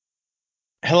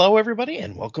Hello, everybody,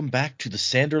 and welcome back to the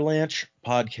Sanderlanche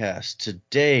podcast.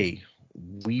 Today,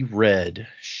 we read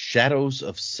Shadows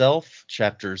of Self,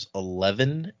 chapters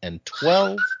 11 and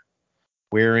 12,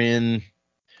 wherein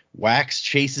Wax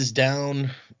chases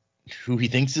down who he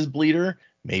thinks is Bleeder.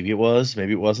 Maybe it was,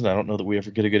 maybe it wasn't. I don't know that we ever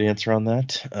get a good answer on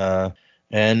that.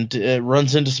 And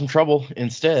runs into some trouble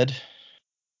instead.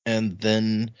 And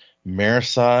then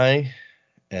Marasai,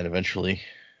 and eventually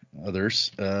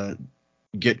others,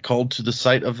 get called to the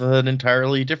site of an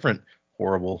entirely different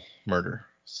horrible murder.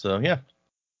 So, yeah.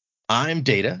 I'm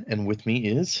Data, and with me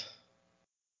is...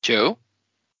 Joe.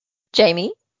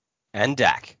 Jamie. And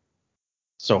Dak.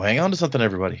 So hang on to something,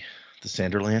 everybody. The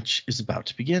Sanderlanche is about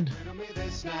to begin. Riddle me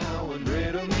this now and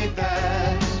riddle me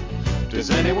that.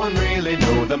 Does anyone really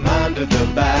know the mind of the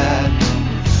bat?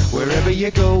 Wherever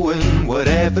you're going,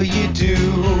 whatever you do,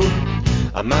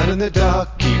 a man in the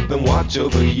dark keeping watch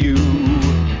over you.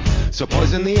 So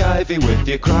poison the ivy with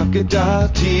your crocodile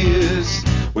tears.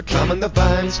 We're climbing the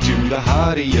vines to the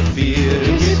heart of your fears.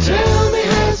 Can you tell me,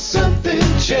 has something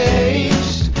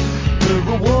changed? The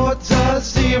rewards are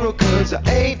zero, cause I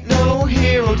ain't no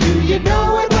hero. Do you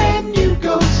know it when you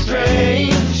go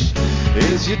strange?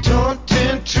 Is your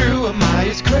taunting true? Am I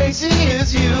as crazy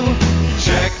as you?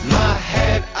 Check my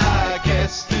head, I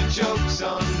guess the joke's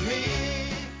on me.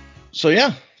 So,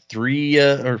 yeah. Three.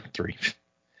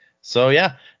 So,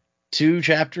 yeah. 2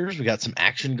 chapters. We got some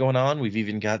action going on. We've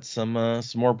even got some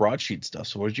more broadsheet stuff.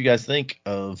 So what did you guys think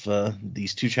of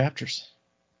these 2 chapters?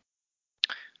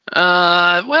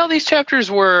 Well, these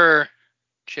chapters were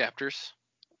chapters.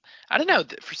 I don't know.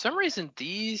 For some reason,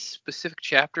 these specific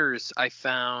chapters I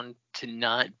found to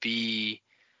not be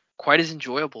quite as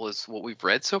enjoyable as what we've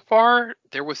read so far.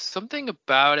 There was something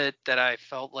about it that I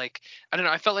felt like, I don't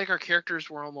know, I felt like our characters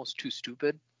were almost too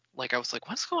stupid. Like, I was like,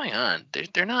 what's going on?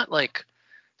 They're not like...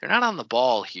 They're not on the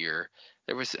ball here.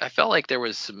 I felt like there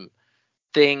was some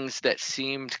things that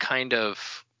seemed kind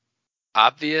of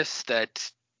obvious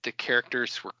that the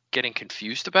characters were getting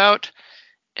confused about,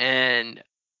 and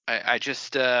I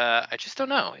just don't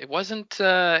know. It wasn't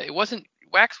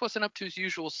Wax wasn't up to his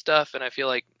usual stuff, and I feel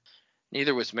like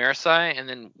neither was Marasai, and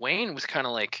then Wayne was kind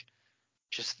of like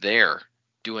just there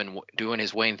doing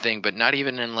his Wayne thing, but not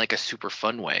even in like a super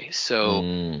fun way. So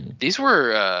these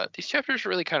chapters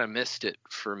really kind of missed it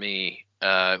for me.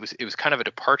 It was kind of a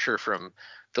departure from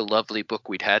the lovely book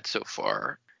we'd had so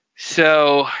far.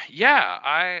 So yeah,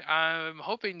 I'm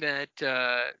hoping that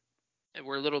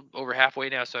we're a little over halfway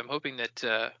now, so I'm hoping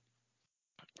that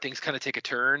things kind of take a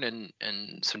turn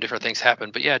and some different things happen.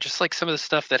 But yeah, just like some of the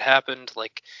stuff that happened,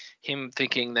 like him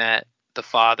thinking that the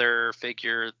father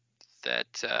figure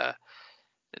that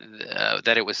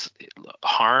it was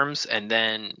Harms, and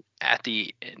then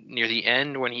near the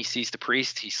end when he sees the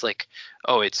priest, he's like,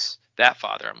 oh, it's that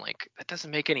father. I'm like, that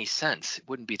doesn't make any sense. It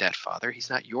wouldn't be that father. He's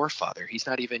not your father. He's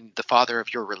not even the father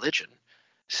of your religion.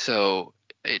 So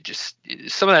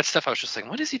some of that stuff I was just like,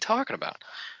 what is he talking about?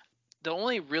 The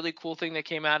only really cool thing that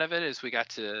came out of it is we got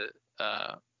to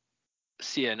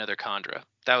see another Khandra.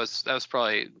 That was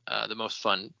probably the most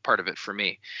fun part of it for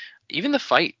me. Even the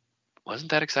fight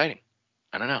wasn't that exciting.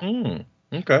 I don't know.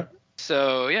 Okay.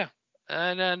 So yeah,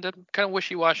 and I'm kind of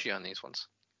wishy-washy on these ones.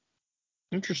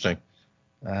 Interesting.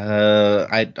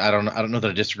 I don't know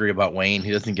that I disagree about Wayne.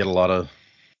 He doesn't get a lot of.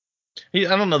 I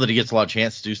don't know that he gets a lot of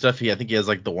chance to do stuff. I think he has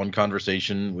like the one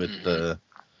conversation with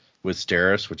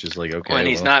Steris, which is like okay. Well, and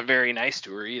he's not very nice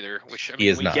to her either. Which I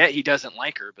mean, we get he doesn't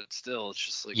like her, but still, it's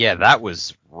just like that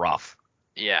was rough.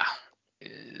 Yeah,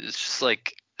 it's just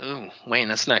like, oh, Wayne,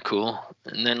 that's not cool.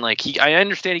 And then like I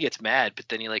understand he gets mad, but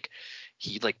then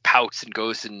he pouts and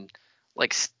goes and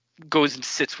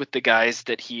sits with the guys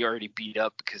that he already beat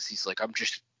up because he's like, I'm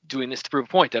just doing this to prove a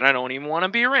point that I don't even want to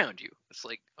be around you. It's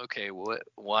like, okay, what?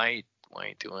 Why are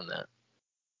you doing that?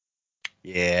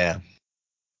 Yeah.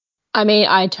 I mean,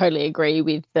 I totally agree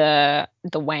with the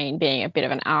Wayne being a bit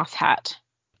of an asshat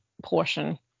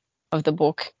portion of the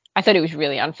book. I thought it was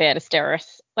really unfair to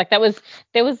Steris. Like there was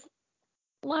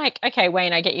like, okay,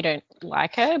 Wayne, I get you don't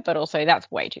like her, but also that's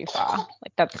way too far.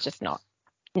 Like that's just not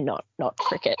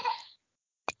cricket.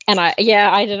 And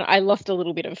I lost a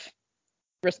little bit of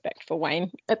respect for Wayne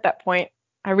at that point.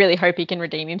 I really hope he can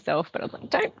redeem himself, but I was like,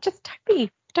 don't be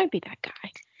that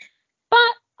guy.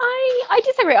 But I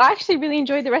disagree. I actually really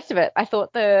enjoyed the rest of it. I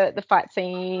thought the fight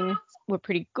scenes were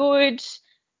pretty good.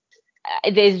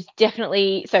 There's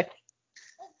definitely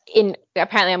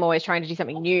apparently I'm always trying to do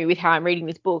something new with how I'm reading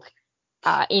this book.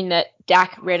 In that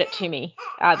Dak read it to me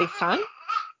this time,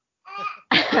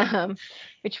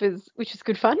 which was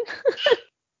good fun.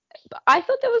 But I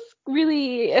thought there was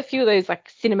really a few of those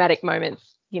like cinematic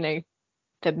moments,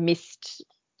 the mist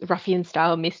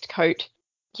ruffian-style mist coat,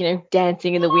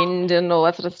 dancing in the wind and all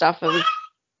that sort of stuff.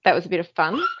 That was a bit of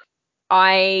fun.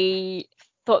 I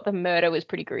thought the murder was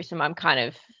pretty gruesome. I'm kind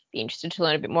of interested to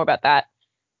learn a bit more about that.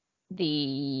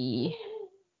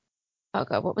 Oh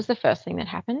god, what was the first thing that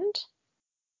happened?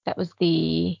 That was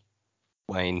the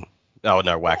Wayne. Oh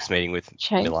no, Wax meeting with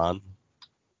Chase. Milan.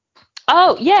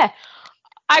 Oh yeah,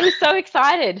 I was so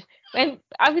excited when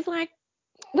I was like,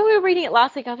 when we were reading it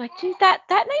last week, I was like, geez, that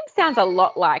name sounds a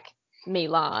lot like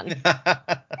Milan.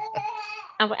 I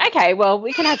was like, okay, well,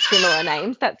 we can have similar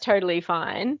names. That's totally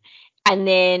fine. And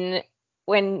then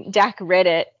when Dak read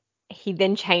it, he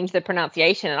then changed the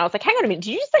pronunciation, and I was like, hang on a minute,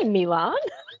 did you just say Milan?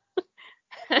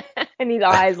 And his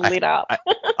eyes lit up.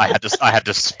 I had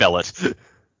to spell it.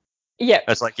 Yeah.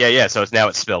 It's like, yeah, so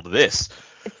it's spelled this.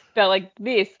 It spelled like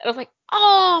this. And I was like,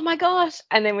 oh my gosh.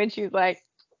 And then when she was like,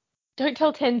 don't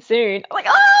tell Tensoon, I'm like,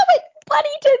 oh my bloody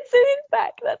Tensoon's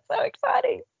back. That's so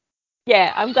exciting.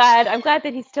 Yeah, I'm glad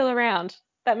that he's still around.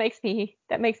 That makes me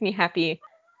happy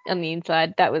on the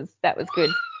inside. That was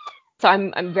good. So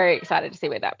I'm very excited to see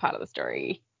where that part of the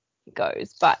story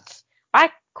goes. But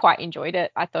I quite enjoyed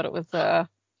it. I thought it was a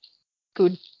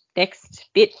good next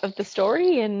bit of the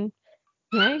story, and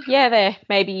they're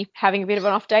maybe having a bit of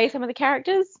an off day, some of the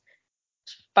characters,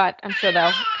 but I'm sure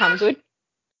they'll come good.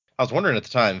 I was wondering at the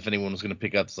time if anyone was going to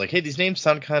pick up. It's like, hey, these names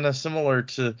sound kind of similar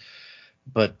to,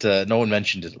 but no one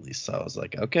mentioned it at least. So I was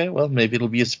like, okay, well, maybe it'll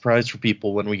be a surprise for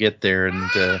people when we get there.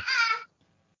 And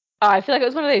I feel like it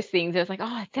was one of those things. It was like,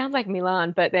 oh, it sounds like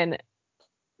Milan, but then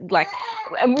like,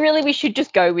 and really, we should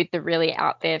just go with the really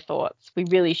out there thoughts. We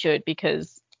really should,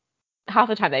 because half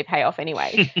the time they pay off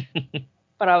anyway.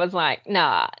 But I was like,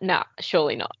 nah,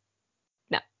 surely not.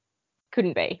 No,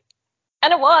 couldn't be.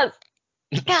 And it was.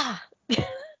 Yeah.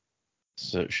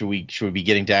 So should we be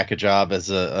getting Dak a job as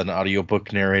an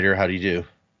audiobook narrator? How do you do?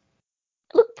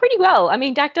 Look, pretty well. I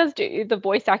mean, Dak does do the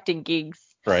voice acting gigs.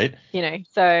 Right.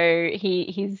 So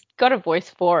he's got a voice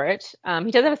for it.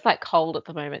 He does have a slight cold at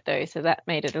the moment though, so that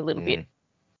made it a little bit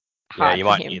hard. Yeah, you for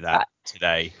might him, hear that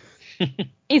today.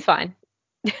 He's fine.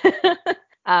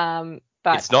 But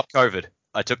It's not COVID.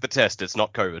 I took the test. It's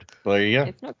not COVID. Well, there you go.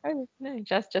 It's not COVID. No,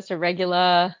 just a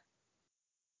regular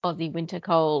Aussie winter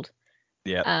cold.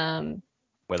 Yeah.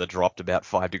 Weather dropped about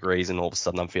 5 degrees, and all of a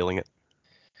sudden I'm feeling it.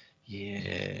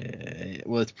 Yeah.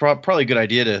 Well, it's probably a good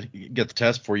idea to get the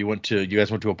test before you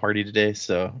guys went to a party today.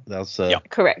 So that's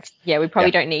correct. Yeah, we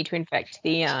probably don't need to infect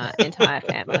the entire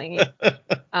family.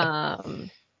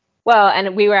 Well,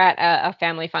 and we were at a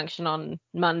family function on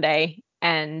Monday,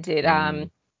 and it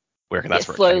Where that's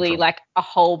where slowly, it came from. like, a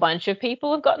whole bunch of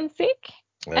people have gotten sick,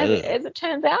 as it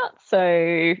turns out.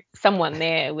 So someone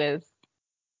there was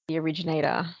the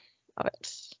originator of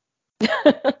it.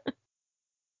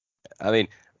 I mean,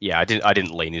 yeah, I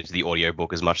didn't lean into the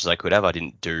audiobook as much as I could have. I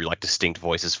didn't do like distinct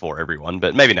voices for everyone,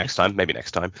 but maybe next time.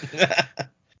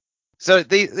 So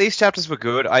these chapters were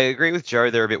good. I agree with Joe;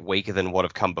 they're a bit weaker than what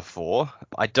have come before.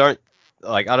 I don't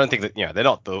think that they're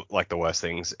not the worst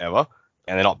things ever,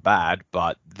 and they're not bad.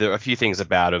 But there are a few things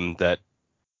about them that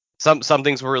some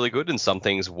things were really good and some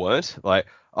things weren't. Like,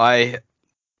 I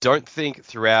don't think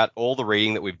throughout all the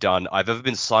reading that we've done, I've ever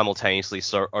been simultaneously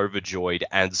so overjoyed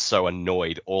and so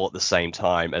annoyed all at the same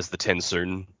time as the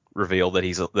Tensoon reveal that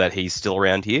he's still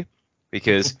around here,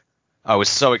 because I was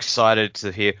so excited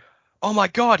to hear, oh my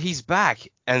god, he's back,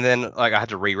 and then I had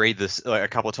to reread this a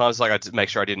couple of times, I had to make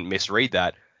sure I didn't misread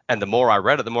that, and the more I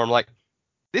read it, the more I'm like,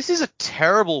 this is a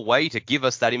terrible way to give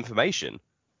us that information.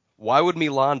 Why would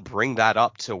Milan bring that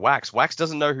up to Wax? Wax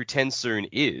doesn't know who Tensoon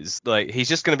is. Like, he's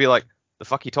just going to be like, the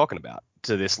fuck are you talking about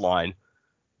to this line?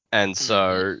 And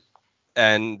so,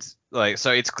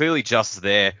 so it's clearly just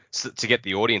there to get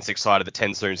the audience excited that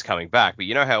Tensoon's coming back. But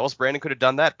you know how else Brandon could have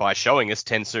done that? By showing us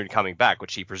Tensoon coming back,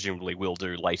 which he presumably will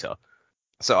do later.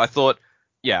 So I thought,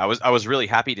 I was really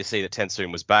happy to see that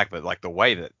Tensoon was back, but like the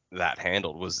way that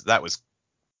handled was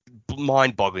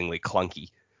mind-bogglingly clunky.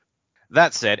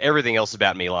 That said, everything else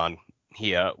about Milan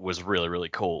here was really, really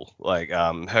cool. Like,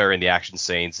 her in the action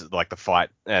scenes, like the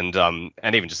fight, and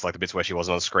even just like the bits where she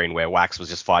wasn't on screen, where Wax was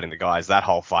just fighting the guys. That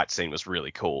whole fight scene was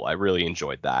really cool. I really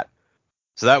enjoyed that.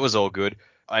 So that was all good.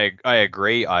 I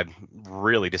agree. I'm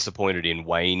really disappointed in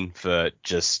Wayne for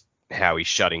just how he's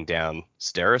shutting down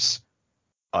Steris.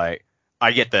 I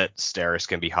get that Steris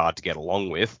can be hard to get along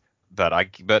with,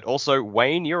 but also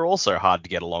Wayne, you're also hard to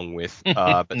get along with.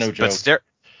 But no joke.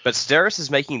 But Steris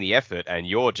is making the effort, and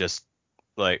you're just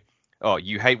like, oh,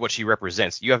 you hate what she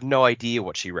represents. You have no idea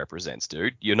what she represents,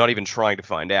 dude. You're not even trying to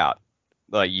find out.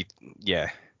 Yeah.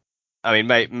 I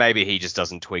mean, maybe he just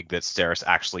doesn't twig that Steris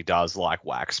actually does like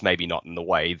Wax. Maybe not in the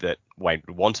way that Wayne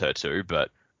would want her to,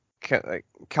 but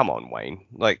come on, Wayne.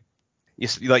 Like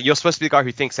you're supposed to be the guy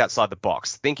who thinks outside the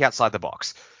box. Think outside the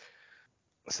box.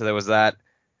 So there was that.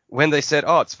 When they said,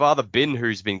 "Oh, it's Father Bin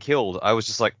who's been killed," I was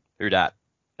just like, "Who dat?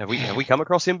 Have we come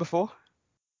across him before?"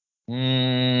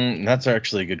 That's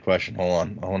actually a good question. Hold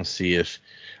on, I want to see if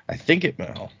I think it.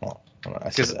 Hold on, I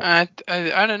said that.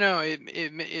 I don't know.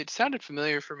 It sounded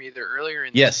familiar for me either earlier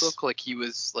in Yes. this book, like he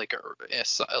was like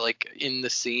like in the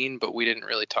scene, but we didn't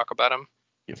really talk about him.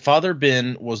 Father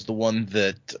Bin was the one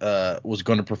that was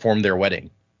going to perform their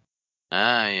wedding.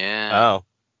 Ah, yeah. Oh.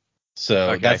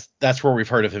 So Okay. that's where we've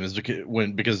heard of him is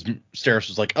because Steris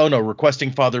was like, oh no,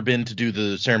 requesting Father Bin to do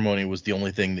the ceremony was the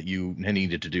only thing that you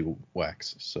needed to do,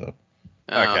 Wax. So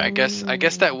Okay. I Mm.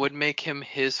 guess that would make him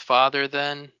his father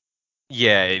then.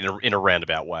 Yeah, in a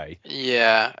roundabout way.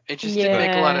 Yeah, it just didn't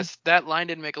make a lot Yeah. of that line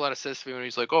didn't make a lot of sense to me when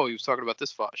he's like, oh, he was talking about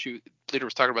this father. Leader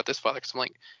was talking about this father. Because I'm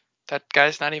like, that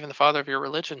guy's not even the father of your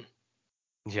religion.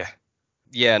 Yeah.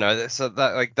 Yeah, no, so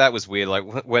that was weird. Like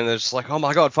when they're just like, "Oh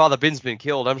my God, Father Bin's been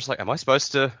killed," I'm just like, "Am I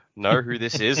supposed to know who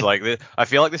this is?" Like, I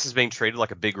feel like this is being treated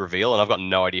like a big reveal, and I've got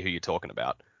no idea who you're talking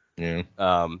about. yeah,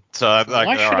 So like,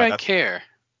 Why should all right, I care?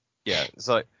 yeah,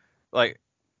 so like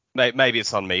maybe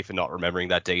it's on me for not remembering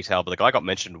that detail, but the guy got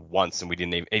mentioned once, and he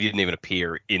didn't even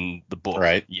appear in the book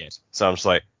Right. yet. So I'm just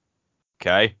like,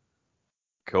 okay,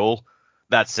 cool.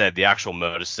 That said, the actual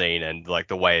murder scene and like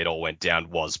the way it all went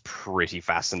down was pretty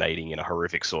fascinating in a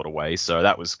horrific sort of way. So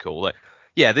that was cool. Like,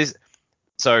 yeah,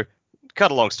 so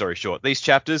cut a long story short, these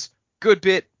chapters, good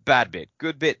bit, bad bit,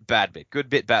 good bit, bad bit, good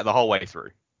bit, bad the whole way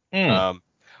through.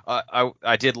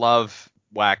 I did love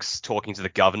Wax talking to the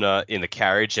governor in the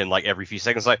carriage and like every few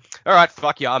seconds like, all right,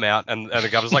 fuck you, I'm out, and the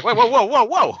governor's like, wait,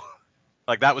 whoa.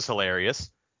 Like that was hilarious.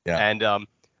 Yeah. And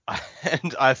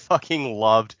and I fucking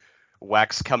loved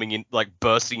Wax coming in, like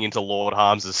bursting into Lord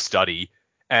Harms's study,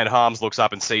 and Harms looks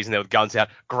up and sees him there with guns out,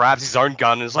 grabs his own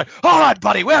gun and is like, all right,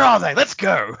 buddy, where are they? Let's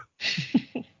go.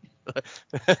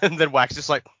 And then Wax just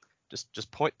like,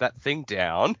 just point that thing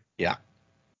down. Yeah.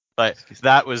 Like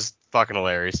that was fucking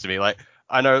hilarious to me. Like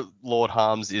I know Lord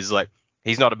Harms is like,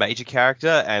 he's not a major character,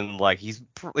 and like he's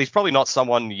probably not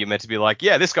someone you're meant to be like,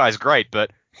 yeah, this guy's great,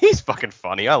 but he's fucking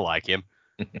funny. I like him.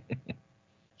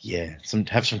 Yeah,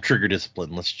 have some trigger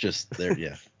discipline. Let's just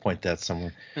point that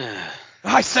somewhere.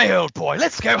 I say, old boy,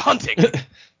 let's go hunting.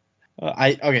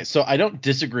 So I don't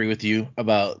disagree with you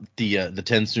about the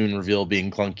Tensoon reveal being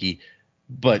clunky,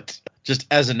 but just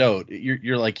as a note,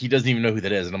 you're like, he doesn't even know who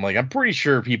that is, and I'm like, I'm pretty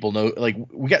sure people know. Like,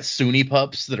 we got Sunni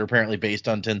pups that are apparently based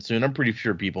on Tensoon. I'm pretty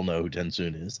sure people know who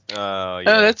Tensoon is. Oh,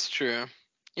 yeah. Oh, that's true.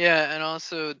 Yeah, and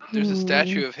also there's a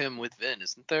statue of him with Vin,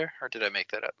 isn't there? Or did I make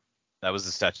that up? That was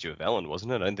the statue of Ellen,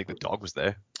 wasn't it? I don't think the dog was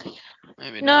there.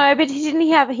 Maybe No, not. but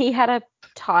he had a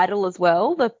title as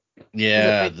well, the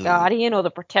Guardian or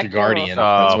the Protector. The Guardian. Or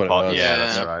That's something. what it was. Yeah, Yeah.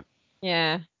 that's right.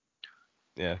 Yeah.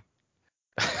 Yeah.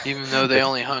 Even though they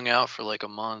only hung out for like a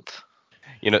month.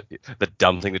 You know, the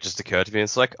dumb thing that just occurred to me,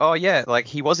 it's like, oh yeah, like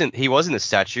he was in the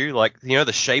statue, like, you know,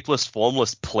 the shapeless,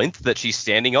 formless plinth that she's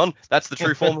standing on, that's the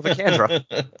true form of a Kandra.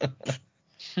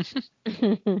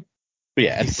 But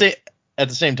yeah, at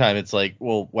the same time, it's like,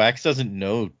 well, Wax doesn't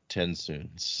know Tensoon,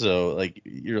 so like,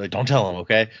 you're like, don't tell him,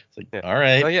 okay? It's like, Yeah. all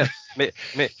right. Oh yeah,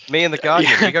 me and the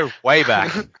Guardian, we go way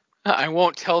back. I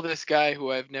won't tell this guy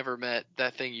who I've never met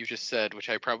that thing you just said, which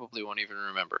I probably won't even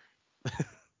remember.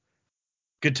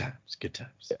 Good times.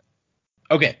 Yeah.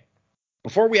 Okay,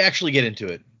 before we actually get into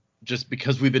it, just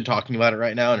because we've been talking about it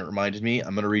right now and it reminded me,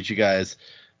 I'm going to read you guys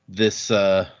this,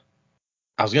 I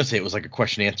was going to say it was like a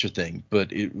question answer thing,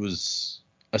 but it was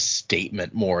a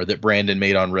statement more that Brandon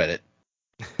made on Reddit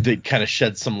that kind of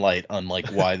shed some light on like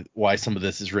why some of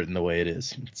this is written the way it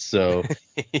is. So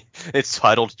It's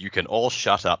titled, "You Can All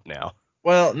Shut Up Now."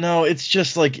 well, no, it's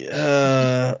just like,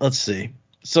 let's see.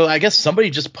 So I guess somebody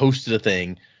just posted a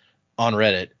thing on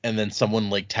Reddit, and then someone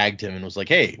like tagged him and was like,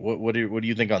 hey, what do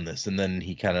you think on this? And then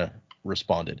he kind of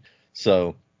responded.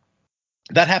 So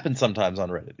that happens sometimes on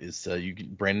Reddit, is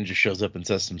Brandon just shows up and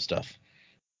says some stuff.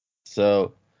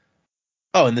 So,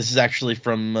 and this is actually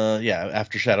from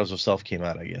after Shadows of Self came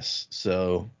out, I guess.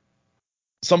 So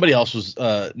somebody else was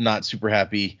not super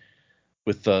happy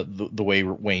with the way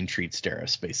Wayne treats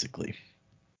Steris, basically.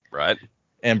 Right.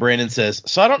 And Brandon says,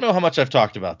 so I don't know how much I've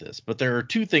talked about this, but there are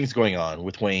two things going on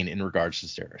with Wayne in regards to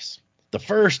Steris. The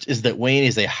first is that Wayne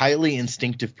is a highly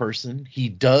instinctive person. He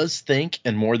does think,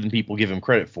 and more than people give him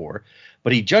credit for,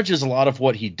 but he judges a lot of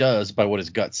what he does by what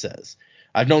his gut says.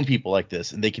 I've known people like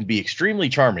this, and they can be extremely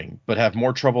charming, but have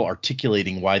more trouble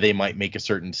articulating why they might make a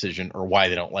certain decision or why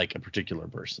they don't like a particular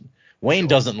person. Wayne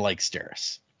doesn't like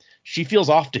Steris. She feels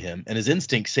off to him, and his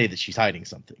instincts say that she's hiding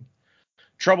something.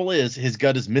 Trouble is, his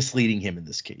gut is misleading him in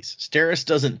this case. Steris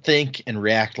doesn't think and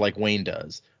react like Wayne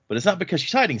does, but it's not because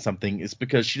she's hiding something, it's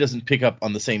because she doesn't pick up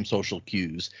on the same social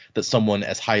cues that someone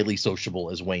as highly sociable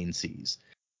as Wayne sees.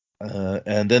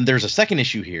 And then there's a second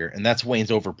issue here, and that's Wayne's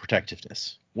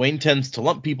overprotectiveness. Wayne tends to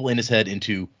lump people in his head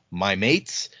into my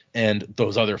mates and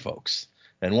those other folks.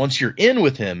 And once you're in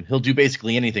with him, he'll do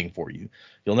basically anything for you.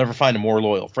 You'll never find a more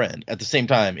loyal friend. At the same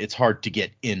time, it's hard to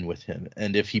get in with him.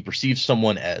 And if he perceives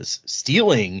someone as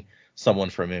stealing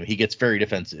someone from him, he gets very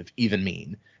defensive, even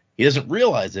mean. He doesn't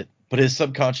realize it, but his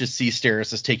subconscious sees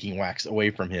Steris as taking Wax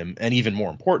away from him, and even more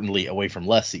importantly, away from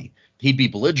Lessie. He'd be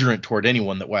belligerent toward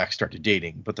anyone that Wax started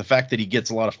dating, but the fact that he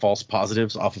gets a lot of false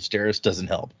positives off of Steris doesn't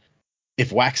help.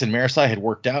 If Wax and Marisai had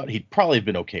worked out, he'd probably have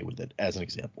been okay with it, as an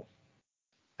example.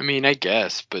 I mean, I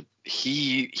guess, but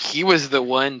he was the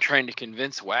one trying to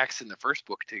convince Wax in the first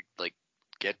book to like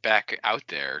get back out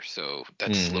there, so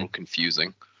that's a little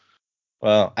confusing.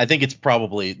 Well, I think it's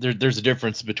probably there's a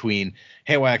difference between,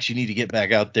 hey Wax, you need to get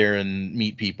back out there and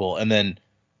meet people, and then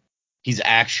he's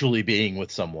actually being with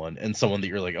someone, and someone that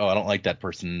you're like, oh, I don't like that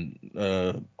person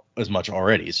as much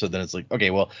already. So then it's like,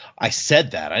 okay, well, I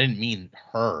said that, I didn't mean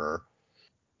her.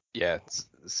 Yeah.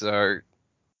 So,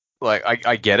 like,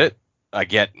 I get it. I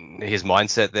get his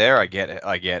mindset there. I get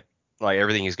like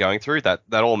everything he's going through. That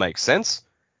all makes sense.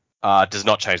 Does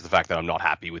not change the fact that I'm not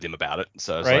happy with him about it.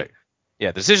 So it's like,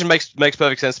 yeah, the decision makes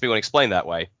perfect sense to me when explained that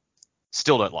way.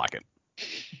 Still don't like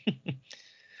it.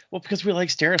 Well, because we like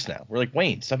Steris now. We're like,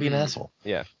 Wayne, stop being an asshole.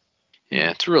 Yeah.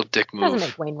 Yeah, it's a real dick move. Doesn't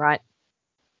make Wayne right.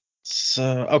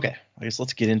 So, okay, I guess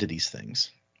let's get into these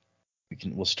things.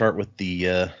 We'll start with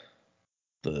the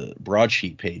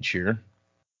broadsheet page here.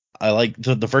 I like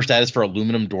the first ad is for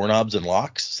aluminum doorknobs and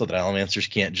locks, so that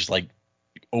Allomancers can't just like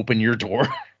open your door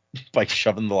by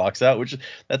shoving the locks out, which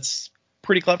that's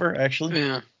pretty clever, actually.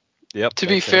 Yeah. Yep. To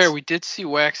be fair, we did see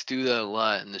Wax do that a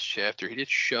lot in this chapter. He did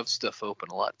shove stuff open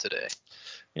a lot today.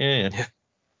 Yeah.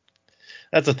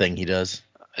 That's a thing he does.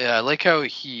 Yeah, I like how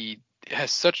he has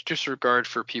such disregard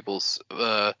for people's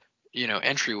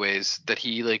entryways that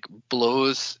he like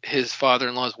blows his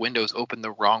father-in-law's windows open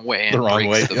the wrong way and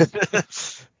breaks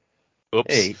them.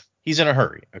 Oops. Hey, he's in a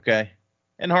hurry, okay?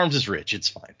 And Harms is rich. It's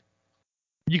fine.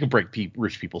 You can break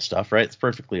rich people's stuff, right? It's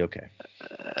perfectly okay.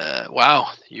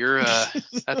 Wow, you're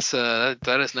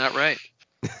that is not right.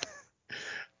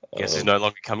 Guess he's no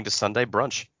longer coming to Sunday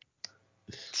brunch.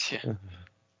 Yeah.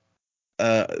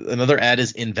 Another ad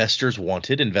is investors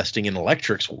wanted. Investing in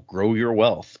electrics will grow your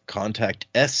wealth. Contact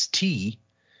ST,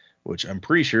 which I'm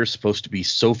pretty sure is supposed to be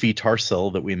Sophie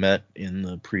Tarcell that we met in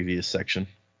the previous section.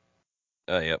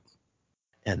 Yep.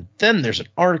 And then there's an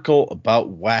article about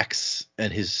Wax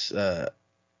and his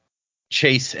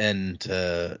chase and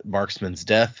Marksman's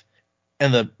death.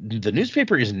 And the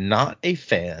newspaper is not a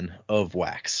fan of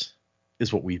Wax,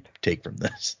 is what we take from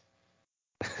this.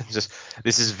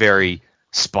 This is very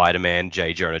Spider-Man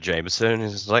J. Jonah Jameson.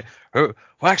 It's like, oh,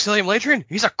 Waxillium Ladrian,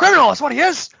 he's a criminal, that's what he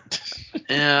is.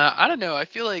 Yeah, I don't know. I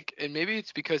feel like, and maybe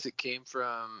it's because it came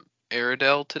from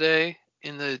Aradel today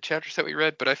in the chapters that we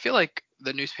read, but I feel like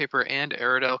the newspaper and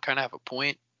Aradel kind of have a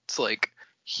point. It's like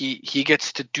he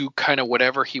gets to do kind of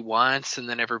whatever he wants, and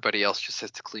then everybody else just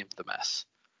has to clean up the mess.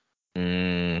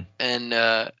 And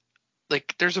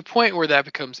like there's a point where that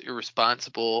becomes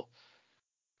irresponsible,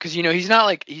 because he's not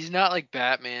like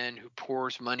Batman who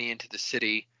pours money into the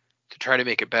city to try to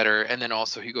make it better, and then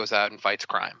also he goes out and fights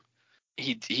crime.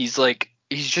 He's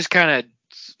just kind of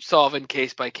solving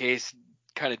case by case,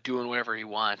 kind of doing whatever he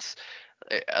wants.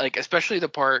 Like especially the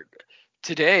part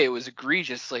today, it was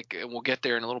egregious. Like, and we'll get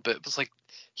there in a little bit. It was like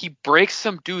he breaks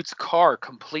some dude's car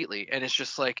completely, and it's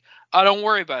just like, oh, don't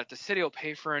worry about it. The city will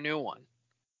pay for a new one.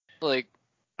 Like,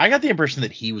 I got the impression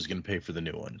that he was going to pay for the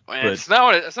new one. But it's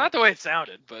not the way it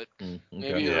sounded, but okay.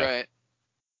 Maybe you're right.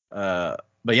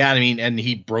 But yeah, I mean, and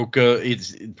he broke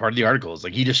it's part of the article is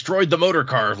like he destroyed the motor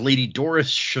car of Lady Doris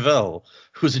Chevelle,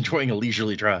 who's enjoying a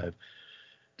leisurely drive,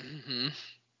 and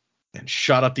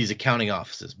shot up these accounting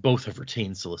offices. Both have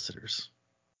retained solicitors.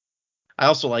 I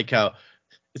also like how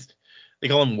they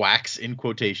call him Wax in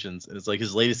quotations, and it's like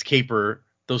his latest caper,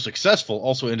 though successful,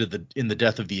 also ended in the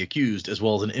death of the accused, as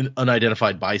well as an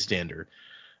unidentified bystander.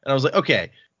 And I was like,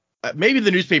 okay, maybe the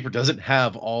newspaper doesn't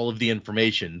have all of the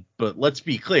information, but let's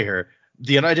be clear.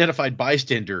 The unidentified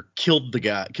bystander killed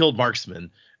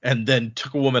Marksman, and then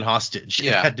took a woman hostage and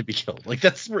had to be killed. Like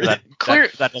that's clear.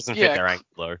 That doesn't fit their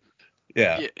angle.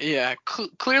 Yeah.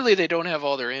 Clearly they don't have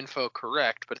all their info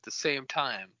correct, but at the same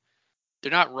time,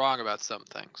 they're not wrong about some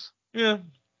things. Yeah.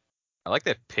 I like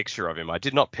that picture of him. I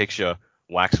did not picture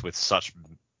Wax with such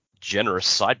generous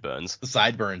sideburns. The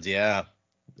sideburns, yeah,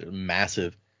 they're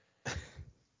massive.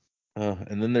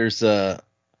 And then there's got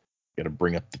to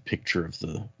bring up the picture of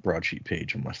the broadsheet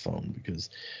page on my phone because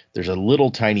there's a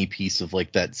little tiny piece of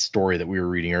like that story that we were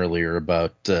reading earlier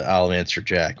about Almancer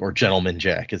Jack, or Gentleman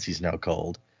Jack as he's now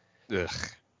called. Ugh.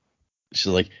 She's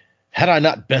like, had I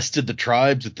not bested the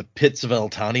tribes at the pits of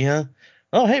Eltania?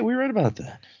 Oh, hey, we read about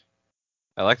that.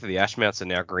 I like that the ash mounts are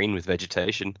now green with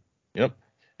vegetation. Yep.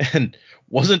 And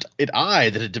wasn't it I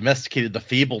that had domesticated the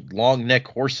fabled long-neck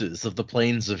horses of the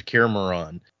plains of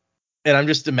Kirmaron? And I'm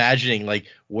just imagining, like,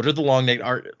 what are the long-neck...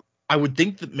 I would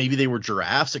think that maybe they were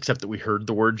giraffes, except that we heard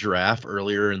the word giraffe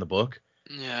earlier in the book.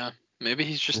 Yeah, maybe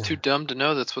he's just too dumb to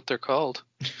know that's what they're called.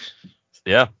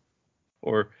 Yeah.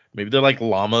 Or maybe they're like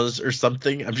llamas or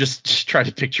something. I'm just trying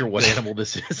to picture what animal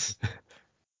this is.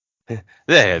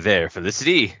 There,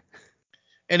 Felicity.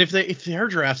 And if they are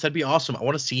giraffes, that'd be awesome. I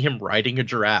want to see him riding a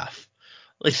giraffe.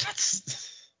 Like,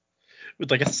 that's...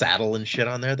 with like a saddle and shit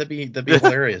on there. That'd be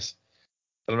hilarious.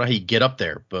 I don't know how you get up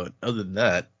there, but other than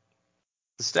that,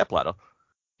 The step ladder.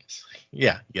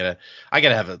 yeah, I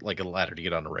gotta have a ladder to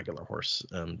get on a regular horse.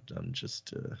 I'm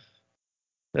just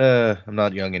I'm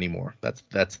not young anymore.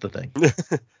 That's the thing.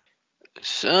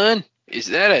 Son, is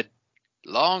that a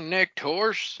long-necked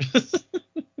horse?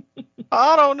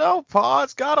 I don't know, Pa.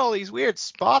 It's got all these weird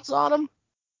spots on him.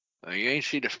 You ain't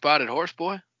seen a spotted horse,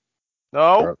 boy?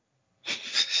 No.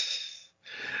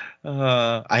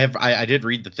 I did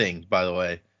read the thing, by the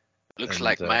way. Looks And,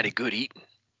 like mighty good eating.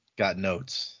 Got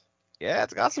notes. Yeah,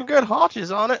 it's got some good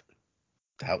haunches on it.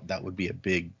 That would be a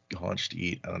big haunch to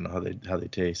eat. I don't know how they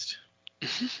taste.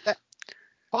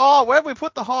 Pa, where'd we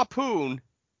put the harpoon?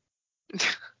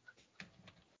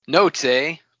 Notes,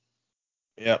 eh?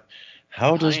 Yep.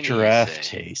 How does Tiny, giraffe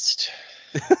say. taste?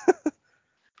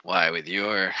 Why, with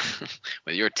your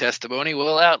testimony,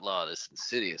 we'll outlaw this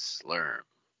insidious slurm.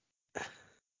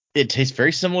 It tastes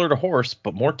very similar to horse,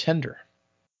 but more tender.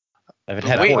 I haven't But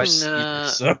had wait, horse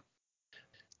either,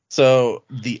 so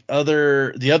the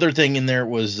other thing in there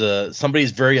was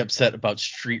somebody's very upset about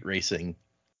street racing,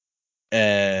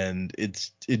 and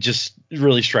it just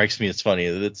really strikes me as funny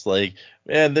that it's like,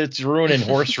 man, that's ruining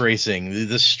horse racing,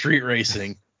 the street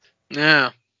racing.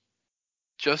 Yeah.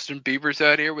 Justin Bieber's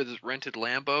out here with his rented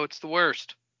Lambo. It's the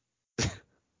worst.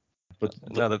 But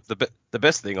No, the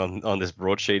best thing on this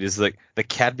broadsheet is like the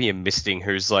cadmium misting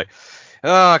who's like,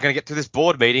 oh, gonna get through this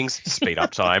board meetings, speed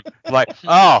up time. I'm like,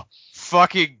 oh,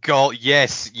 fucking goal.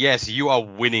 Yes, you are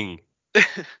winning,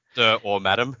 sir or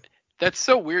madam. That's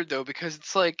so weird though, because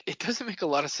it's like it doesn't make a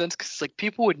lot of sense. Because it's like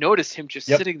people would notice him just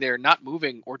Yep. sitting there, not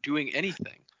moving or doing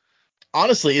anything.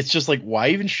 honestly, it's just like, why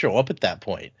even show up at that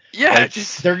point? Yeah, Like,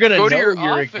 just they're gonna go know to your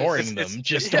you're office. ignoring them.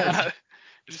 Just yeah, don't.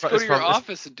 just go to your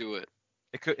office and do it.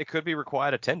 It could be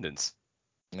required attendance.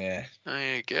 Yeah.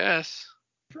 I guess.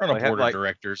 If you're on a Like, board of like-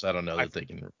 directors, I don't know that they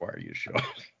can require you to show up.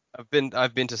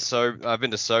 I've been to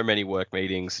so many work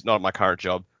meetings, not at my current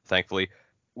job, thankfully,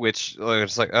 which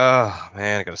it's like, oh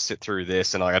man, I got to sit through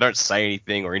this, and like I don't say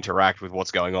anything or interact with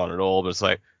what's going on at all, but it's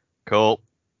like, cool,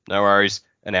 no worries.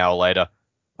 An hour later,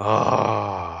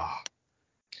 oh,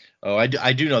 Oh, I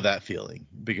do know that feeling,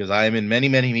 because I am in many,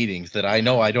 many meetings that I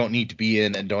know I don't need to be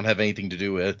in and don't have anything to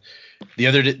do with. The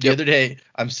other day,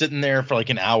 I'm sitting there for like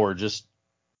an hour just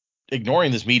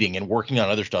ignoring this meeting and working on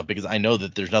other stuff because I know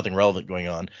that there's nothing relevant going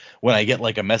on. When I get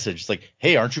like a message, it's like,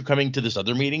 hey, aren't you coming to this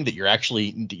other meeting that you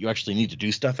actually need to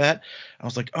do stuff at? I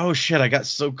was like, oh shit, I got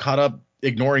so caught up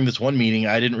ignoring this one meeting,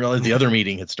 I didn't realize the other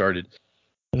meeting had started.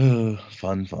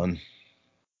 Fun. and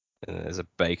there's a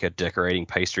baker decorating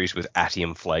pastries with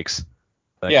atium flakes.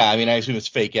 Like, Yeah, I mean, I assume it's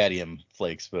fake adium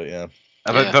flakes, but yeah.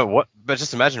 But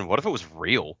just imagine, what if it was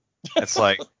real? It's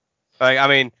like I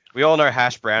mean, we all know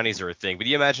hash brownies are a thing, but do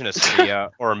you imagine a seer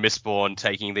or a Mistborn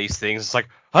taking these things? It's like,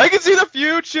 I can see the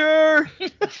future!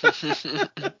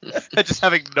 And just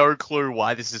having no clue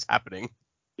why this is happening.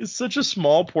 It's such a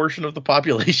small portion of the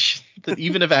population that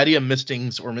even if adium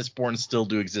mistings or Mistborns still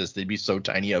do exist, they'd be so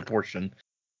tiny a portion.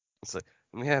 It's like,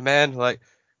 yeah, man, like,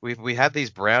 we had these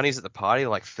brownies at the party,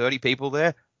 like 30 people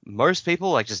there. Most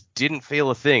people, like, just didn't feel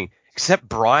a thing. Except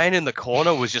Brian in the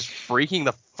corner was just freaking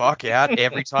the fuck out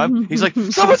every time. He's like,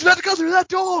 someone's about to go through that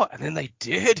door! And then they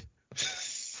did.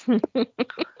 And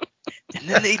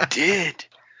then they did.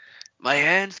 My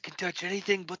hands can touch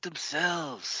anything but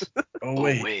themselves. Oh,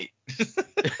 wait.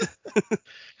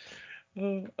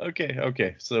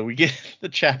 Okay. So we get the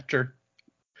chapter.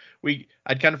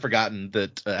 I'd kind of forgotten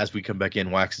that as we come back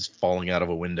in, Wax is falling out of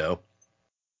a window.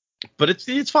 But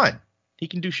it's fine. He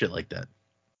can do shit like that.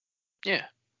 Yeah.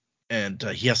 And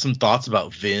he has some thoughts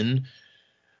about Vin.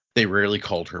 They rarely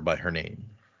called her by her name.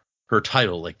 Her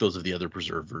title, like those of the other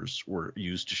preservers, were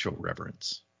used to show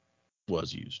reverence.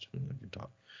 Was used.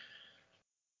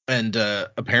 And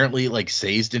apparently, like,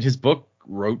 Sazed in his book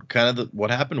wrote kind of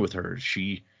what happened with her.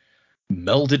 She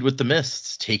melded with the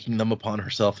mists, taking them upon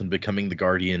herself and becoming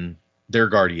their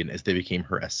guardian, as they became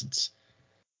her essence.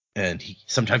 And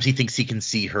sometimes he thinks he can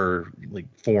see her, like,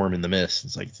 form in the mist.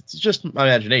 It's like, it's just my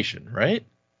imagination, right?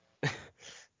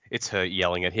 It's her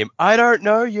yelling at him, "I don't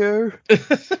know you."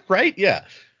 Right? Yeah.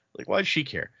 Like, why does she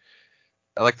care?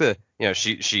 I like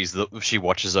she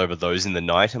watches over those in the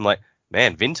night. I'm like,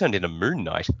 man, Vin turned into Moon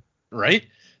Knight. Right?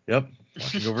 Yep.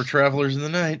 Watching over travelers in the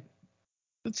night.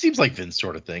 It seems like Vin's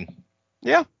sort of thing.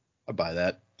 Yeah. I buy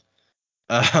that.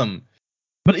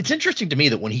 But it's interesting to me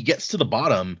that when he gets to the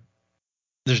bottom,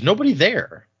 there's nobody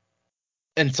there.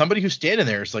 And somebody who's standing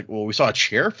there is like, well, we saw a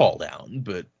chair fall down,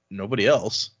 but nobody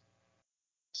else.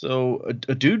 So a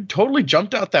dude totally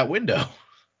jumped out that window.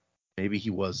 Maybe he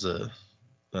was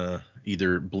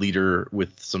either bleeder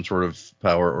with some sort of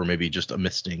power, or maybe just a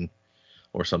misting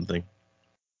or something.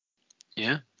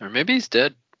 Yeah, or maybe he's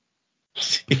dead.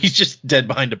 He's just dead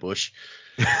behind a bush.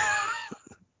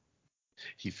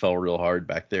 He fell real hard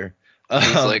back there.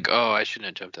 He's like, oh, I shouldn't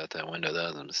have jumped out that window.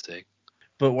 That was a mistake.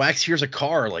 But Wax hears a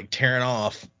car like tearing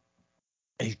off,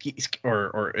 and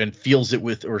and feels it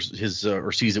with or sees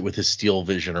it with his steel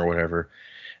vision or whatever.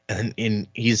 And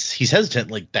he's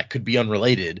hesitant, like that could be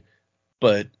unrelated,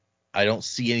 but I don't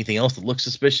see anything else that looks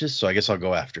suspicious, so I guess I'll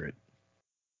go after it.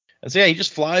 And so yeah, he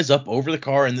just flies up over the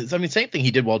car, and same thing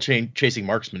he did while chasing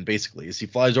Marksman, basically, is he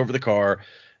flies over the car,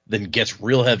 then gets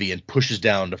real heavy and pushes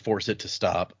down to force it to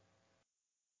stop.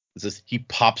 He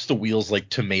pops the wheels like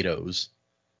tomatoes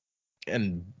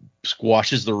and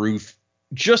squashes the roof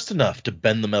just enough to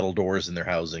bend the metal doors in their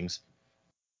housings.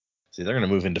 See, they're going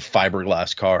to move into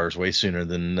fiberglass cars way sooner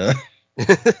than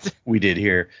we did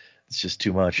here. It's just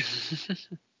too much.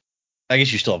 I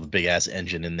guess you still have a big ass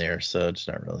engine in there, so it's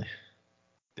not really.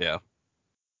 Yeah.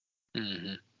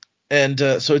 Mm-hmm. And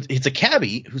so it's a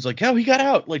cabbie who's like, oh, he got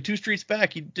out like 2 streets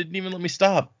back. He didn't even let me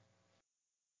stop.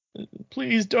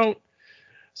 Please don't.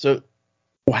 So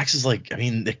Wax is like, I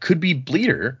mean, it could be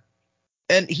Bleeder.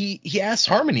 And he asks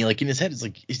Harmony, like in his head, it's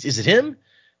like, is it him?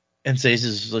 And Says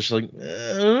is just like,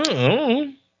 I don't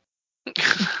know.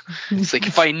 It's like,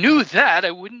 if I knew that,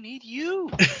 I wouldn't need you.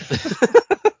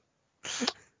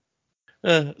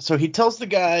 So he tells the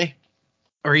guy,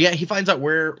 he finds out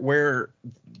where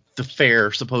the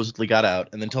fare supposedly got out,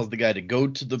 and then tells the guy to go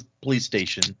to the police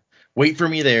station, wait for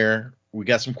me there. We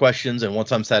got some questions, and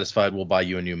once I'm satisfied, we'll buy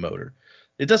you a new motor.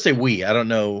 It does say we. I don't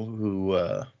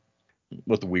know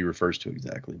what the we refers to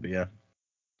exactly, but yeah.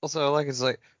 Also, like, it's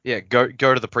like, yeah, go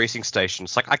to the precinct station.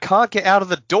 It's like, I can't get out of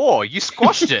the door. You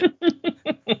squashed it.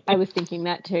 I was thinking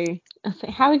that too. I was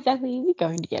like, how exactly is he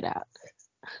going to get out?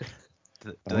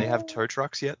 Do they have tow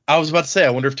trucks yet? I was about to say,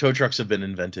 I wonder if tow trucks have been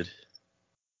invented.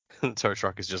 The tow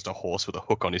truck is just a horse with a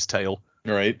hook on his tail.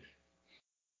 Right.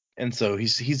 And so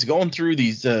he's going through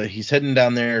these, he's heading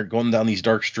down there, going down these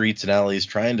dark streets and alleys,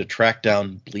 trying to track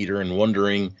down Bleeder and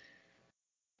wondering,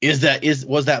 was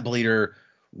that Bleeder?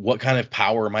 What kind of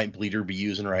power might Bleeder be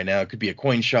using right now? It could be a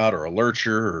coin shot or a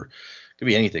lurcher, or it could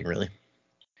be anything really.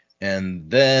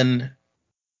 And then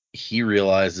he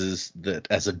realizes that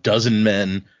as a dozen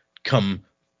men come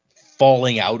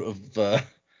falling out of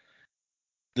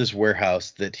this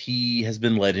warehouse, that he has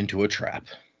been led into a trap.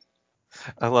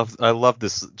 I love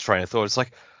this train of thought. It's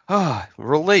like,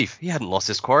 relief. He hadn't lost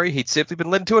his quarry. He'd simply been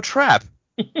led into a trap.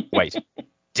 Wait.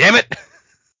 Damn it!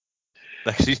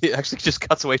 It actually just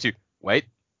cuts away to, wait.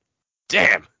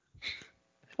 Damn!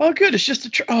 Oh, good. It's just a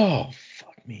trap. Oh,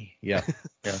 fuck me. Yeah.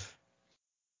 Yeah.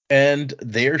 And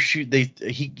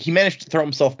he managed to throw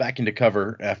himself back into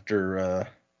cover after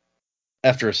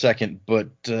a second, but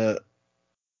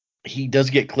he does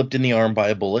get clipped in the arm by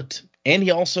a bullet. And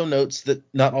he also notes that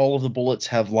not all of the bullets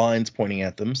have lines pointing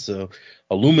at them, so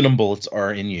aluminum bullets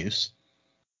are in use.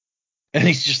 And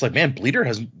he's just like, man, Bleeder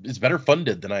is better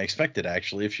funded than I expected,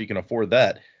 actually, if she can afford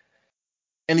that.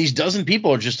 And these dozen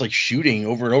people are just like shooting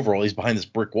over and over while he's behind this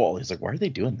brick wall. He's like, why are they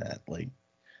doing that? Like,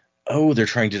 oh, they're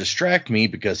trying to distract me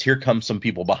because here come some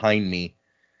people behind me.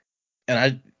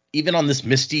 And even on this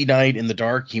misty night in the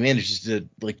dark, he manages to,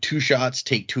 like, 2 shots,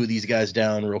 take 2 of these guys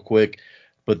down real quick.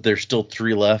 But there's still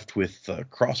 3 left with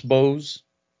crossbows.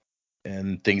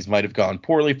 And things might have gone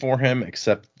poorly for him,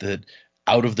 except that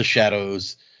out of the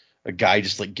shadows, a guy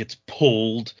just like gets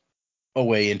pulled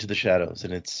away into the shadows.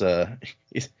 And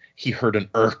he heard an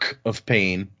irk of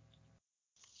pain.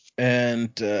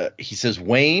 And he says,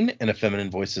 Wayne, and a feminine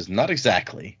voice says, not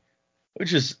exactly.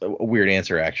 Which is a weird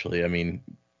answer, actually. I mean,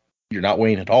 you're not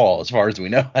Wayne at all, as far as we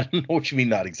know. I don't know what you mean,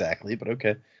 not exactly, but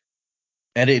okay.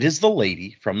 And it is the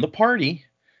lady from the party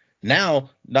Now,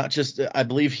 not just, I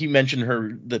believe he mentioned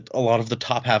her that a lot of the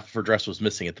top half of her dress was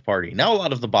missing at the party. Now a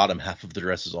lot of the bottom half of the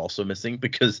dress is also missing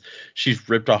because she's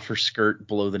ripped off her skirt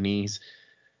below the knees.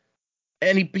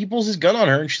 And he pulls his gun on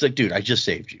her, and she's like, dude, I just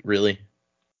saved you, really?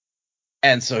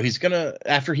 And so he's going to,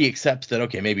 after he accepts that,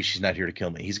 okay, maybe she's not here to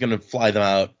kill me, he's going to fly them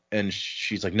out, and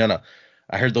she's like, no,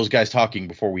 I heard those guys talking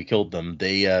before we killed them.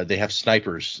 They have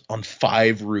snipers on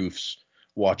 5 roofs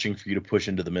watching for you to push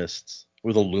into the mists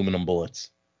with aluminum bullets.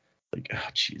 Like, oh,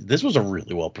 geez, this was a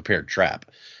really well prepared trap,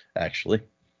 actually.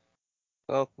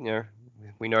 Well,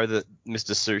 we know that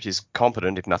Mr. Suit is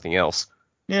competent, if nothing else.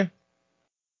 Yeah.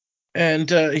 And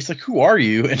he's like, who are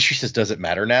you? And she says, does it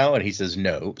matter now? And he says,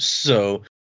 no. So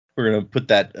we're going to put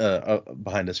that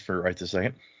behind us for right this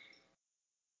second.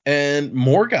 And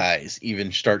more guys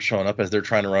even start showing up as they're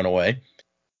trying to run away.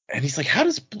 And he's like, how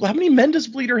many men does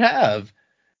Bleeder have?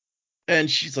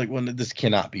 And she's like, well, this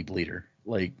cannot be Bleeder.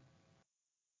 Like,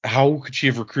 how could she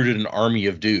have recruited an army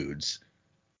of dudes?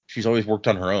 She's always worked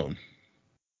on her own.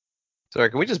 Sorry,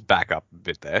 can we just back up a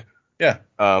bit there? Yeah.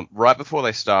 Right before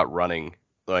they start running,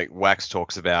 like, Wax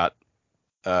talks about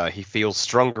he feels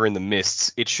stronger in the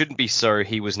mists. It shouldn't be so.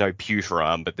 He was no pewter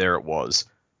arm, but there it was.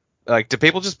 Like, do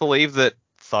people just believe that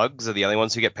thugs are the only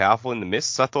ones who get powerful in the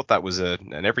mists? I thought that was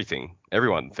an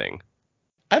everyone thing.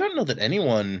 I don't know that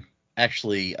anyone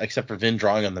actually, except for Vin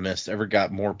drawing on the mist, ever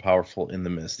got more powerful in the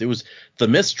mist. It was the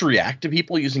mist react to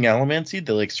people using allomancy.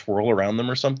 They like swirl around them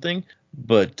or something.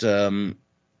 But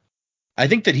I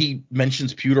think that he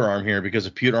mentions pewter arm here because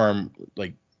a pewter arm,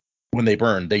 like, when they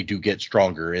burn, they do get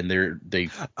stronger and they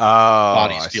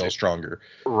bodies feel stronger.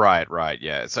 Right,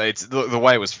 yeah. So it's the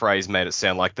way it was phrased made it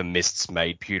sound like the mists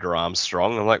made pewter arms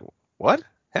strong. I'm like, what?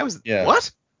 How is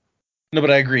what? No,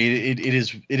 but I agree. It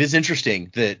is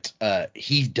interesting that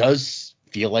he does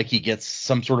feel like he gets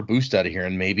some sort of boost out of here,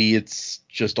 and maybe it's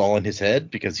just all in his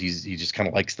head because he just kind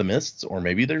of likes the mists, or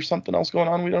maybe there's something else going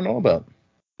on we don't know about.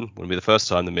 Wouldn't be the first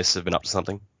time the mists have been up to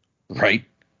something. Right.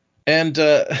 And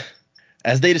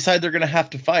as they decide they're going to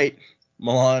have to fight,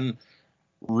 Milan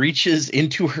reaches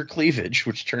into her cleavage,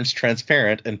 which turns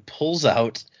transparent, and pulls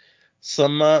out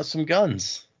some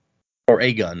guns, or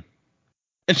a gun.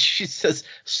 And she says,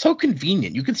 so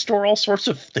convenient. You can store all sorts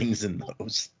of things in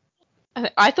those.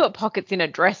 I thought pockets in a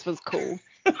dress was cool.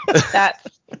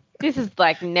 This is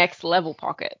like next level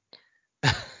pocket.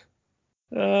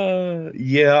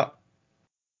 Yeah.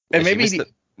 And maybe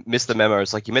missed the memo.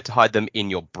 It's like you meant to hide them in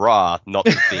your bra, not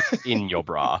the thing in your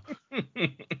bra.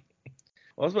 I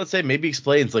was about to say, maybe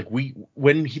explains, like,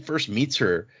 when he first meets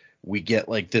her, we get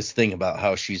like this thing about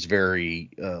how she's very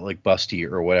like busty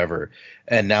or whatever,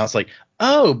 and now it's like,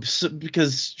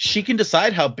 because she can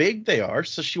decide how big they are,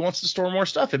 so she wants to store more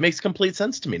stuff. It makes complete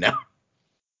sense to me now.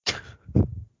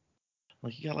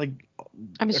 Like, you got like,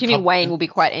 I'm assuming Wayne will be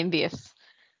quite envious.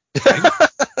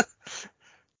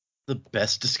 The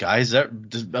best disguise,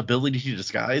 ability to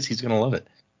disguise, he's gonna love it.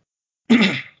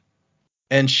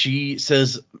 And she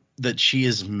says that she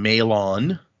is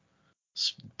Malon,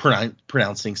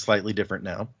 pronouncing slightly different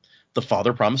now. The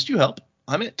father promised you help.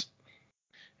 I'm it.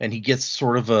 And he gets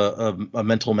sort of a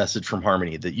mental message from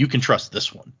Harmony that you can trust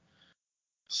this one.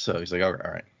 So he's like, all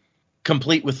right.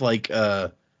 Complete with like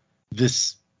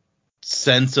this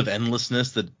sense of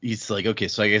endlessness that he's like, okay,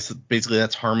 so I guess basically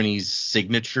that's Harmony's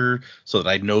signature, so that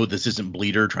I know this isn't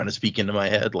Bleeder trying to speak into my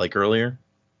head like earlier.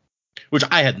 Which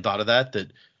I hadn't thought of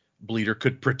that Bleeder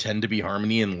could pretend to be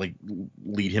Harmony and like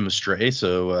lead him astray.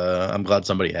 So I'm glad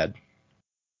somebody had.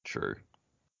 True.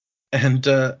 And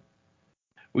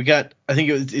we got, I think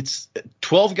it's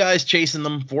 12 guys chasing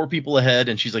them, 4 people ahead,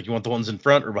 and she's like, you want the ones in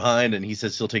front or behind? And he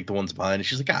says he'll take the ones behind. And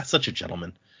she's like, such a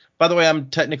gentleman. By the way, I'm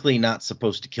technically not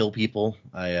supposed to kill people.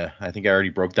 I think I already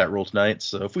broke that rule tonight.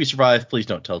 So if we survive, please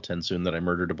don't tell Tensoon that I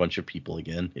murdered a bunch of people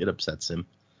again. It upsets him.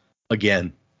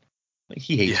 Again. Like,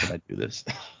 he hates when I do this.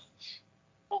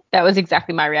 That was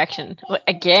exactly my reaction.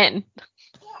 Again.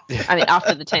 I mean,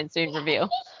 after the Tensoon reveal.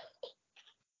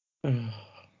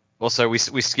 Also, we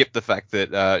skipped the fact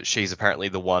that she's apparently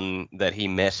the one that he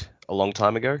met a long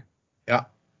time ago. Yeah.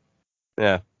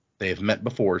 Yeah. They have met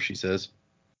before, she says.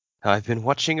 I've been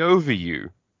watching over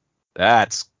you.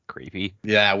 That's creepy.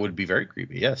 Yeah, it would be very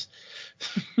creepy, yes.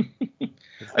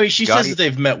 I mean, she says that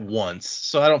they've met once,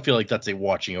 so I don't feel like that's a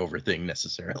watching over thing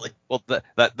necessarily. Well,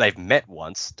 that they've met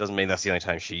once doesn't mean that's the only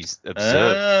time she's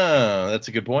observed. Oh, that's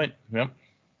a good point. Yep.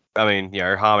 I mean,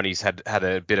 Harmony's had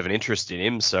a bit of an interest in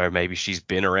him, so maybe she's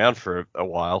been around for a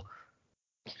while.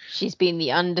 She's been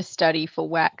the understudy for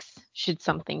Wax, should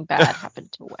something bad happen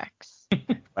to Wax.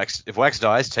 If Wax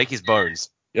dies, take his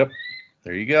bones. Yep.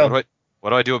 There you go. What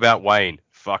do I do about Wayne?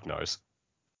 Fuck knows.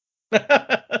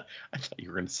 I thought you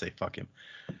were going to say fuck him.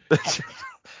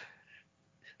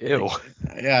 Ew.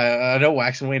 Yeah, I know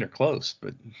Wax and Wayne are close,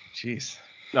 but jeez.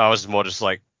 No, I was more just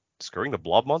like, screwing the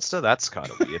blob monster? That's kind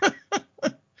of weird.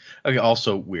 Okay,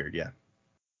 also weird, yeah.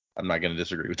 I'm not going to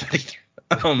disagree with that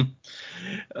either.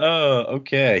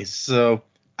 Okay, so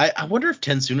I wonder if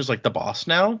Tensoon is like the boss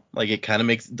now. Like, it kind of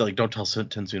makes, like, don't tell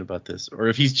Tensoon about this. Or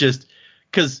if he's just,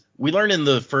 because we learned in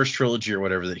the first trilogy or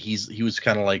whatever that he was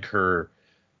kind of like the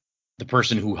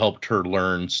person who helped her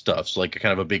learn stuff. So, like, a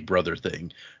kind of a big brother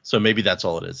thing. So maybe that's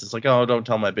all it is. It's like, oh, don't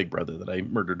tell my big brother that I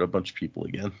murdered a bunch of people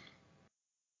again.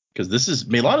 Because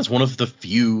Melan is one of the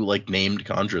few, like, named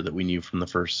Conjure that we knew from the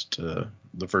first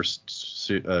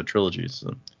trilogy.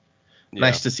 So Yeah.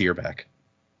 nice to see her back.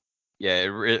 Yeah, it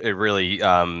really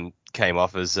came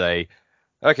off as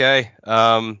okay,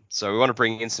 so we want to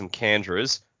bring in some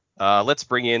Candra's. Let's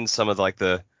bring in some of like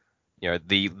the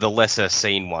lesser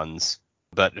seen ones,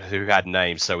 but who had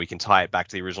names, so we can tie it back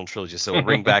to the original trilogy. So we'll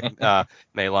bring back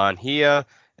Melan here,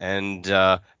 and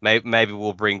maybe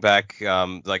we'll bring back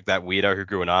like that weirdo who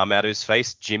grew an arm out of his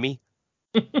face, Jimmy.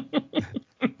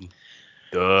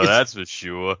 That's for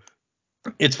sure.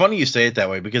 It's funny you say it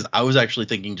that way, because I was actually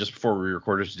thinking just before we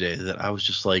recorded today that I was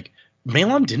just like,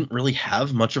 Melan didn't really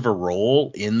have much of a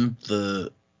role in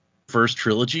the first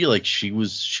trilogy. Like, she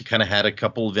kind of had a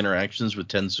couple of interactions with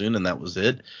Tensoon, and that was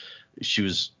it.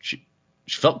 She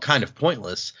felt kind of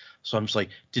pointless. So I'm just like,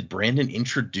 did Brandon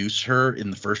introduce her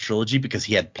in the first trilogy because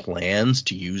he had plans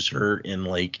to use her in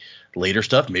like later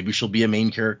stuff? Maybe she'll be a main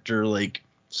character like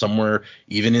somewhere,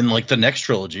 even in like the next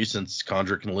trilogy, since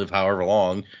Conjure can live however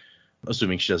long,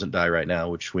 assuming she doesn't die right now,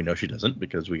 which we know she doesn't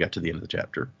because we got to the end of the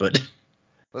chapter. But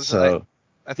so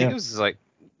I think it was like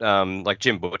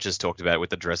Jim Butcher's talked about it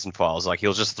with the Dresden Files. Like,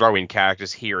 he'll just throw in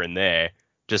characters here and there,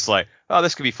 just like, oh,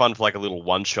 this could be fun for like a little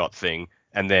one-shot thing,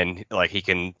 and then like he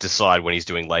can decide when he's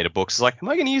doing later books, like, am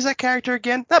I going to use that character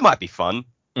again? That might be fun,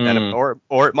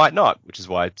 or it might not, which is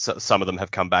why some of them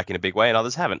have come back in a big way and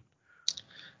others haven't.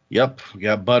 Yep, we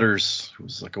got Butters, who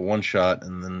was like a one-shot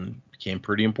and then became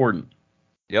pretty important.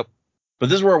 Yep. But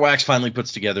this is where Wax finally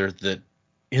puts together that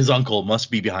his uncle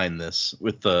must be behind this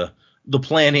with the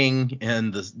planning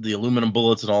and the aluminum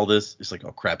bullets and all this. It's like,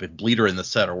 oh crap, if Bleeder and the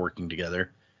Set are working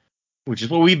together, which is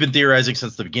what we've been theorizing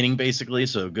since the beginning, basically.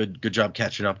 So good job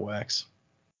catching up, Wax.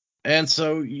 And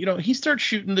so, he starts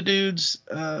shooting the dudes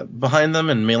behind them,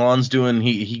 and Melan's doing,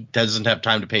 he doesn't have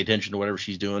time to pay attention to whatever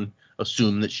she's doing.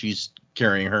 Assume that she's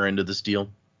carrying her into this deal.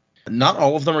 Not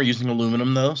all of them are using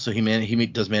aluminum, though, so he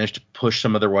does manage to push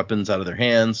some of their weapons out of their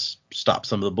hands, stop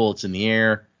some of the bullets in the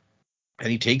air,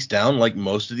 and he takes down, like,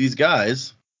 most of these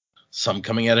guys, some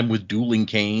coming at him with dueling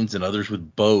canes and others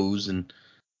with bows, and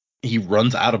he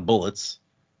runs out of bullets,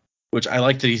 which I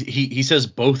like that he says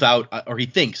both out, or he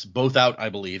thinks both out, I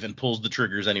believe, and pulls the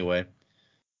triggers anyway.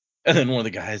 And then one of the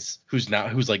guys who's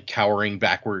like cowering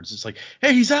backwards is like,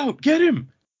 hey, he's out, get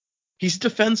him! He's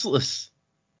defenseless.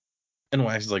 And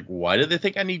Wax is like, why do they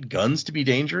think I need guns to be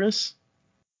dangerous?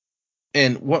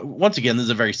 And once again, this is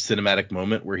a very cinematic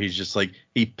moment where he's just like,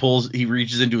 he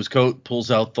reaches into his coat,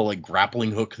 pulls out the like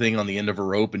grappling hook thing on the end of a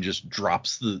rope, and just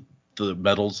drops the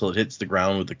metal so it hits the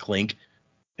ground with a clink.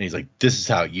 And he's like, this is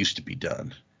how it used to be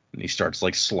done. And he starts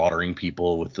like slaughtering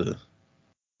people with the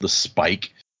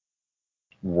spike,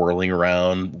 whirling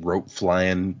around, rope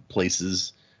flying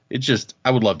places.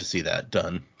 I would love to see that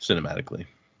done cinematically.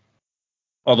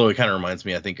 Although it kind of reminds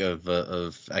me, I think,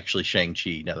 of actually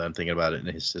Shang-Chi, now that I'm thinking about it, and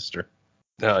his sister.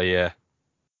 Oh, yeah.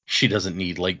 She doesn't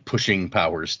need, like, pushing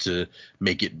powers to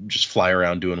make it just fly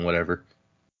around doing whatever.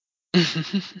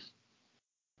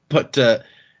 But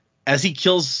as he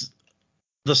kills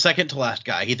the second to last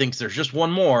guy, he thinks there's just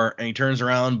one more, and he turns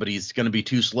around, but he's going to be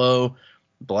too slow.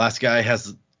 The last guy has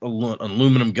an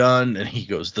aluminum gun, and he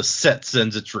goes, the Set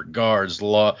sends its regards,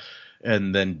 law,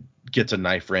 and then gets a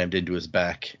knife rammed into his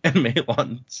back. And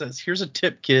Melan says, here's a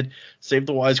tip, kid. Save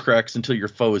the wisecracks until your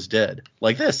foe is dead.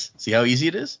 Like this. See how easy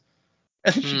it is?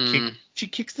 And then she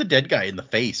kicks the dead guy in the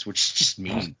face, which is just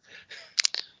mean.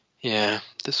 Yeah,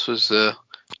 this was definitely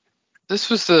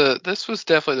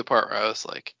the part where I was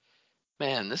like,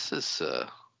 man, this is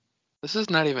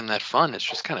not even that fun. It's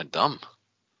just kind of dumb.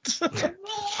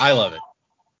 I love it.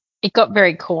 It got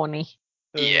very corny.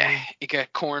 Yeah, it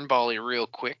got cornbally real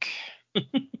quick.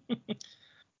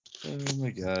 Oh my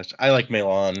gosh, I like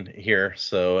Melan here,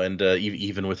 so, and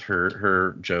even with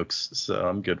her jokes, so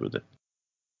I'm good with it.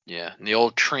 Yeah, and the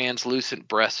old translucent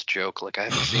breast joke, like I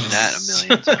haven't seen that in a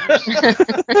million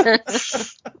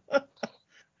times.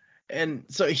 And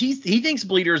so he thinks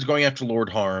Bleeder is going after Lord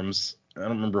Harms. I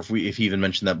don't remember if he even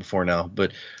mentioned that before now,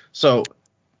 but so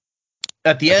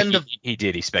at the end of He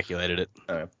did. He speculated it.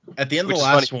 At the end of Which the is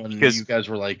last funny, one, because- you guys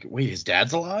were like, "Wait, his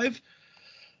dad's alive?"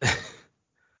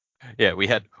 Yeah,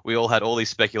 we all had all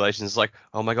these speculations like,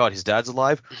 oh my god, his dad's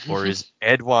alive, or is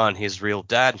Edwan his real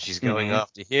dad and she's going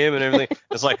after him and everything?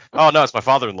 It's like, oh no, it's my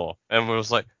father-in-law, and we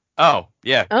was like, oh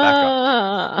yeah,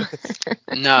 that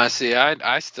guy. No, see,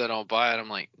 I still don't buy it. I'm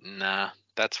like, nah,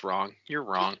 that's wrong. You're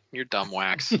wrong. You're dumb,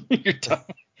 Wax. You're dumb.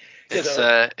 It's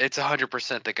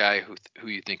 100% the guy who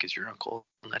you think is your uncle,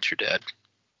 and that's your dad.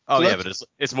 Oh So yeah, but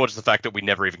it's more just the fact that we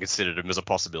never even considered him as a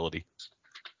possibility.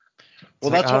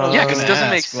 Well, It's that's like, what I was Yeah, gonna because it doesn't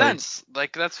make ask, like- sense.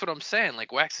 Like that's what I'm saying.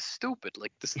 Like Wax is stupid.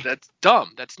 Like that's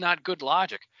dumb. That's not good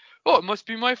logic. Oh, it must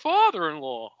be my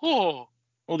father-in-law. Oh,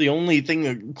 Well, the only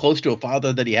thing close to a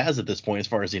father that he has at this point, as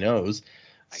far as he knows.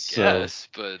 I guess,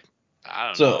 but I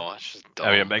don't So- know. It's just dumb.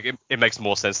 I mean, it makes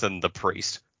more sense than the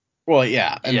priest. Well,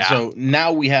 yeah, and Yeah. so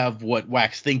now we have what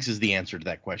Wax thinks is the answer to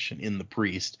that question in the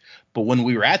priest. But when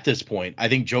we were at this point, I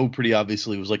think Joe pretty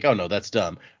obviously was like, "Oh no, that's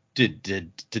dumb." Did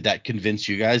that convince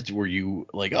you guys? Were you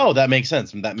like, "Oh, that makes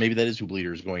sense," and that maybe that is who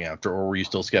Bleeder is going after, or were you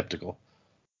still skeptical?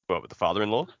 What, with the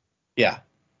father-in-law? Yeah.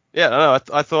 Yeah, no,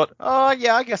 I thought, oh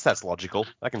yeah, I guess that's logical.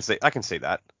 I can see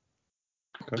that.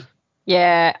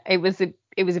 Yeah, it was a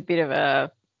bit of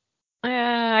a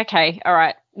okay, all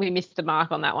right, we missed the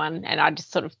mark on that one, and I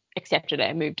just sort of accepted it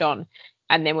and moved on.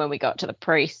 And then when we got to the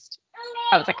priest,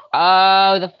 I was like,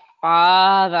 oh, the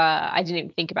father. I didn't even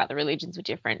think about the religions were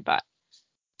different, but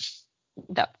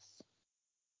that's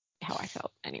how I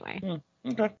felt anyway.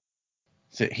 Okay.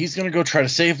 So he's gonna go try to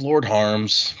save Lord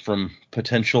Harms from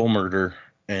potential murder,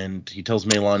 and he tells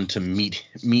Malon to meet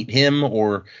him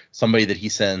or somebody that he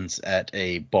sends at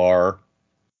a bar,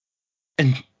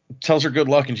 and tells her good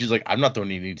luck. And she's like, "I'm not the one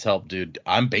who needs help, dude.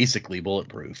 I'm basically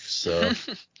bulletproof." So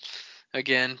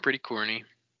Again, pretty corny.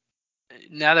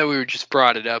 Now that we were just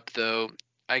brought it up, though,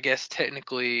 I guess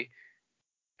technically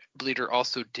Bleeder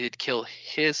also did kill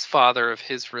his father of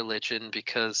his religion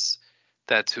because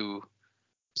that's whose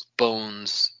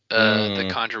bones the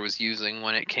conjure was using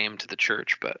when it came to the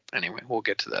church. But anyway, we'll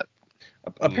get to that.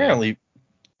 apparently,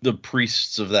 the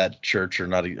priests of that church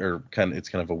it's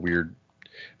kind of a weird,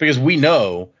 because we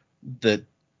know that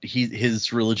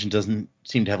his religion doesn't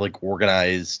seem to have like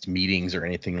organized meetings or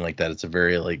anything like that. It's a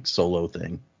very like solo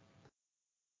thing,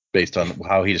 based on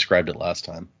how he described it last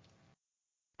time.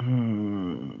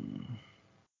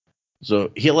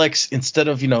 So he elects, instead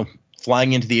of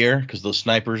flying into the air because those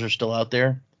snipers are still out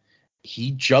there,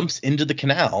 he jumps into the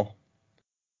canal,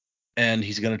 and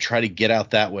he's going to try to get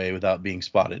out that way without being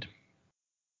spotted.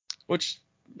 Which,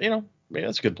 maybe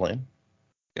that's a good plan.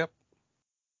 Yep.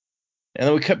 And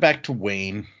then we cut back to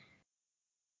Wayne,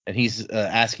 and he's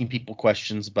asking people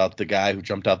questions about the guy who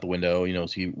jumped out the window.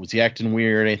 Was he acting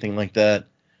weird or anything like that?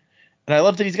 And I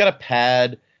love that he's got a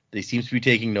pad that he seems to be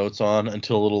taking notes on,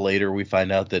 until a little later we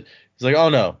find out that he's like, oh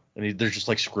no. And there's just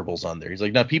like scribbles on there. He's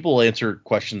like, now people answer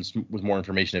questions with more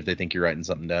information if they think you're writing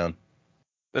something down.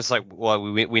 It's like, well,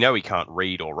 we know he can't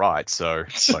read or write, so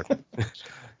it's like,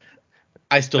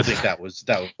 I still think that was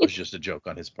just a joke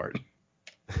on his part.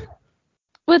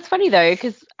 Well, it's funny though,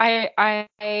 because I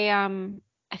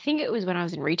think it was when I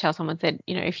was in retail, someone said,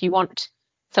 if you want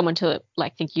someone to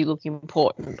like think you look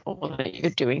important or that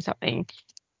you're doing something,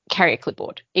 carry a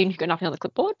clipboard. Even if you've got nothing on the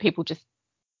clipboard, people just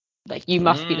like, you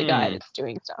must be the guy that's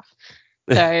doing stuff.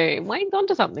 So Wayne's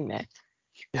onto something there.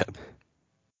 yeah.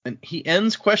 And he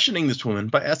ends questioning this woman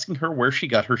by asking her where she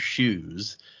got her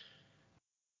shoes.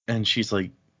 And she's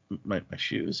like, my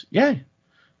shoes? Yeah.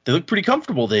 They look pretty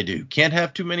comfortable, they do. Can't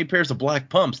have too many pairs of black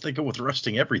pumps. They go with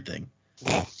rusting everything.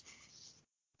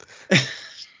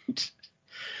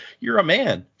 You're a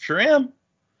man. Sure am.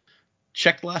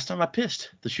 Checked last time I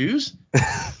pissed. The shoes?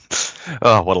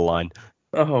 Oh, what a line.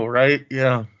 Oh, right.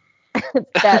 Yeah.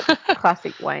 That's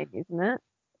classic Wayne, isn't it?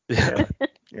 Yeah.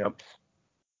 Yep.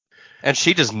 And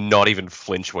she does not even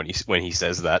flinch when he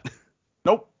says that.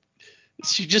 Nope.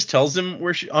 She just tells him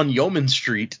where on Yeoman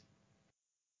Street.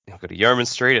 I've got a Yeoman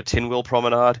Street, a Tin Wheel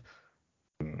Promenade.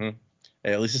 Mm-hmm.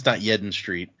 Hey, at least it's not Yedden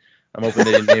Street. I'm hoping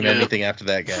they didn't name anything after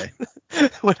that guy.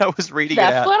 When I was reading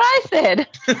That's it out. what I said.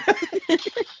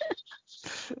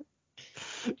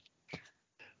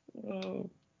 Oh.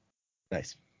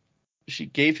 Nice. She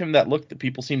gave him that look that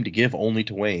people seem to give only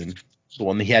to Wayne, the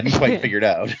one that he hadn't quite figured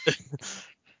out.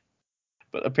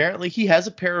 But apparently he has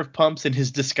a pair of pumps in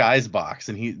his disguise box,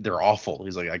 and they're awful.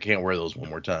 He's like, I can't wear those one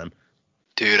more time.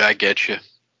 Dude, I get you.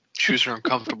 Shoes are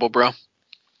uncomfortable, bro.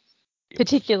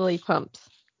 Particularly pumps.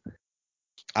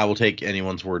 I will take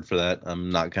anyone's word for that. I'm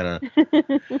not gonna.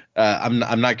 I'm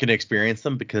not gonna experience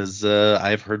them because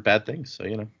I've heard bad things.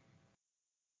 So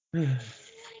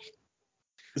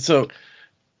So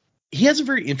he has a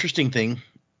very interesting thing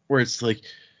where it's like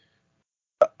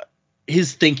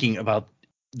his thinking about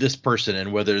this person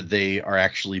and whether they are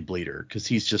actually Bleeder, because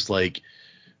he's just like,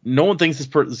 no one thinks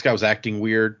this guy was acting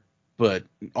weird, but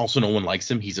also no one likes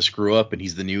him. He's a screw up and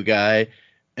he's the new guy,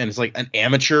 and it's like an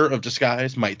amateur of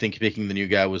disguise might think picking the new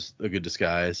guy was a good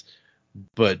disguise,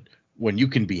 but when you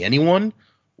can be anyone,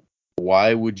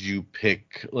 why would you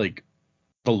pick like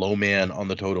the low man on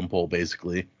the totem pole,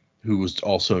 basically, who was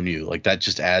also new? Like, that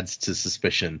just adds to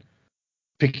suspicion.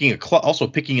 Picking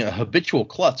a habitual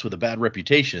klutz with a bad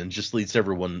reputation just leads to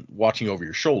everyone watching over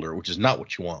your shoulder, which is not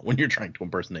what you want when you're trying to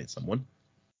impersonate someone.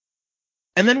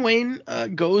 And then Wayne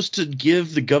goes to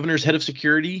give the governor's head of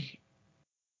security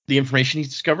the information he's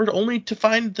discovered, only to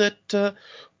find that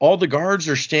all the guards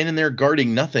are standing there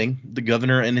guarding nothing. The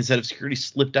governor and his head of security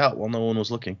slipped out while no one was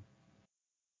looking.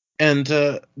 And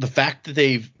the fact that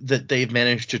they've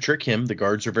managed to trick him, the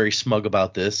guards are very smug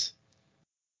about this.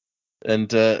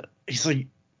 And he's like,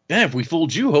 yeah, if we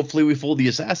fooled you, hopefully we fooled the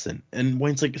assassin. And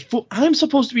Wayne's like, I'm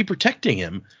supposed to be protecting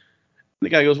him. And the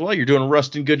guy goes, well, you're doing a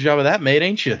rusting good job of that, mate,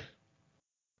 ain't you?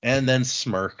 And then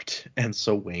smirked, and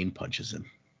so Wayne punches him.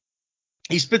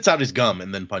 He spits out his gum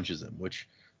and then punches him, which,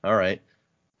 all right.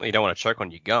 Well, you don't want to choke on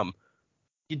your gum.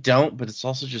 You don't, but it's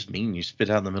also just mean. You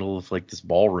spit out in the middle of, like, this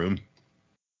ballroom.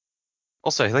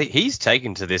 Also, he's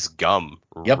taken to this gum.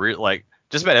 Yep. Like,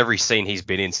 just about every scene he's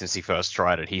been in since he first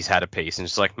tried it, he's had a piece, and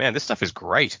it's like, man, this stuff is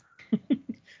great.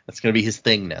 That's going to be his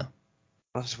thing now.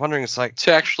 I was wondering, it's like... It's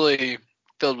actually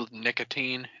filled with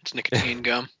nicotine. It's nicotine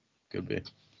gum. Could be.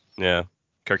 Yeah.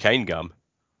 Cocaine gum.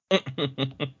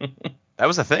 That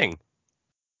was a thing.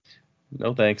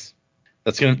 No thanks.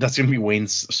 That's gonna be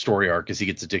Wayne's story arc as he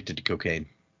gets addicted to cocaine.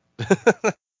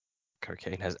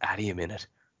 Cocaine has adium in it.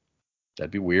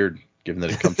 That'd be weird, given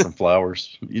that it comes from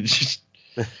flowers. You just...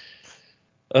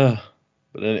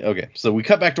 okay, so we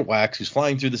cut back to Wax, who's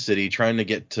flying through the city, trying to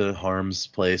get to Harm's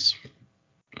place.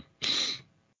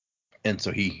 And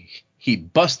so he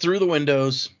busts through the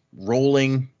windows,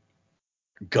 rolling,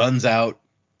 guns out.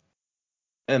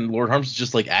 And Lord Harm's is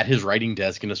just like at his writing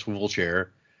desk in a swivel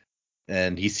chair.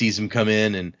 And he sees him come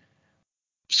in and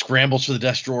scrambles for the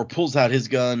desk drawer, pulls out his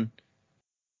gun.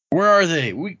 Where are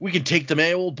they? We can take them,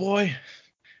 old boy.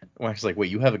 Wax is like,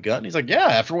 wait, you have a gun? He's like, yeah,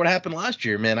 after what happened last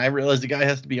year, man, I realized the guy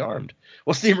has to be armed.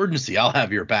 What's the emergency? I'll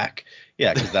have your back.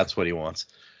 Yeah, because that's what he wants.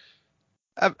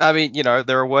 I mean, you know,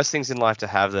 there are worse things in life to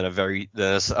have than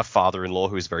a father-in-law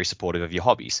who is very supportive of your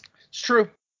hobbies. It's true.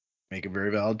 Make a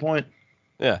very valid point.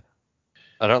 Yeah.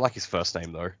 I don't like his first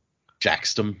name, though.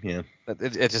 Jackstum, yeah.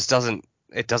 It just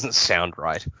doesn't sound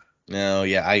right. No,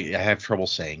 yeah, I have trouble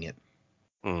saying it.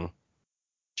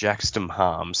 Jackstum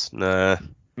Harms. Nah.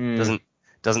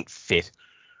 Doesn't fit.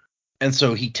 And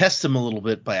so he tests him a little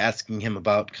bit by asking him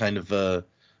about kind of a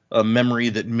memory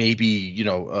that maybe,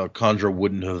 Condra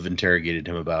wouldn't have interrogated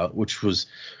him about, which was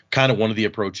kind of one of the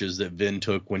approaches that Vin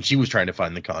took when she was trying to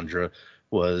find the Condra,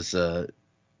 was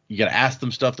you got to ask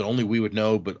them stuff that only we would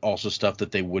know, but also stuff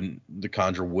that the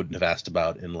Condra wouldn't have asked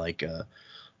about in like a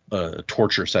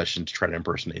torture session to try to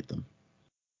impersonate them.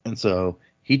 And so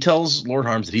he tells Lord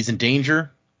Harms that he's in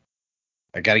danger.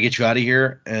 I got to get you out of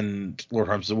here. And Lord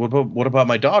Harms said, what about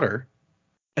my daughter?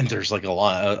 And there's like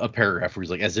a paragraph where he's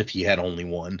like, as if he had only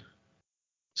one.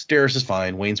 Steris is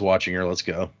fine. Wayne's watching her. Let's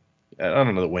go. I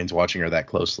don't know that Wayne's watching her that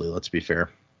closely. Let's be fair.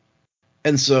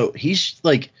 And so he's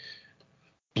like,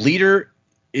 Bleeder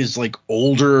is like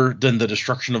older than the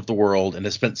destruction of the world and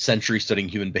has spent centuries studying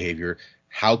human behavior.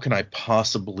 How can I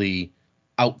possibly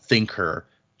outthink her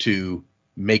to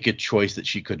make a choice that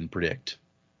she couldn't predict?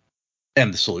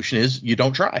 And the solution is you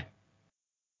don't try.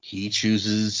 He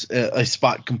chooses a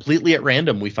spot completely at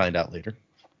random, we find out later.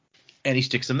 And he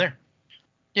sticks him there.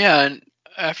 Yeah, and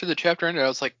after the chapter ended, I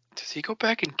was like, does he go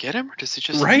back and get him, or does he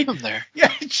just leave him there? Yeah,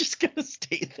 he's just going to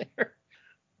stay there.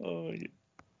 Oh, yeah.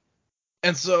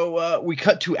 And so we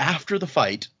cut to after the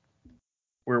fight,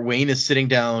 where Wayne is sitting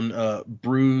down,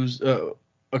 bruised,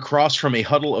 across from a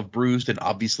huddle of bruised and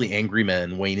obviously angry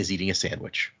men. Wayne is eating a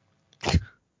sandwich.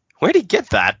 Where'd he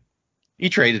get that? He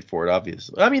traded for it,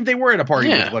 obviously. I mean, they were at a party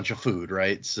with a bunch of food,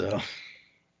 right? So.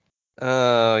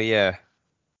 Oh, yeah.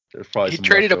 There's probably he some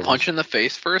traded leftovers. a punch in the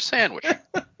face for a sandwich.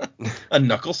 A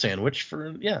knuckle sandwich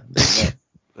for, yeah. There you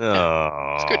go.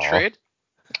 Oh. It's a good trade.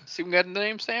 See, we got the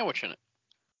name sandwich in it.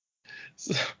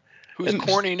 So, Who's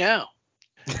corny now?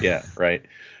 Yeah, right.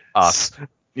 Us.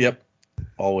 Yep.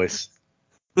 Always.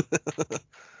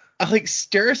 I like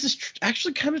Steris is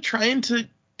actually kind of trying to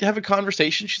have a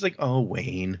conversation. She's like, oh,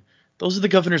 Wayne, those are the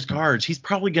governor's guards. He's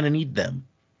probably going to need them.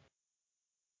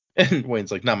 And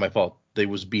Wayne's like, not my fault. They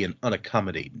was being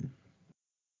unaccommodating.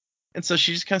 And so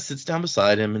she just kind of sits down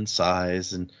beside him and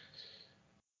sighs, and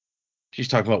she's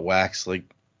talking about Wax,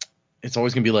 like, it's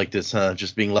always going to be like this, huh?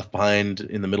 Just being left behind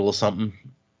in the middle of something.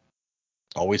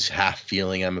 Always half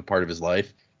feeling I'm a part of his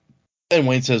life. And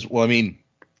Wayne says, well, I mean,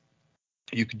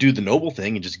 you could do the noble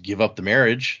thing and just give up the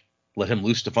marriage, let him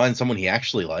loose to find someone he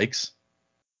actually likes.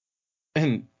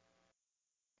 And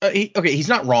he's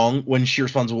not wrong when she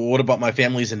responds, well, what about my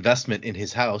family's investment in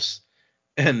his house?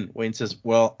 And Wayne says,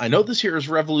 well, I know this here is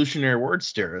revolutionary word,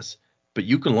 Steris, but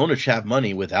you can loan a chap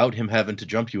money without him having to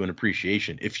jump you in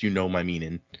appreciation, if you know my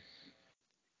meaning.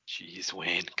 Jeez,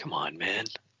 Wayne, come on, man.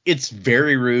 It's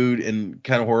very rude and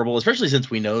kind of horrible, especially since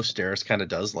we know Steris kind of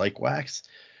does like Wax.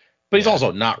 But he's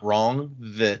also not wrong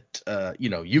that,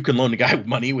 you can loan a guy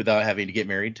money without having to get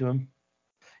married to him.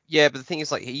 Yeah, but the thing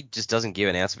is, like, he just doesn't give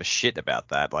an ounce of a shit about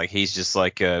that. Like, he's just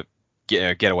like,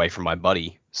 get away from my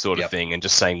buddy sort of thing, and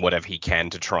just saying whatever he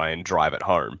can to try and drive it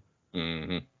home.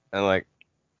 Mm-hmm. And like,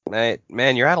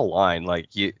 man, you're out of line. Like,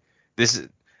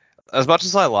 as much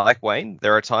as I like Wayne,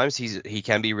 there are times he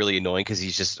can be really annoying because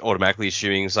he's just automatically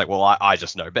assuming it's like, well, I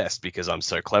just know best because I'm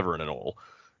so clever and all.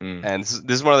 Mm. And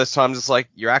this is one of those times it's like,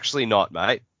 you're actually not,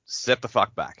 mate. Step the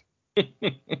fuck back.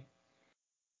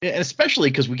 Yeah,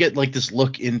 especially because we get like this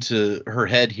look into her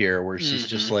head here where she's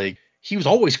just like, he was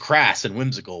always crass and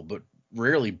whimsical, but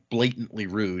rarely blatantly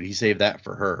rude. He saved that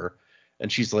for her.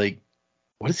 And she's like,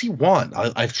 what does he want?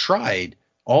 I've tried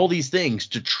all these things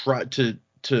to try to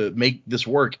make this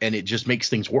work, and it just makes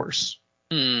things worse.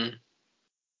 Mm.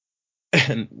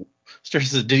 And Steris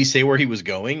says, did he say where he was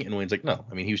going? And Wayne's like, no.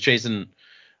 I mean, he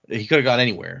could have gone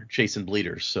anywhere chasing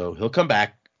bleeders. So he'll come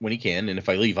back when he can. And if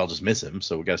I leave, I'll just miss him.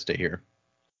 So we got to stay here.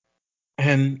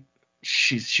 And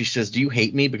she says, do you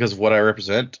hate me because of what I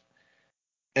represent?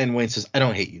 And Wayne says, I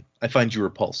don't hate you. I find you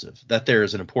repulsive. That there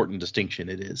is an important distinction.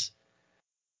 It is.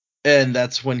 And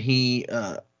that's when he,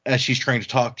 as she's trying to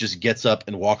talk, just gets up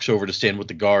and walks over to stand with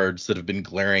the guards that have been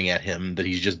glaring at him that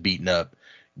he's just beaten up,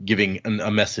 giving a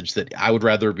message that I would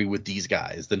rather be with these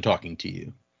guys than talking to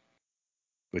you.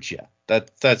 Which, yeah,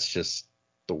 that's just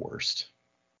the worst.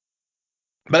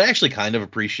 But I actually kind of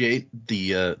appreciate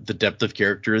the depth of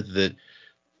character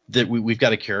that we've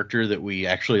got a character that we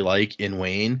actually like in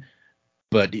Wayne,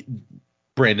 but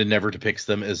Brandon never depicts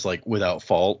them as like without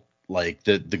fault. Like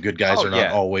the good guys are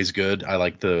not always good. I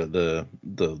like the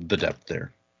depth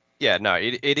there. Yeah, no,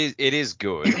 it is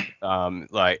good.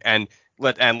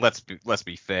 Let's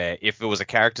be fair. If it was a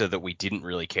character that we didn't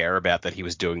really care about that he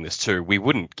was doing this to, we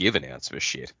wouldn't give an ounce of a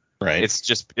shit. Right. It's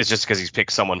just because he's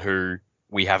picked someone who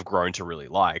we have grown to really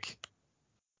like,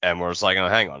 and we're just like, oh,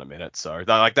 hang on a minute. So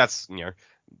that's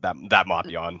that might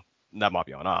be on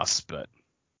us, but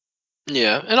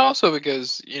yeah, and also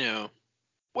because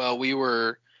while we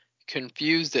were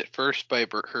confused at first by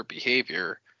her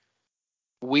behavior,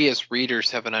 we as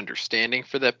readers have an understanding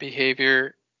for that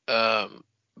behavior,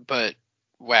 but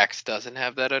Wax doesn't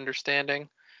have that understanding.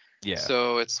 Yeah.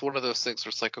 So it's one of those things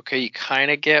where it's like, okay, you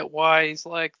kind of get why he's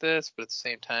like this, but at the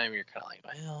same time, you're kind of like,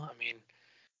 well, I mean,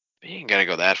 you ain't gotta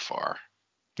go that far.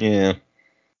 Yeah.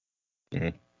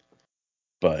 Mm-hmm.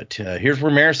 But here's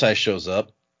where Marisai shows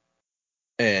up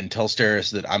and tells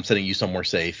Steris that I'm sending you somewhere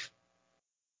safe.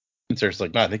 And Steris is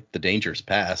like, no, I think the danger's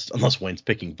past, unless Wayne's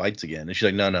picking fights again. And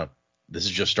she's like, no, this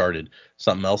has just started.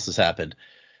 Something else has happened.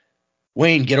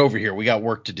 Wayne, get over here. We got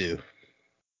work to do.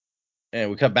 And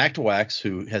we cut back to Wax,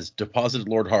 who has deposited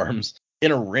Lord Harms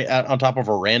on top of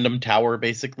a random tower,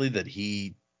 basically, that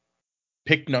he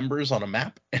picked numbers on a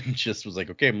map and just was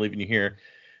like, okay, I'm leaving you here.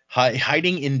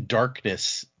 Hiding in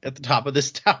darkness at the top of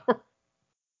this tower.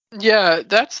 Yeah,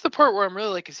 that's the part where I'm really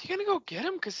like, is he gonna go get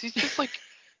him? Because he's just like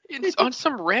on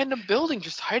some random building,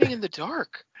 just hiding in the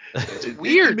dark. It's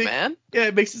weird, man. Yeah,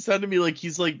 it makes it sound to me like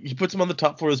he's like, he puts him on the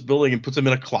top floor of this building and puts him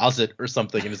in a closet or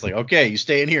something, and it's like, okay, you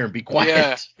stay in here and be quiet.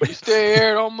 Yeah, you stay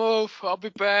here, don't move. I'll be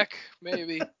back,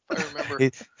 maybe, if I remember.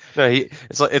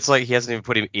 It's like he hasn't even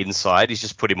put him inside. He's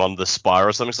just put him on the spire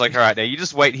or something. It's like, all right, now you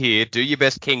just wait here, do your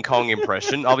best King Kong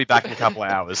impression. I'll be back in a couple of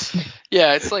hours.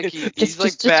 Yeah, it's like he's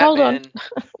like just hold on.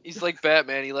 He's like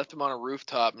Batman. He left him on a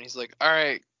rooftop, and he's like, all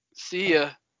right, see ya.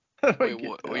 Wait,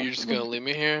 what? You're just gonna leave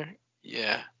me here?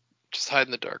 Yeah, just hide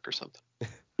in the dark or something.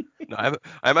 No,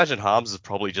 I imagine Harms is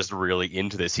probably just really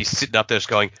into this. He's sitting up there just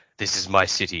going, this is my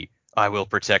city. I will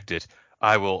protect it.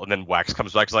 I will. And then Wax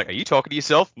comes back. He's like, are you talking to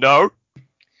yourself? No.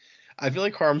 I feel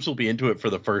like Harms will be into it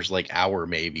for the first like hour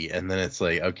maybe, and then it's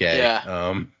like, okay, yeah.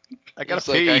 I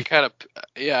gotta He's pee. like,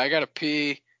 I gotta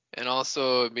pee, and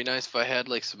also it'd be nice if I had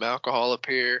like some alcohol up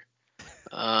here,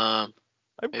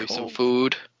 maybe some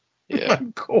food. Yeah,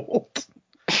 I'm cold.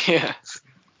 Yeah.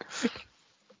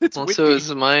 It's Also,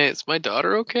 is my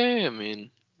daughter okay? I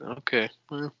mean, Okay.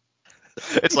 Well,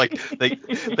 It's like they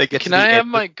get to can the I have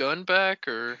end. my gun back,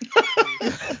 or?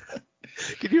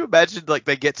 Can you imagine, like,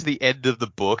 they get to the end of the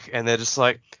book and they're just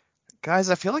like, guys,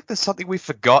 I feel like there's something we've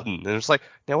forgotten. And it's like,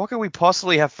 now what could we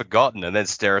possibly have forgotten? And then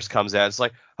Steris comes out. It's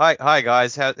like, hi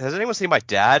guys, has anyone seen my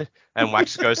dad? And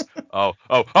Wax goes, oh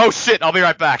shit, I'll be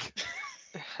right back.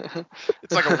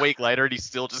 It's like a week later and he's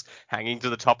still just hanging to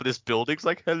the top of this building. It's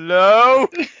like, hello.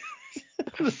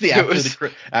 It's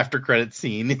the after credit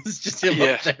scene. It's just him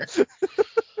up there.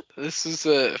 This is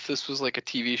if this was like a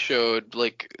TV show,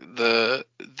 like the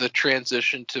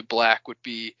transition to black would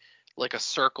be like a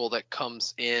circle that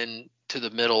comes in to the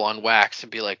middle on Wax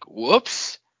and be like,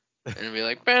 whoops, and it'd be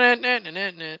like,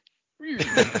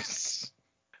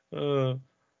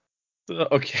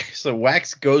 okay, so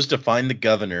Wax goes to find the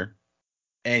governor,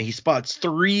 and he spots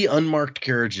 3 unmarked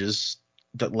carriages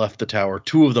that left the tower.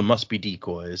 2 of them must be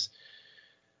decoys,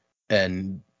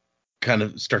 and kind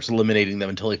of starts eliminating them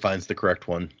until he finds the correct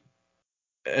one.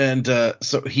 And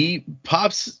so he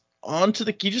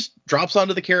just drops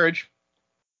onto the carriage,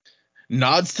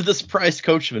 nods to the surprised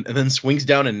coachman, and then swings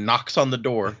down and knocks on the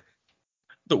door.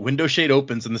 The window shade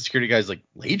opens, and the security guy's like,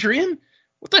 Ladrian?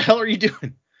 What the hell are you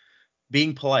doing?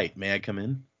 Being polite, may I come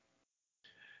in?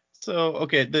 So,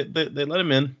 okay, they let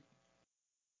him in.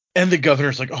 And the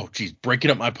governor's like, oh, geez,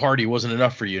 breaking up my party wasn't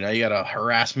enough for you. Now you gotta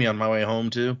harass me on my way home,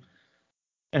 too?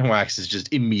 And Wax is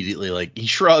just immediately like, he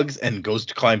shrugs and goes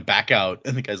to climb back out.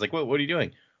 And the guy's like, what are you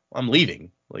doing? Well, I'm leaving.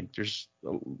 Like, there's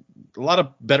a lot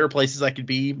of better places I could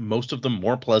be. Most of them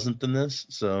more pleasant than this.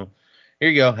 So here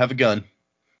you go. Have a gun.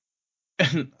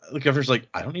 And the governor's like,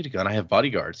 I don't need a gun. I have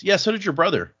bodyguards. Yeah, so did your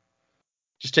brother.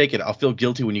 Just take it. I'll feel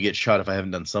guilty when you get shot if I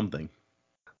haven't done something.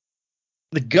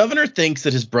 The governor thinks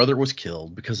that his brother was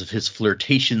killed because of his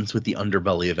flirtations with the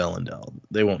underbelly of Elendel.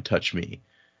 They won't touch me.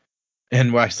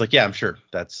 And Wax like, yeah, I'm sure.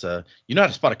 That's you know how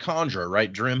to spot a conjurer,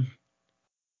 right, Drim?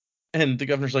 And the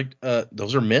governor's like,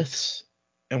 those are myths.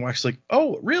 And Wax like,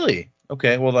 oh, really?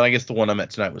 Okay, well then I guess the one I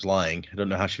met tonight was lying. I don't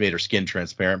know how she made her skin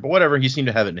transparent, but whatever. You seem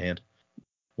to have it in hand.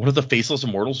 One of the faceless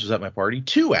immortals was at my party.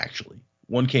 2, actually.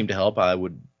 One came to help. I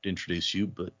would introduce you,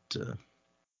 but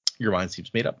your mind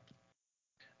seems made up.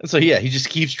 And so yeah, he just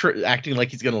keeps acting like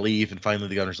he's gonna leave. And finally,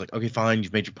 the governor's like, okay, fine,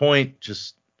 you've made your point.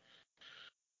 Just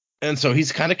And so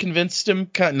he's kind of convinced him,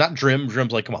 not Drim.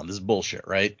 Drim's like, come on, this is bullshit,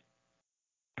 right?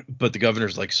 But the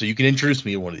governor's like, so you can introduce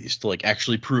me to one of these to like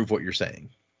actually prove what you're saying.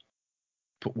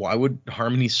 But why would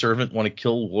Harmony's servant want to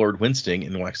kill Lord Winsting?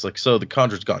 And Wax like, so the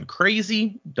conjurer's gone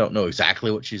crazy. Don't know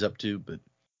exactly what she's up to, but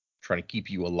trying to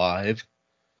keep you alive.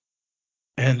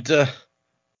 And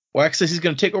Wax says he's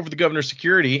going to take over the governor's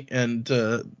security, and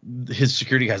his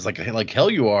security guy's like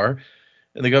hell you are.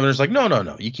 And the governor's like,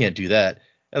 no, you can't do that.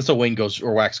 And so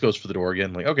Wax goes for the door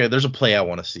again. Like, okay, there's a play I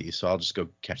want to see, so I'll just go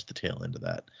catch the tail end of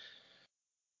that.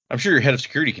 I'm sure your head of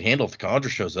security can handle if the conjurer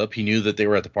shows up. He knew that they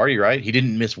were at the party, right? He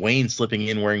didn't miss Wayne slipping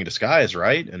in wearing a disguise,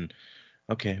 right? And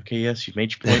okay, yes, you've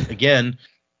made your point again.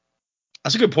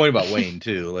 That's a good point about Wayne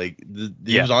too. Like,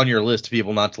 he was on your list of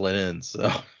people not to let in.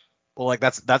 So, well, like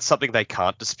that's something they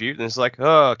can't dispute. And it's like,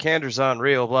 oh, Candra's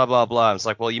unreal, blah blah blah. And it's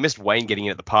like, well, you missed Wayne getting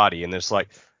in at the party, and it's like,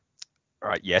 all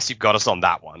right, yes, you've got us on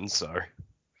that one. So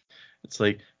it's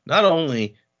like, not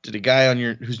only did a guy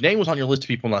whose name was on your list of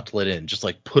people not to let in just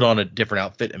like put on a different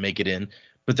outfit and make it in,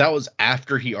 but that was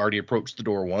after he already approached the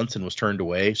door once and was turned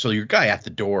away. So your guy at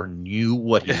the door knew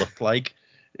what he looked like.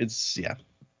 It's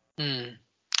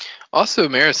Also,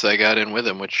 Marisai got in with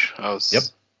him, which I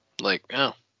was like,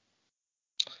 oh.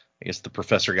 I guess the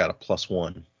professor got a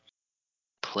 +1.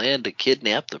 Plan to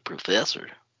kidnap the professor.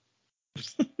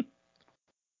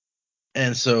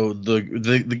 And so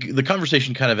the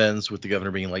conversation kind of ends with the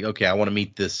governor being like, okay, I want to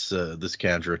meet this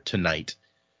conjurer tonight.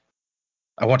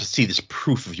 I want to see this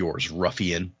proof of yours,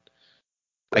 ruffian.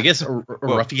 I guess a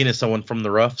ruffian is someone from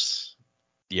the roughs.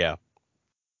 Yeah.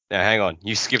 Now, hang on.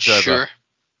 You skipped over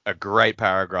a great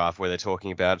paragraph where they're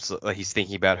talking about, he's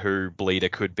thinking about who Bleeder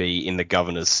could be in the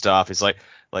governor's staff. It's like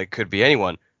could be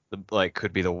anyone. Like,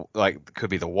 could be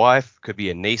the wife, could be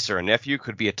a niece or a nephew,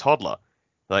 could be a toddler.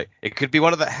 Like, it could be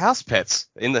one of the house pets.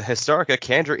 In the Historica,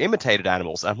 Kandra imitated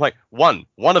animals. I'm like, one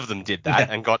of them did that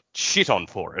and got shit on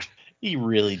for it. He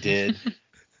really did.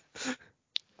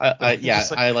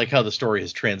 I like how the story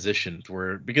has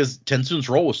transitioned because Tensoon's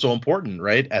role was so important,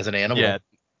 right? As an animal. Yeah.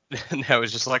 And it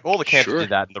was just like, all the Kandra did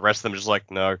that, and the rest of them just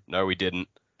like, no, we didn't.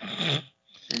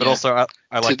 But also,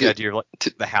 I like the idea of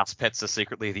like the house pets are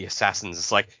secretly the assassins.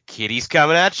 It's like, Kitty's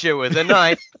coming at you with a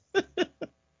knife.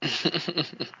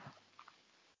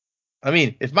 I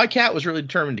mean, if my cat was really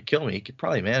determined to kill me, he could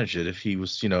probably manage it if he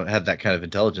was, had that kind of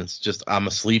intelligence. Just I'm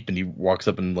asleep and he walks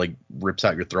up and like rips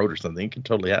out your throat or something. It could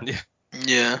totally happen. Yeah.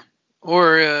 Yeah.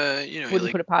 Or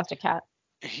Wouldn't put it past a cat.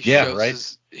 He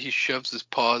shoves his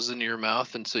paws into your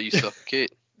mouth and so you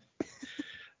suffocate.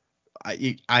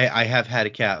 I have had a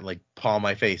cat like paw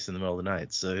my face in the middle of the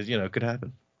night, so it could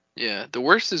happen. Yeah. The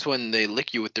worst is when they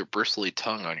lick you with their bristly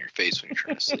tongue on your face when you're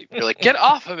trying to sleep. You're like, get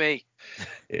off of me.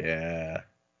 Yeah.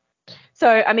 So,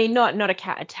 I mean, not a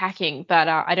cat attacking, but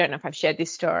I don't know if I've shared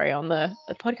this story on the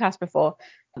podcast before.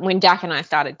 When Dak and I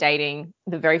started dating,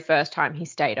 the very first time he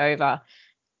stayed over,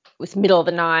 it was middle of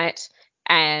the night,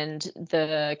 and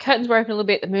the curtains were open a little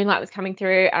bit, the moonlight was coming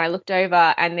through, and I looked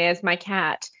over, and there's my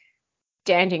cat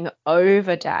standing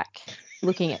over Dak,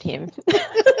 looking at him.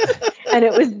 And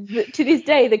it was, to this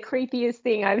day, the creepiest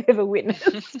thing I've ever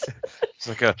witnessed. It's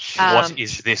like what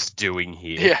is this doing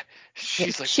here? Yeah.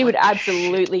 She's like, she would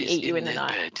absolutely eat you in the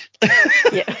night.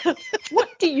 Yeah.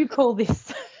 What do you call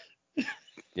this?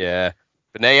 Yeah.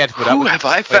 But now you have to put up Who with have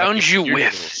I found you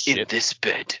with in shit. this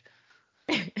bed?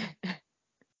 Yeah,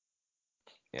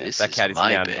 This that is cat is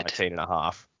my now bed. 19 and a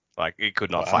half. Like, it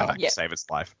could not Wow. fight back Yep. to save its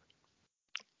life.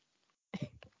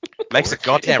 Makes a Poor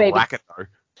goddamn baby. racket, though.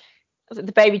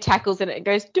 The baby tackles it and it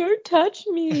goes, "Don't touch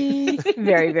me."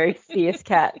 Very, very fierce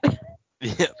cat.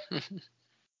 Yeah.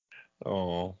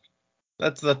 Oh,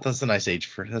 that's a nice age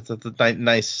for that's a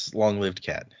nice long-lived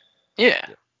cat. Yeah.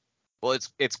 Well,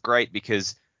 it's great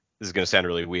because this is going to sound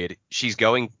really weird. She's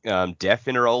going deaf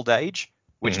in her old age,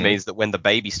 which Mhm. means that when the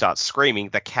baby starts screaming,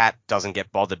 the cat doesn't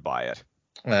get bothered by it.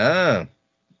 Ah,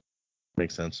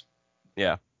 makes sense.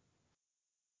 Yeah.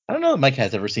 I don't know that my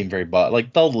cats ever seem very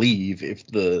like they'll leave if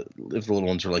the little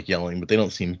ones are like yelling, but they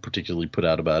don't seem particularly put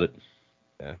out about it.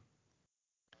 Yeah.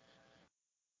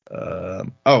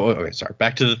 Okay, sorry.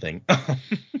 Back to the thing.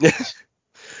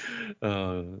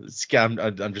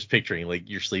 I'm just picturing like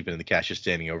you're sleeping and the cat's just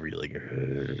standing over you like,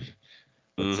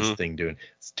 what's this thing doing?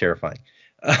 It's terrifying.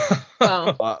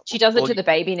 Well, she does it well, to the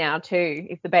baby now too.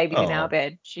 If the baby's in our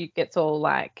bed, she gets all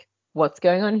like, "What's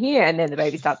going on here?" And then the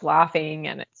baby starts laughing,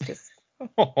 and it's just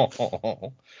the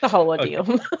whole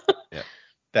ordeal. Yeah.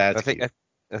 That's I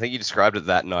think you described it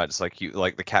that night. It's like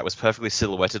the cat was perfectly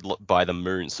silhouetted by the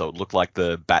moon, so it looked like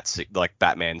the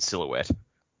Batman silhouette.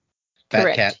 Bat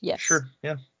Correct, cat. yes. Sure.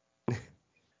 Yeah.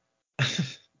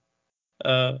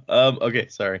 Okay.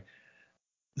 Sorry.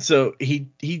 So he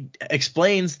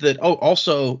explains that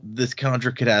also this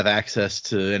conjurer could have access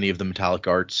to any of the metallic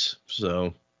arts,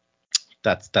 so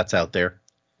that's out there.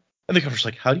 And the conjurer's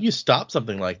like, how do you stop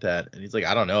something like that? And he's like,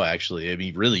 I don't know, actually. I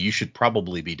mean, really, you should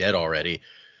probably be dead already.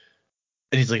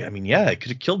 And he's like, I mean, yeah, it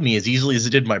could have killed me as easily as it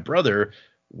did my brother.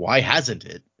 Why hasn't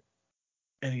it?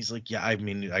 And he's like, yeah, I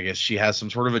mean, I guess she has some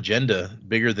sort of agenda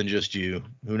bigger than just you.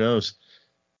 Who knows?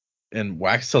 And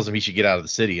Wax tells him he should get out of the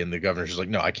city, and the governor's just like,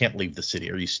 no, I can't leave the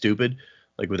city. Are you stupid?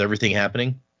 Like, with everything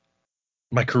happening,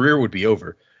 my career would be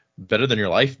over. Better than your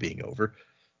life being over.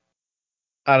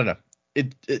 I don't know.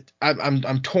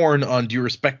 I'm torn on, do you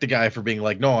respect the guy for being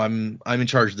like, no, I'm in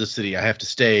charge of this city. I have to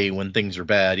stay when things are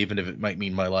bad, even if it might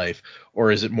mean my life. Or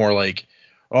is it more like,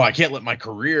 oh, I can't let my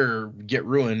career get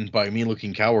ruined by me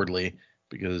looking cowardly?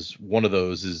 Because one of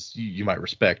those is you might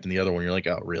respect, and the other one you're like,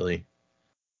 oh, really?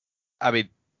 I mean,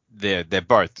 they're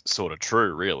both sort of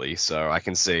true, really. So I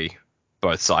can see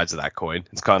both sides of that coin.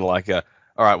 It's kind of like all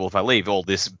right, well, if I leave, all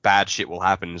this bad shit will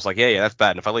happen. It's like, yeah, that's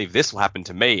bad. And if I leave, this will happen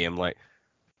to me. I'm like,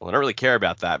 well, I don't really care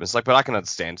about that. But it's like, but I can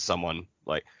understand someone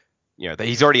like, that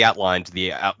he's already outlined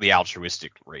the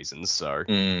altruistic reasons. So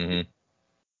Mm-hmm.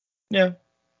 Yeah.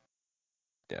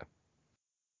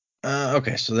 Yeah.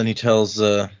 Okay, so then he tells,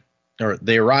 or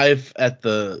they arrive at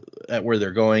where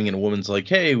they're going, and a woman's like,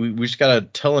 hey, we just got a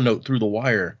telenote through the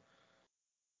wire.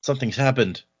 Something's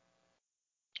happened.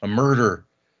 A murder.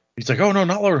 He's like, oh no,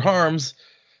 not Lord Harms.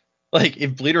 Like,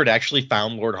 if Bleeder had actually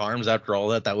found Lord Harms after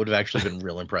all that would have actually been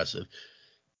real impressive.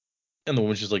 And the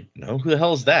woman's just like, no, who the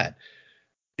hell is that?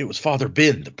 It was Father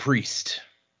Bin, the priest.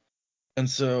 And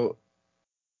so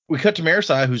we cut to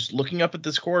Marisai, who's looking up at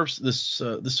this corpse. This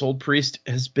old priest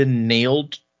has been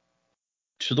nailed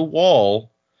to the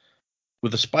wall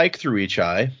with a spike through each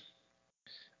eye.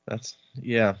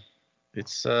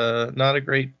 It's not a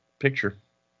great picture.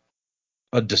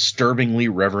 A disturbingly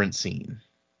reverent scene.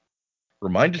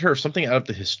 Reminded her of something out of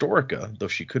the Historica, though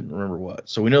she couldn't remember what.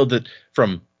 So we know that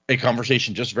from a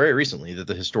conversation just very recently that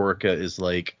the Historica is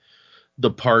like the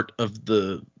part of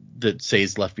that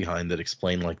Say's left behind that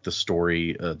explain like the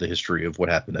story, the history of what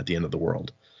happened at the end of the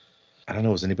world. I don't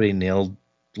know. Was anybody nailed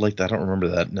like that? I don't remember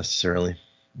that necessarily.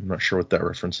 I'm not sure what that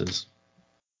reference is.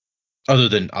 Other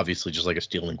than obviously just like a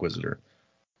Steel Inquisitor.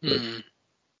 Mm.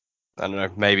 I don't know,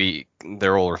 maybe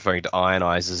they're all referring to Iron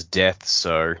Eyes as death,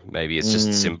 so maybe it's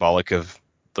just symbolic of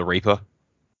the Reaper.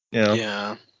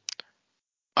 Yeah.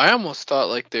 I almost thought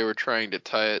like they were trying to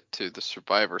tie it to the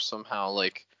survivor somehow,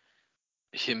 like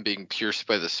him being pierced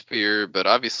by the spear, but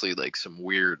obviously like some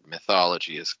weird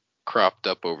mythology has cropped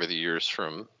up over the years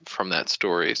from that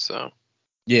story, so.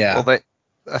 Yeah. Well,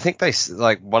 I think they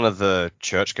like one of the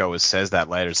churchgoers says that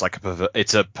later. It's like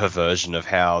it's a perversion of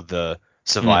how the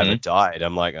survivor died.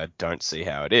 I'm like, I don't see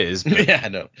how it is. But Yeah, I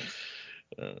know.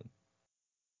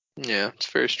 Yeah,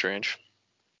 it's very strange.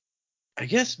 I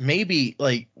guess maybe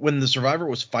like when the survivor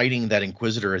was fighting that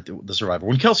Inquisitor, the survivor,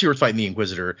 when Kelsier was fighting the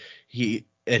Inquisitor, he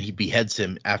beheads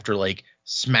him after like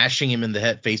smashing him in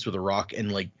the face with a rock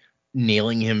and like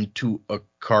nailing him to a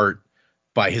cart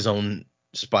by his own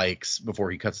spikes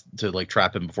before he cuts to like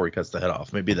trap him before he cuts the head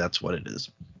off. Maybe that's what it is.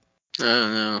 I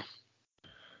don't know.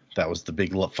 That was the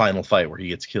big final fight where he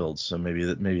gets killed. So maybe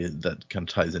that kind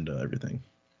of ties into everything.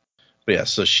 But yeah,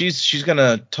 so she's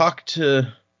gonna talk to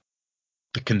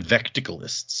the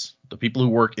convecticalists, the people who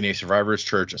work in a survivor's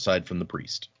church aside from the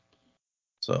priest.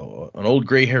 So an old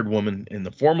gray-haired woman in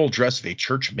the formal dress of a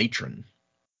church matron.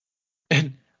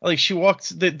 And like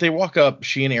they walk up,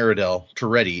 she and Aradel, to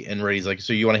Reddy, and Reddy's like,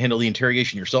 so you want to handle the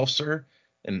interrogation yourself, sir?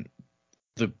 And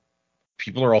the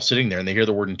people are all sitting there and they hear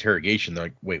the word interrogation. They're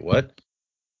like, wait, what?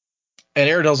 And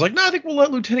Aradel's like, no, I think we'll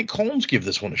let Lieutenant Colmes give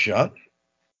this one a shot.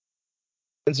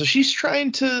 And so she's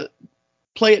trying to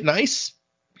play it nice.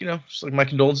 You know, just like, my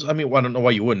condolences. I mean, well, I don't know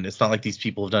why you wouldn't. It's not like these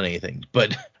people have done anything,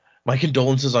 but my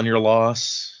condolences on your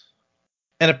loss.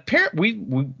 And apparently,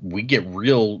 we get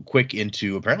real quick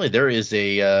into, apparently there is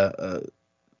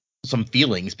some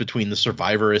feelings between the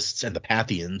survivorists and the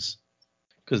Pathians,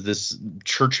 because this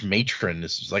church matron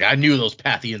is like, I knew those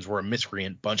Pathians were a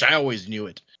miscreant bunch. I always knew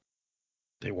it.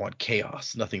 They want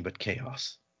chaos, nothing but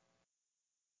chaos.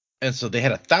 And so they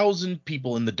had 1,000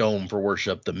 people in the dome for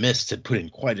worship. The Mist had put in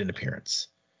quite an appearance.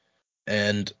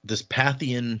 And this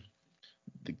Pathian,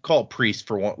 they call it priest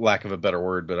for lack of a better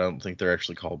word, but I don't think they're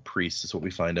actually called priests, is what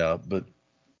we find out. But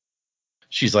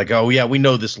she's like, oh, yeah, we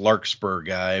know this Larkspur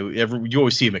guy. You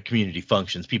always see him at community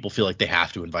functions. People feel like they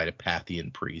have to invite a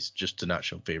Pathian priest just to not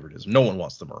show favoritism. No one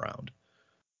wants them around.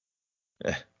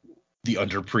 The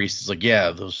underpriest is like,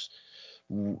 yeah, those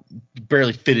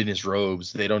barely fit in his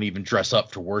robes. They don't even dress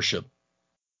up for worship.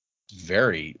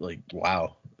 Very, like,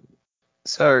 wow.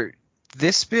 So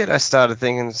this bit I started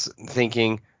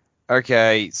thinking,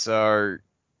 okay, so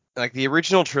like the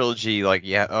original trilogy, like,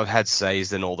 yeah, I've had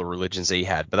says in all the religions he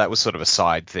had, but that was sort of a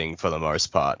side thing for the most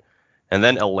part. And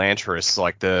then Elantris,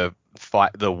 like the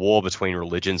war between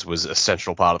religions was a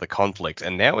central part of the conflict,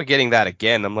 and now we're getting that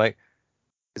again. I'm like,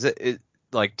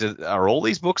 are all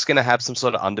these books going to have some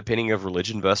sort of underpinning of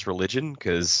religion versus religion?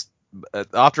 Because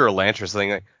after Elantris, I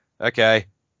think, like, okay,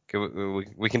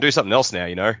 we can do something else now,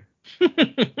 you know?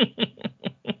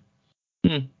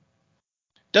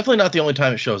 Definitely not the only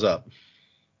time it shows up.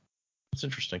 It's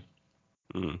interesting.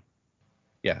 Mm.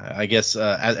 Yeah, I guess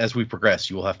as we progress,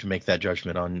 you will have to make that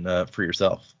judgment on for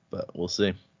yourself, but we'll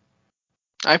see.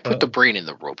 I put the brain in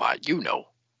the robot, you know.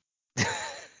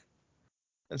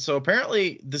 And so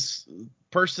apparently this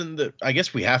person that I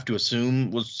guess we have to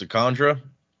assume was Sakandra,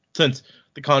 since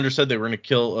the Condra said they were going to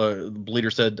kill, the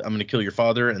Bleeder said, I'm going to kill your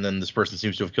father, and then this person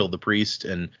seems to have killed the priest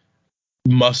and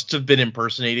must have been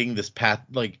impersonating this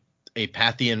a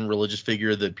Pathian religious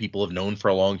figure that people have known for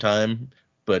a long time,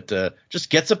 but just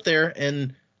gets up there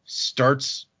and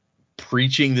starts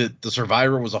preaching that the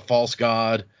survivor was a false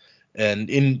god, and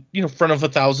in front of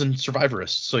 1,000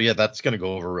 survivorists. So yeah, that's going to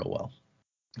go over real well.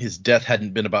 His death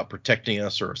hadn't been about protecting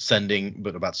us or ascending,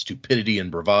 but about stupidity and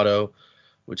bravado,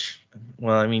 which,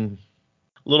 well, I mean,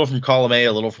 a little from column A,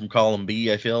 a little from column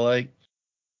B, I feel like.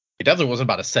 It definitely wasn't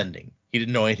about ascending. He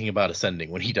didn't know anything about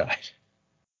ascending when he died.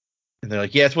 And they're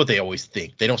like, yeah, it's what they always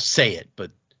think. They don't say it,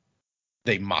 but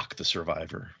they mock the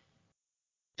survivor.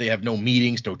 They have no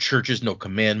meetings, no churches, no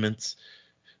commandments.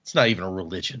 It's not even a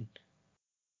religion.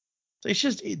 It's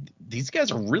just these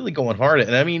guys are really going hard.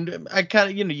 And I mean, I kind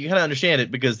of, you kind of understand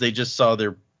it because they just saw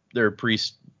their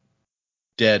priest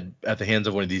dead at the hands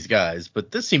of one of these guys.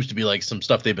 But this seems to be like some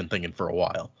stuff they've been thinking for a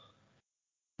while.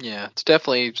 Yeah, it's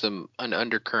definitely an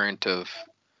undercurrent of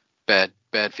bad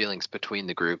feelings between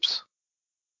the groups.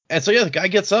 And so yeah, the guy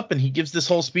gets up and he gives this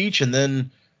whole speech and then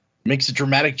makes a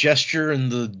dramatic gesture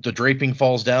and the draping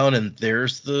falls down and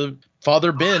there's the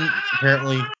Father Ben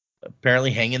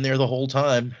apparently hanging there the whole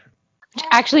time.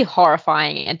 Actually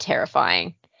horrifying and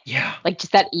terrifying. Yeah. Like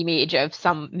just that image of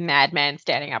some madman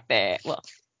standing up there. Well,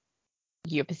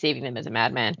 you're perceiving them as a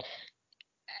madman.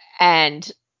 And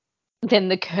then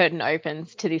the curtain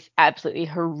opens to this absolutely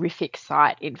horrific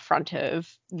sight in front of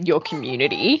your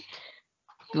community.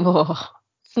 Oh,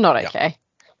 it's not okay.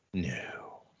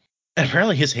 No. And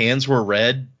apparently his hands were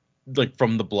red, like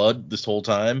from the blood this whole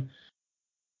time.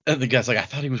 And the guy's like, I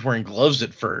thought he was wearing gloves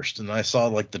at first, and I saw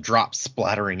like the drops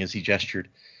splattering as he gestured.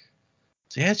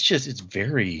 So yeah, it's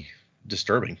very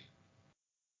disturbing.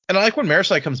 And I like when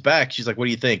Marisai comes back, she's like, what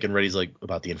do you think? And Reddy's like,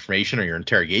 about the information or your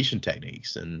interrogation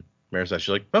techniques? And Marisai, she's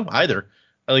like, no, either.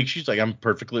 She's like, I'm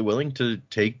perfectly willing to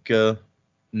take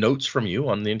notes from you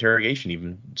on the interrogation,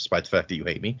 even despite the fact that you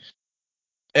hate me.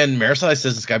 And Marisai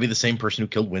says it's got to be the same person who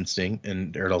killed Winsting.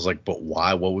 And Iridel's like, but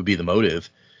why? What would be the motive?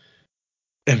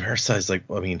 And Marisai's like,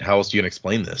 well, I mean, how else are you going to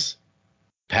explain this?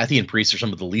 Pathian priests are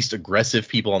some of the least aggressive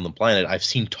people on the planet. I've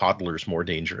seen toddlers more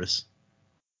dangerous.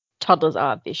 Toddlers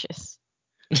are vicious.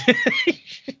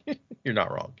 You're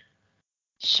not wrong.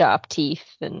 Sharp teeth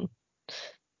and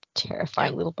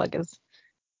terrifying little buggers.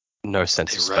 No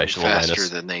sense of They run spatial faster awareness.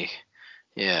 than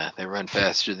they run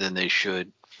faster than they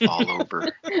should. Fall over,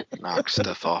 knock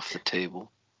stuff off the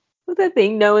table. What's that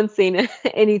thing? No one's seen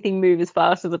anything move as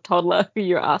fast as a toddler who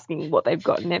you're asking what they've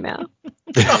got in their mouth.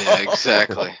 Yeah,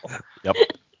 exactly. Yep.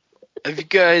 Have you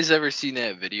guys ever seen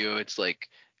that video? It's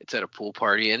at a pool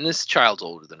party, and this child's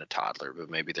older than a toddler, but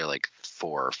maybe they're like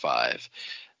 4 or 5.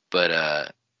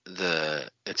 But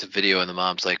it's a video, and the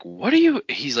mom's like,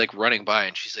 he's like running by,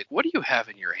 and she's like, what do you have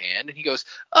in your hand? And he goes,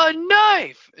 a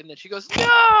knife. And then she goes,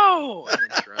 no. And then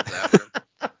she runs after him.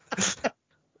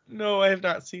 No, I have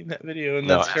not seen that video, and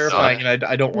No, that's I terrifying, saw and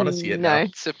I don't want to see it No. now.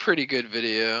 It's a pretty good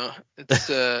video.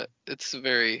 It's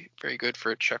very, very good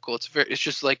for a chuckle. It's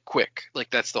just like quick. Like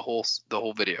that's the whole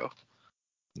video.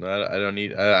 No, I don't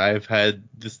need. I've had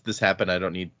this happen. I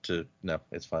don't need to. No,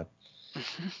 it's fine.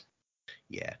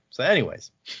 Yeah. So, anyways.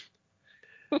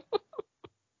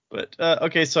 But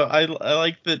okay, so I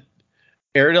like that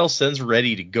Aridel sends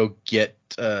Reddy to go get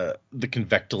the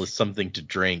Convectolus something to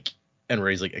drink, and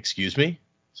Reddy's like, "Excuse me."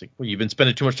 It's like, well, you've been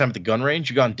spending too much time at the gun range.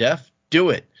 You gone deaf? Do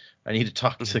it. I need to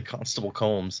talk to Constable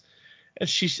Combs. And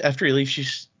after he leaves,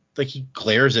 she's like, he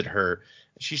glares at her.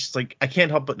 She's like, I can't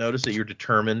help but notice that you're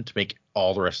determined to make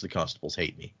all the rest of the constables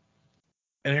hate me.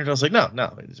 And Aridel's like, no,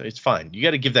 it's fine. You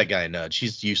got to give that guy a nudge.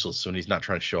 He's useless when he's not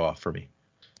trying to show off for me.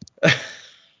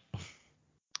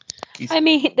 I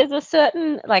mean, there's a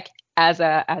certain, like, as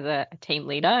a team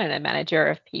leader and a manager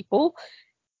of people,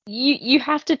 you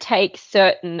have to take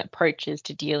certain approaches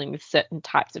to dealing with certain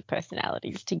types of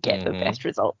personalities to get the best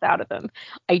results out of them.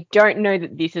 I don't know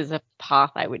that this is a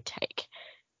path I would take.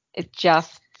 It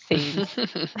just seems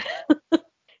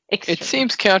It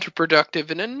seems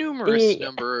counterproductive in in numerous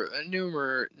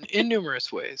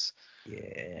ways. Yeah.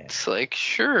 It's like,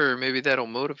 sure, maybe that'll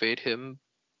motivate him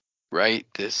right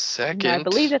this second. No, I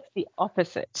believe that's the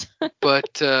opposite.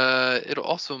 But it'll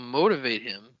also motivate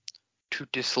him to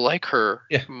dislike her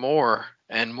more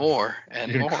and more and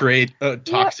You're more. gonna create a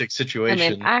toxic situation.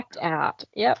 And then act out.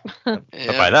 Yep. But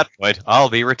by that point, I'll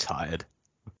be retired.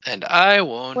 And I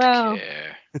won't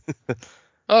care.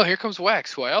 Oh, here comes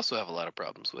Wax, who I also have a lot of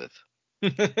problems with.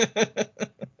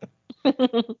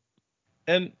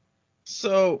 And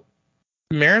so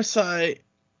Marisai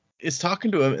is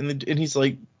talking to him, and he's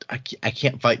like, I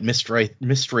can't fight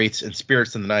mistwraiths and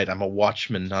spirits in the night. I'm a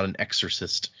watchman, not an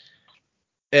exorcist.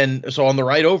 And so on the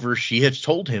ride over, she has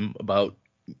told him about,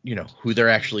 who they're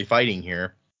actually fighting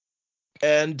here.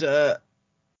 And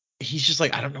he's just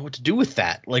like, I don't know what to do with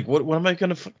that. Like, what am I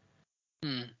going to...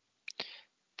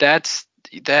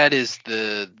 That is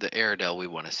the Aridel we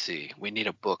want to see. We need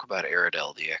a book about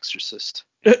Aridel, the exorcist.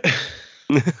 He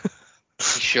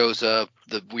shows up,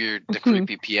 the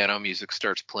creepy piano music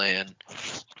starts playing.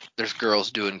 There's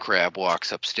girls doing crab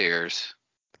walks upstairs.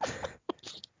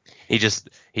 He just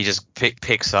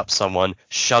picks up someone,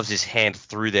 shoves his hand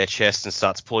through their chest, and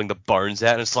starts pulling the bones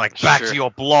out. And it's like, back to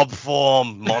your blob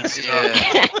form, monster.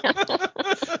 Yeah.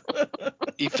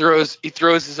 He throws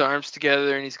his arms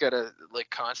together, and he's got like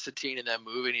Constantine in that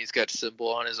movie, and he's got symbol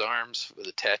on his arms with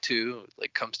a tattoo,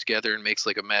 like comes together and makes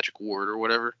like a magic word or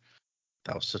whatever.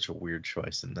 That was such a weird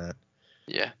choice in that.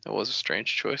 Yeah, that was a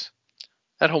strange choice.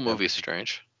 That whole movie is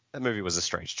strange. That movie was a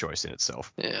strange choice in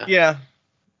itself. Yeah. Yeah.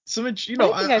 So I don't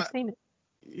think I've seen it.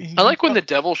 I like when the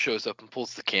devil shows up and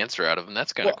pulls the cancer out of him.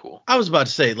 That's kind of cool. I was about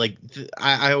to say, like,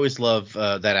 I always love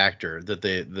that actor that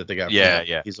they got.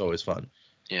 Yeah. He's always fun.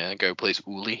 Yeah, the guy who plays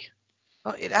Uli.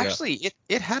 Oh, it actually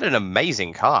it had an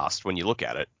amazing cast when you look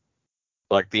at it.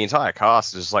 Like the entire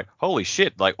cast is like, holy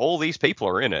shit! Like all these people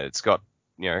are in it. It's got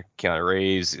Keanu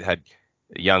Reeves. It had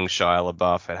young Shia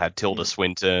LaBeouf. It had Tilda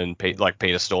Swinton. Like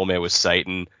Peter Stormare was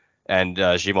Satan, and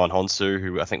Jimon Honsu,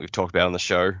 who I think we've talked about on the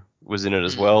show, was in it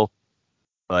as well.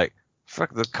 Like,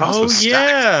 fuck, the cast Oh was stacked.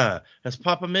 yeah, that's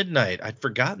Papa Midnight. I'd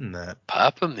forgotten that.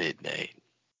 Papa Midnight.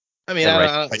 I mean,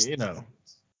 you know,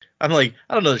 I'm like,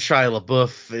 I don't know that Shia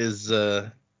LaBeouf is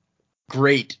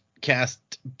great cast,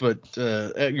 but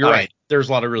you're right. There's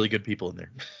a lot of really good people in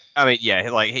there. I mean, yeah,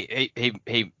 like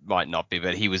he might not be,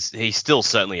 but he's still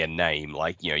certainly a name.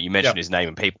 Like, you know, you mention his name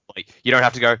and people, like, you don't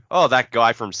have to go, oh, that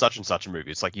guy from such and such a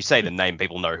movie. It's like you say the name,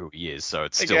 people know who he is. So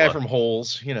it's The still guy from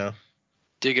Holes, you know.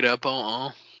 Dig it up,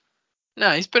 No,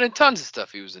 he's been in tons of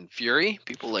stuff. He was in Fury.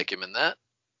 People like him in that.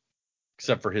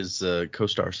 Except for his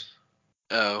co-stars.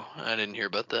 Oh, I didn't hear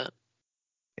about that.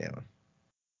 Yeah.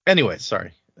 Anyway,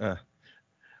 sorry.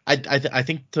 I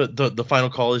think the final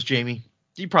call is Jamie.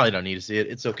 You probably don't need to see it.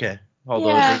 It's okay.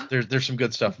 Although there's some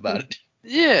good stuff about it.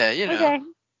 Yeah, you know.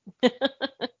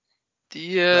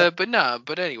 Okay.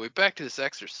 But anyway, back to this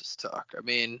Exorcist talk. I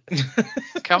mean,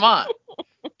 come on.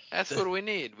 That's what we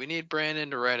need. We need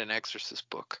Brandon to write an Exorcist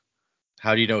book.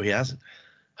 How do you know he hasn't?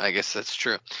 I guess that's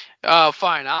true.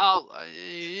 Fine.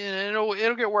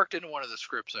 It'll get worked into one of the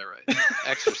scripts I write.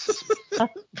 Exorcism.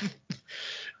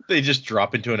 They just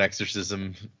drop into an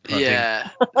exorcism hunting. Yeah.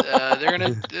 They're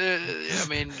gonna. I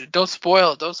mean, don't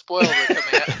spoil it. Don't spoil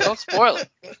it. Don't spoil it.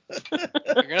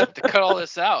 You're gonna have to cut all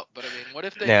this out. But I mean, what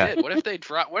if they did? What if they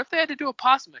drop? What if they had to do a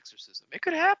possum exorcism? It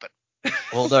could happen.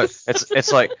 Well, no,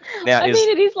 it's like now. I mean,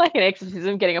 it is like an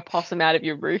exorcism, getting a possum out of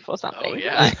your roof or something. Oh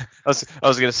yeah. I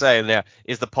was gonna say now,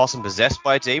 is the possum possessed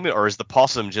by a demon or is the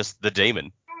possum just the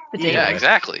demon? The demon. Yeah,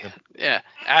 exactly. Yeah.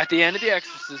 At the end of the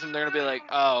exorcism, they're gonna be like,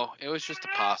 "Oh, it was just a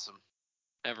possum.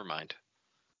 Never mind."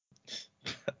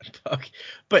 Okay.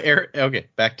 But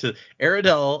back to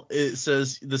Aradel. It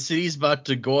says the city's about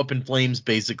to go up in flames.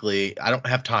 Basically, I don't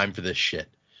have time for this shit.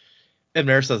 And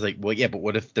Marisol's like, well, yeah, but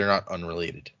what if they're not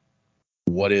unrelated?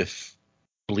 What if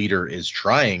Bleeder is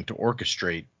trying to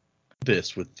orchestrate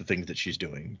this with the things that she's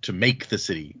doing to make the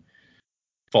city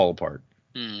fall apart?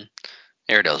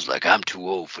 Aradel's like, I'm too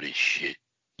old for this shit.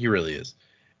 He really is.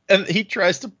 And he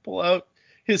tries to pull out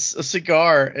a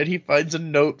cigar, and he finds a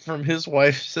note from his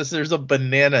wife. Says there's a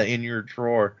banana in your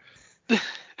drawer.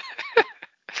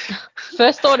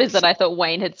 First thought is that I thought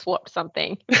Wayne had swapped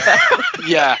something.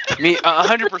 Yeah, me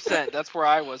 100%. That's where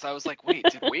I was. I was like, wait,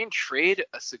 did Wayne trade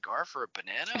a cigar for a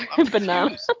banana? I'm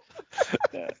Banana.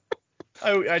 confused.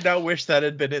 I now wish that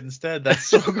had been it instead. That's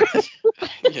so good.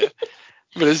 Yeah.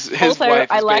 But his Also, wife is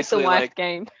I like the basically wife like,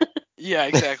 game. yeah,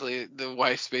 exactly. The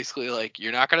wife's basically like,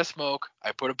 you're not gonna smoke.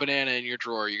 I put a banana in your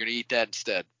drawer. You're gonna eat that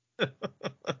instead.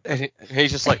 And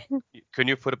he's just like, can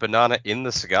you put a banana in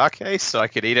the cigar case so I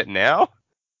could eat it now?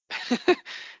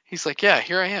 He's like, yeah,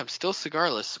 here I am, still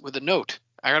cigarless, with a note.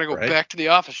 I gotta go back to the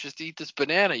office just to eat this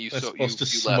banana. I'm supposed to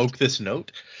smoke this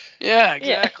note? Yeah,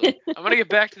 exactly. Yeah. I'm gonna get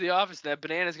back to the office, and that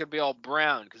banana's gonna be all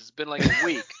brown because it's been like a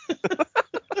week.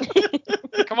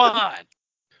 Come on.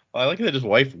 Well, I like that his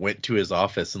wife went to his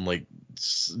office and like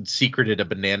secreted a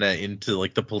banana into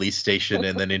like the police station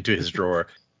and then into his drawer.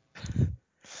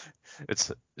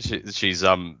 She's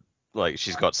like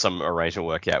she's got some arrangement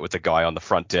work out with the guy on the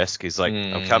front desk. He's like,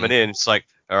 I'm coming in. It's like,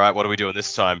 all right, what are we doing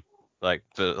this time? Like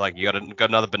you got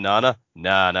another banana?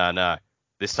 Nah.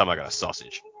 This time I got a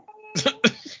sausage.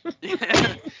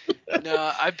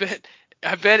 No,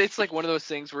 I bet it's like one of those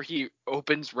things where he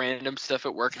opens random stuff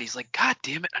at work and he's like, God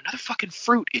damn it, another fucking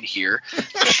fruit in here.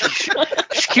 She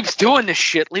keeps doing this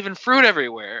shit, leaving fruit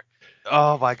everywhere.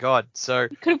 Oh my god. So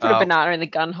You could have put a banana in the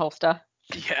gun holster.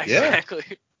 Yeah, exactly.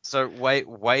 So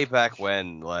way back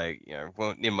when, like, you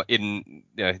know, in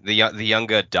you know, the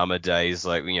younger dumber days,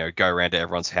 like, you know, go around to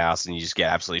everyone's house and you just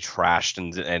get absolutely trashed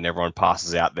and everyone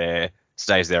passes out there,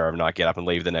 stays there overnight, get up and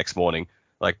leave the next morning.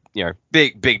 Like, you know,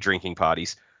 big drinking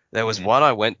parties. There was one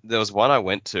I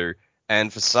went to,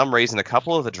 and for some reason a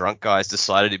couple of the drunk guys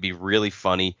decided it'd be really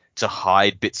funny to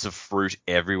hide bits of fruit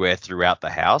everywhere throughout the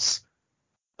house.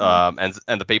 And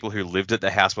the people who lived at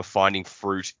the house were finding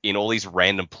fruit in all these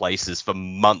random places for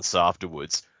months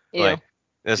afterwards. Ew. Like,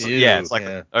 it's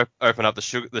like open up the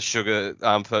sugar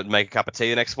for make a cup of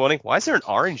tea the next morning. Why is there an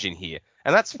orange in here?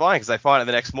 And that's fine because they find it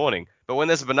the next morning. But when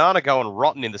there's a banana going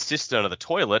rotten in the cistern of the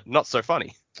toilet, not so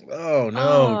funny. Oh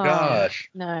no, gosh.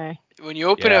 No. When you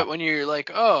open it, when you're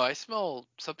like, oh, I smell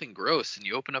something gross, and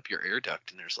you open up your air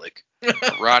duct and there's like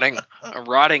a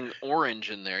rotting orange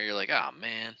in there, you're like, oh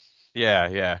man.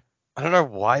 Yeah. I don't know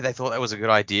why they thought that was a good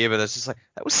idea, but it's just like,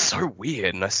 that was so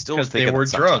weird, and I still think they were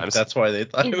drunk. That's why they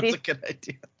thought it was a good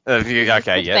idea.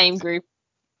 Okay, yeah. Same group.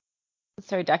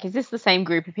 Sorry, Duck. Is this the same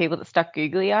group of people that stuck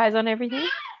googly eyes on everything?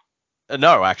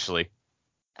 No, actually.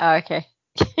 Oh, okay.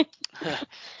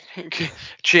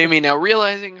 Jamie now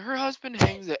realizing her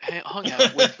hung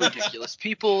out with ridiculous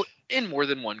people in more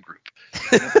than one group.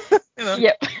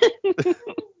 Yep.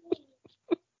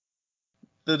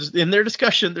 In their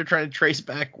discussion, they're trying to trace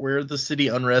back where the city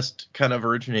unrest kind of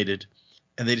originated,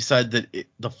 and they decide that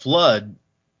the flood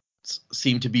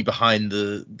seemed to be behind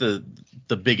the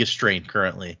biggest strain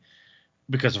currently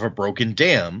because of a broken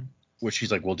dam. Which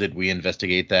he's like, well, did we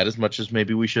investigate that as much as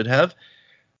maybe we should have?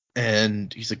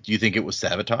 And he's like, do you think it was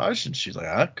sabotage? And she's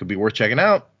like, could be worth checking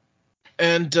out.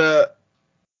 And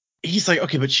he's like,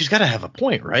 okay, but she's got to have a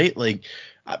point, right? Like,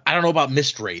 I don't know about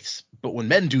mist wraiths, but when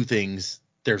men do things,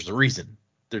 there's a reason.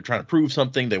 They're trying to prove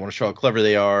something. They want to show how clever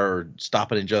they are or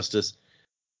stop an injustice.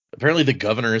 Apparently the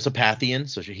governor is a Pathian,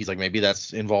 so he's like, maybe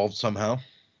that's involved somehow.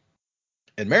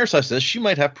 And Marisai says she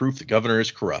might have proof the governor is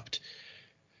corrupt.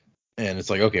 And it's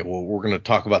like, okay, well, we're going to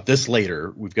talk about this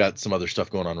later. We've got some other stuff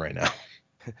going on right now.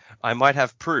 I might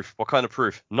have proof. What kind of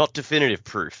proof? Not definitive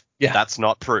proof. Yeah. That's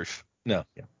not proof. No.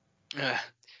 Yeah.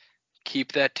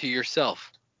 Keep that to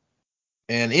yourself.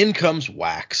 And in comes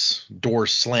Wax.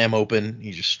 Doors slam open.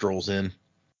 He just strolls in.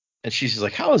 And she's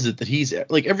like, how is it that he's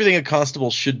like everything a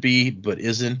constable should be, but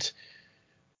isn't?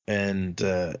 And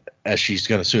as she's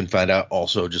going to soon find out,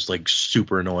 also just like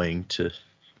super annoying to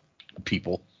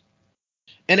people.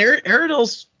 And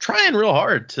Aridel's trying real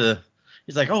hard to.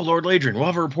 He's like, oh, Lord Ladrian, we'll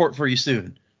have a report for you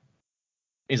soon.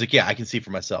 He's like, yeah, I can see for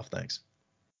myself, thanks.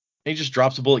 And he just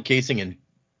drops a bullet casing and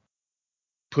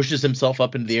pushes himself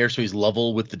up into the air so he's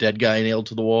level with the dead guy nailed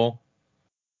to the wall.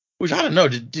 Which, I don't know,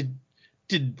 did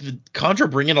the Contra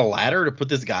bring in a ladder to put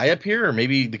this guy up here? Or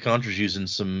maybe the Contra's using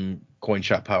some coin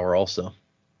shop power also.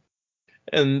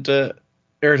 And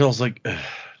Aridel's like,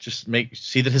 just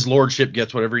see that his lordship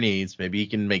gets whatever he needs. Maybe he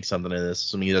can make something of this,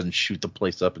 so he doesn't shoot the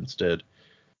place up instead.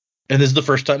 And this is the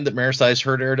first time that Marisai's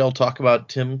heard Aridel talk about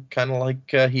Tim kind of like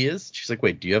he is. She's like,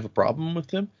 wait, do you have a problem with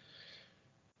him?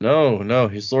 No,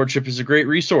 his lordship is a great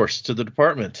resource to the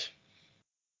department.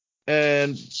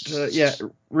 And, yeah,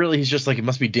 really, he's just like, it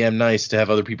must be damn nice to have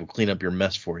other people clean up your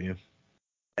mess for you.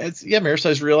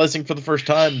 Marisai's realizing for the first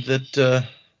time that,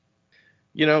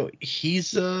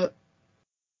 he's,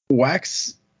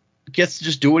 Wax gets to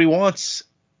just do what he wants.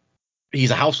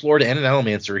 He's a house lord and an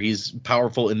allomancer. He's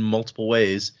powerful in multiple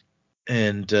ways.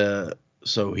 And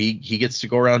so he gets to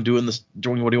go around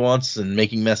doing what he wants and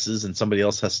making messes, and somebody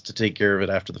else has to take care of it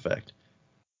after the fact.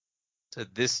 So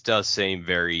this does seem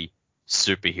very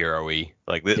superhero-y.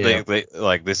 Like,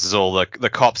 like this is all the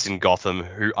cops in Gotham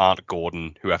who aren't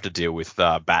Gordon who have to deal with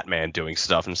Batman doing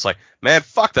stuff. And it's like, man,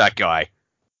 fuck that guy.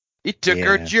 He took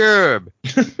her job.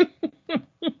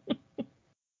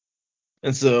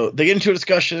 And so they get into a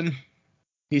discussion.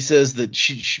 He says that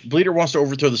Bleeder wants to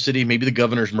overthrow the city. Maybe the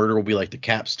governor's murder will be like the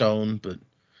capstone, but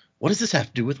what does this have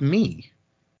to do with me?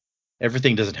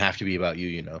 Everything doesn't have to be about you,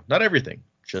 you know. Not everything,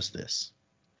 just this.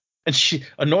 And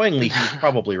annoyingly, he was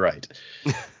probably right.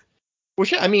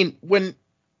 Which, I mean, when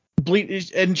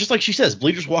and just like she says,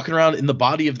 Bleeder's walking around in the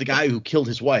body of the guy who killed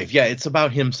his wife. Yeah, it's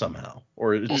about him somehow,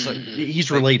 or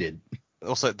he's related.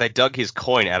 Also, they dug his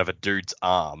coin out of a dude's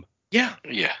arm. Yeah.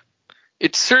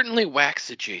 It's certainly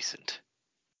Wax adjacent.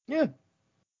 Yeah.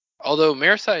 Although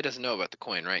Marisai doesn't know about the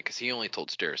coin, right? Because he only told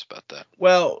Steris about that.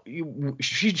 Well,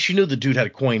 she knew the dude had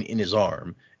a coin in his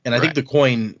arm, and I think the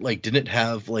coin didn't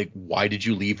have why did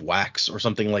you leave Wax or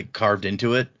something carved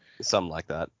into it. Something like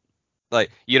that.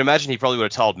 Like, you'd imagine he probably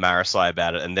would have told Marisai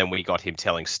about it, and then we got him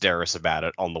telling Steris about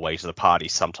it on the way to the party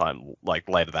sometime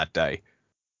later that day.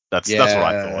 That's what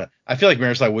I thought. I feel like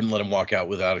Marisai wouldn't let him walk out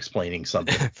without explaining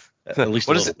something, at least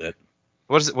a little bit.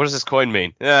 What does this coin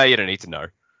mean? You don't need to know.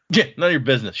 Yeah, none of your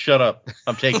business. Shut up.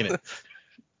 I'm taking it.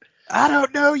 I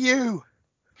don't know you.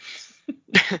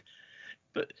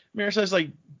 But Marisai's like,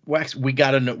 Wax, we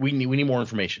gotta know. We need more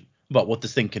information about what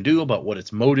this thing can do, about what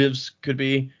its motives could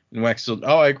be. And Wax said,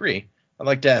 I agree. I'd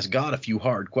like to ask God a few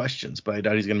hard questions, but I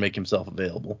doubt he's gonna make himself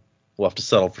available. We'll have to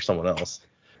settle for someone else.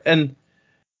 And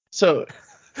so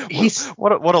he's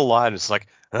what a line. It's like,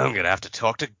 I'm gonna have to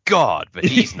talk to God, but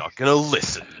he's not gonna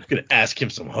listen. I'm gonna ask him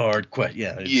some hard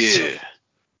questions. Yeah.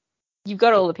 You've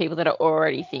got all the people that are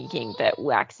already thinking that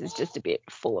Wax is just a bit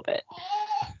full of it,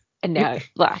 and now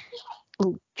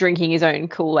drinking his own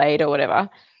Kool-Aid or whatever.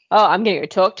 Oh, I'm gonna go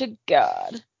talk to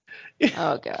God.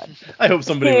 Oh God. I hope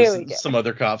some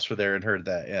other cops were there and heard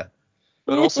that. Yeah.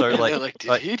 But also,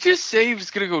 did he just say he was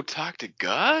gonna go talk to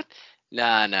God?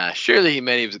 Nah. Surely he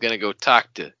meant he was gonna go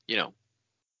talk to,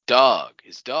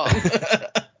 his dog.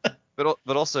 but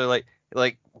also,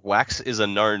 like Wax is a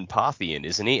known Parthian,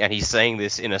 isn't he? And he's saying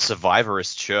this in a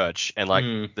survivorist church, and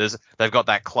they've got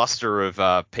that cluster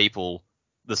of people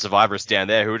the survivors down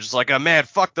there who were just like, oh man,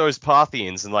 fuck those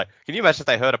Parthians. And like, can you imagine if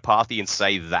they heard a Parthian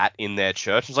say that in their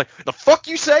church? It's like, the fuck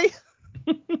you say?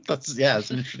 That's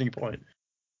an interesting point.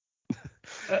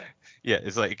 Yeah,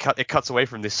 it's like it cuts away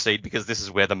from this scene because this is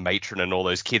where the matron and all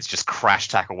those kids just crash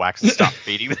tackle Wax and start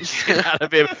beating the shit out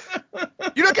of him.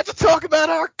 You don't get to talk about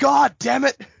our god, damn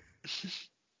it!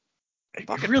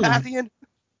 Fucking really, Parthian.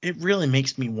 It really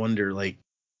makes me wonder, like,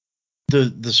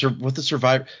 what the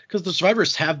survivor, because the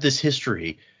survivors have this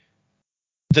history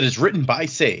that is written by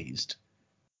Sazed.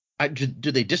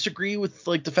 Do they disagree with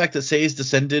like the fact that Sazed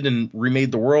descended and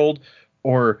remade the world,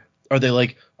 or are they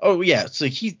like, oh yeah, so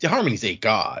Harmony's a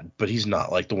god, but he's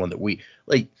not like the one that we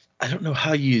like? I don't know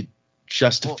how you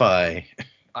justify.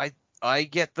 Well, I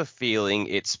get the feeling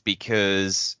it's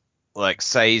because like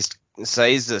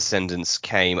Sazed's descendants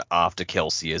came after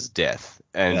Kelsia's death,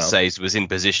 and Sazed was in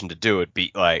position to do it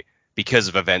because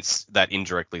of events that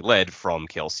indirectly led from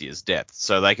Kelsia's death.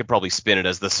 So they could probably spin it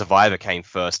as the survivor came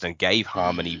first and gave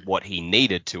Harmony what he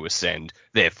needed to ascend.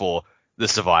 Therefore, the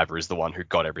survivor is the one who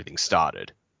got everything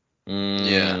started.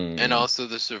 Yeah, and also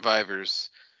the survivors,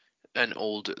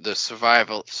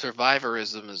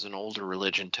 survivorism is an older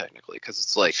religion technically, because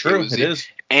it's like true, it is.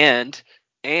 And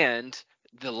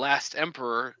the last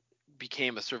emperor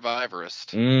became a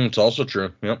survivorist. It's also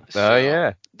true. Yep. So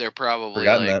yeah. They're probably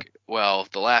Forgotten like, that. well,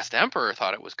 the last emperor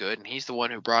thought it was good, and he's the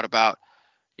one who brought about,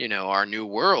 our new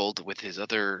world with his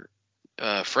other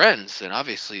friends, and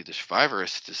obviously the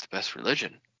survivorist is the best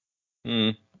religion.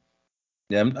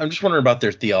 Yeah, I'm just wondering about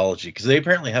their theology, because they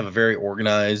apparently have a very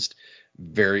organized,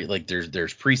 very like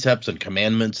there's precepts and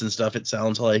commandments and stuff. It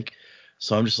sounds like.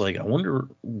 So I'm just like, I wonder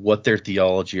what their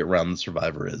theology around the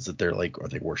survivor is. That they're like, are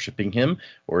they worshiping him,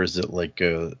 or is it like,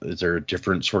 is there a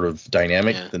different sort of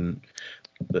dynamic than?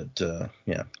 But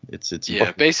yeah, it's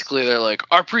yeah. Basically, they're like,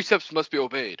 our precepts must be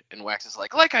obeyed, and Wax is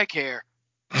like I care.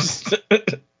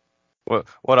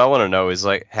 What I want to know is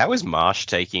like, how is Marsh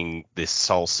taking this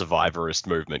whole survivorist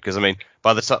movement? Because I mean,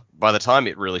 by the time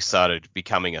it really started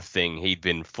becoming a thing, he'd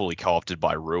been fully co-opted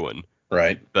by Ruin.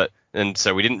 Right. And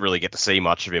so we didn't really get to see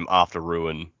much of him after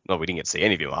Ruin. Well, we didn't get to see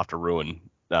any of him after Ruin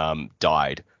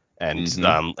died,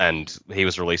 and he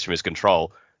was released from his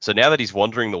control. So now that he's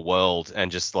wandering the world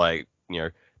and just like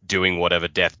doing whatever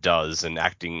Death does and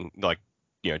acting like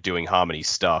doing Harmony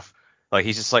stuff. Like,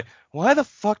 he's just like, why the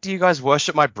fuck do you guys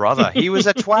worship my brother? He was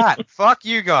a twat. Fuck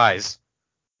you guys.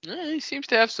 He seems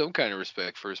to have some kind of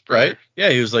respect for his brother. Right? Yeah,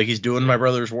 he was like, he's doing my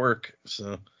brother's work.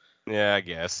 So yeah, I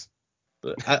guess.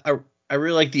 But I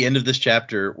really like the end of this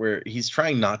chapter where he's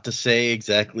trying not to say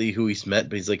exactly who he's met,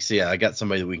 but he's like, so yeah, I got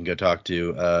somebody that we can go talk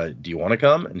to. Do you want to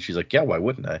come? And she's like, yeah, why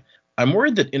wouldn't I? I'm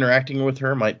worried that interacting with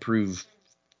her might prove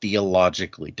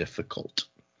theologically difficult.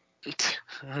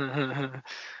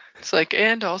 It's like,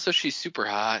 and also she's super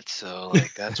hot, so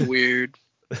like that's weird.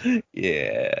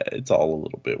 Yeah, it's all a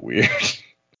little bit weird.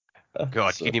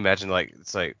 God, can you imagine like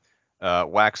it's like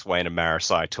Wax, Wayne, and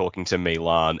Marasai talking to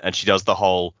Milan, and she does the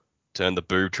whole turn the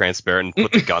boob transparent and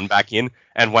put the gun back in,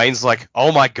 and Wayne's like,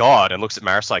 oh my god, and looks at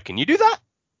Marasai, can you do that?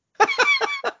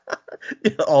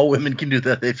 All women can do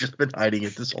that. They've just been hiding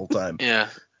it this whole time. Yeah,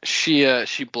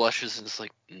 she blushes and is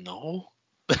like, no.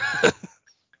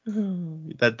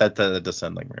 That does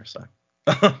sound like Marasai.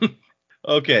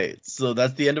 Okay, so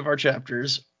that's the end of our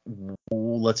chapters.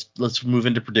 Let's move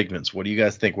into predicaments. What do you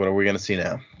guys think? What are we gonna see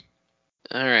now?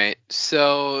 All right,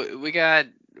 so we got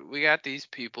these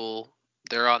people.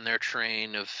 They're on their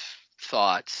train of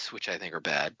thoughts, which I think are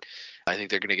bad. I think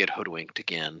they're gonna get hoodwinked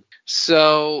again.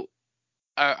 So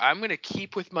I'm gonna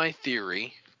keep with my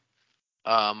theory.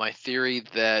 My theory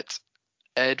that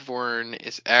Edvorn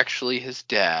is actually his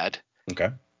dad. Okay.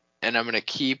 And I'm going to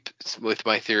keep with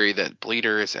my theory that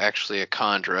Bleeder is actually a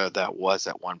Khandra that was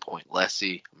at one point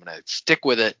Lessie. I'm going to stick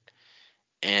with it.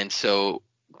 And so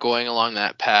going along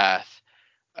that path,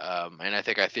 and I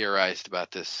think I theorized about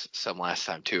this some last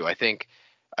time too. I think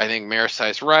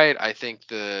Marasai's right. I think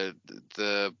the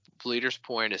Bleeder's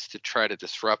point is to try to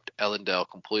disrupt Elendel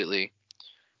completely,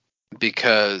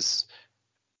 because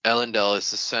Elendel is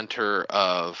the center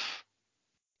of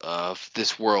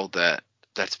this world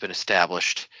that's been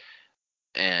established.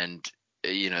 And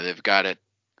they've got it.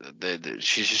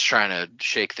 She's just trying to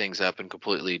shake things up and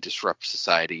completely disrupt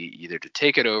society, either to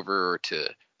take it over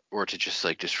or to just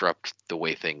like disrupt the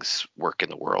way things work in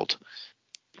the world.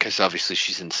 Because obviously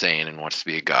she's insane and wants to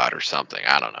be a god or something.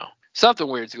 I don't know. Something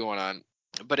weird's going on.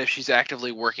 But if she's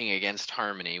actively working against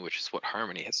Harmony, which is what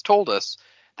Harmony has told us,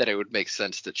 that it would make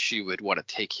sense that she would want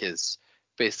to take his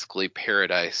basically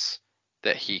paradise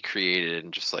that he created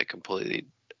and just like completely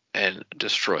and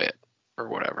destroy it. Or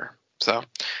whatever. So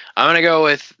I'm gonna go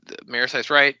with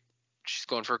Marasai's right. she's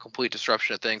going for a complete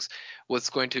disruption of things. What's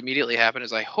going to immediately happen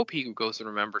is I hope he goes and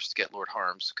remembers to get Lord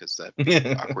Harms, because that'd be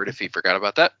awkward if he forgot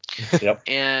about that. Yep.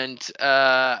 And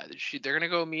they're gonna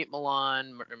go meet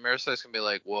Milan. Marisai's gonna be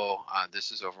like, "Whoa,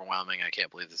 this is overwhelming. I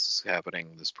can't believe this is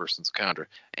happening. This person's Kandra."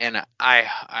 And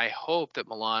I hope that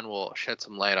Milan will shed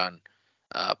some light on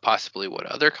possibly what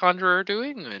other Kandra are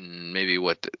doing, and maybe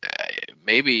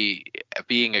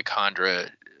being a Kandra,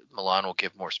 Milan will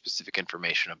give more specific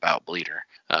information about Bleeder.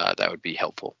 That would be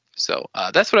helpful. So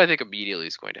that's what I think immediately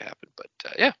is going to happen. But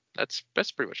yeah, that's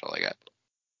pretty much all I got.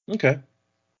 Okay.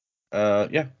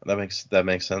 Yeah, that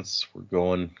makes sense. We're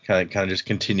going kind of just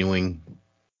continuing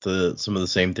some of the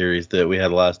same theories that we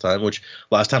had last time, which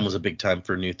last time was a big time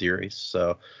for new theories.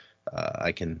 So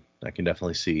I can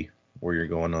definitely see where you're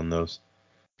going on those.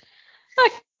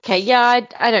 Okay, yeah,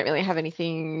 I don't really have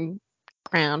anything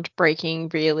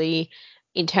groundbreaking really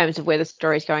in terms of where the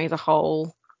story's going as a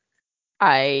whole.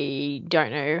 I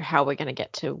don't know how we're going to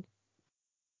get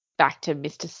back to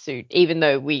Mr. Suit, even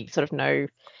though we sort of know,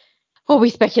 or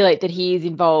we speculate that he is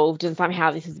involved and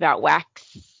somehow this is about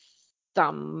Wax.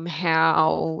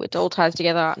 Somehow it all ties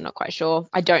together. I'm not quite sure.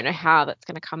 I don't know how that's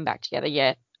going to come back together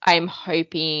yet. I'm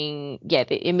hoping,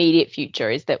 the immediate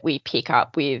future is that we pick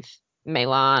up with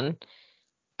Milan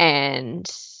and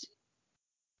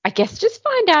I guess just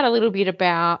find out a little bit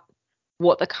about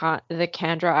what the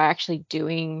Kandra are actually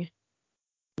doing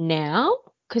now,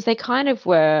 because they kind of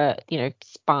were,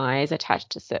 spies attached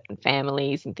to certain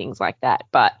families and things like that.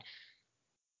 But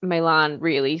Milan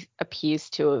really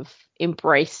appears to have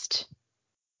embraced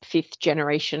fifth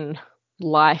generation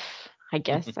life, I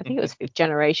guess. I think it was fifth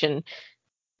generation.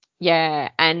 Yeah,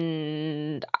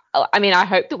 and I mean, I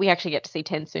hope that we actually get to see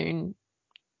Ten soon.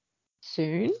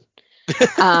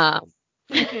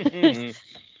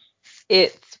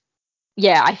 It's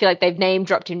I feel like they've name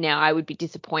dropped him now. I would be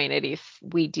disappointed if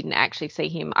we didn't actually see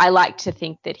him. I like to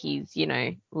think that he's,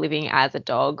 living as a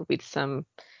dog with some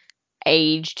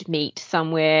aged meat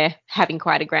somewhere, having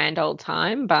quite a grand old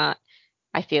time, but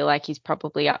I feel like he's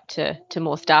probably up to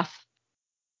more stuff.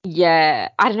 Yeah,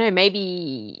 I don't know,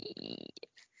 maybe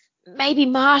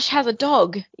Marsh has a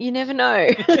dog. You never know.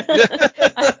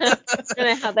 I don't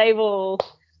know how they've all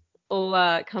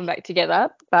come back together,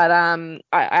 but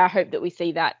I hope that we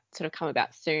see that sort of come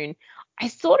about soon. I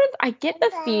get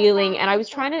the feeling, and I was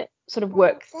trying to sort of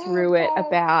work through it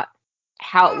about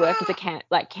how it works as a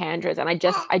Kandras, and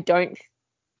I don't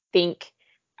think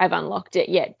I've unlocked it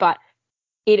yet, but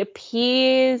it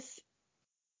appears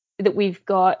that we've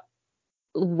got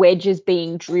wedges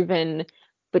being driven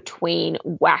between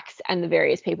Wax and the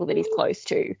various people that he's close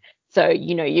to. So,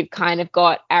 you've kind of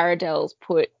got Aradel's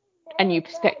put a new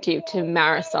perspective to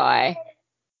Marisai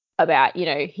about,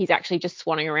 he's actually just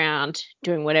swanning around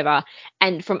doing whatever.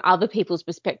 And from other people's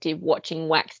perspective, watching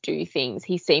Wax do things,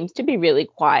 he seems to be really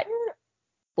quite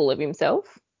full of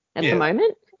himself at the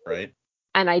moment. Right.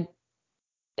 And I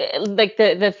like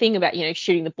the thing about,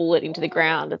 shooting the bullet into the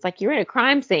ground. It's like you're in a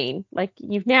crime scene. Like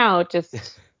you've now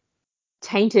just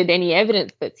tainted any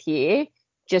evidence that's here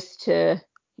just to,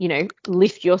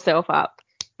 lift yourself up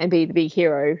and be the big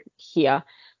hero here.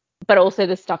 But also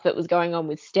the stuff that was going on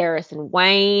with Steris and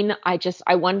Wayne. I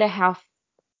wonder how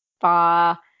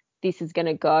far this is going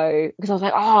to go, because I was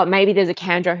like, oh, maybe there's a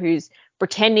Kandra who's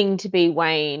pretending to be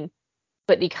Wayne,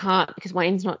 but he can't because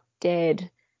Wayne's not dead.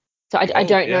 So I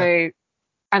don't know.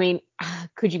 I mean,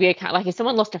 could you be like if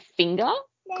someone lost a finger,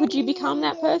 could you become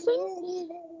that person?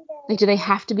 Like, do they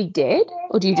have to be dead,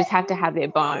 or do you just have to have their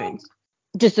bones?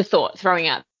 Just a thought throwing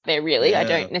out there, really. I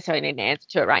don't necessarily need an answer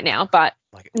to it right now, but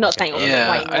not saying also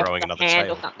Wayne lost a hand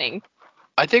or something.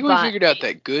 I think we figured out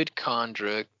that good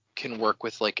Kandra can work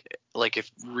with like if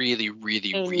really,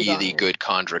 really, really good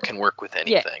Kandra can work with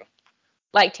anything. Yeah.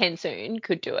 Like Tensoon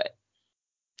could do it.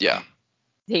 Yeah.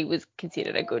 He was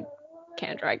considered a good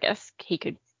Kandra, I guess. He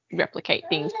could replicate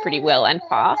things pretty well and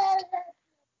fast.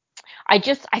 I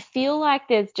feel like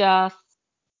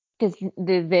because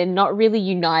they're not really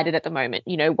united at the moment.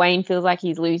 Wayne feels like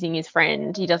he's losing his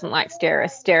friend. He doesn't like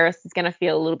Steris. Steris is going to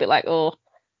feel a little bit like, oh,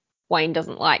 Wayne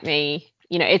doesn't like me.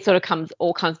 It sort of comes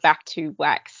back to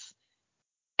Wax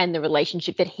and the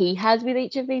relationship that he has with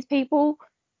each of these people.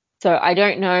 So I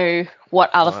don't know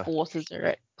what other forces are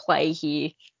at play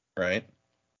here. Right.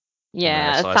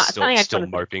 Yeah. Still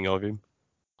moping of him.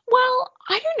 Well,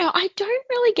 I don't know. I don't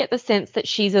really get the sense that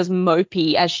she's as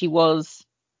mopey as she was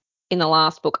in the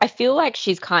last book. I feel like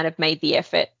she's kind of made the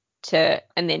effort to,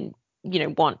 and then,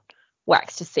 want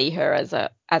Wax to see her as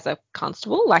a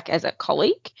constable, like as a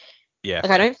colleague. Yeah.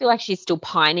 Like I don't feel like she's still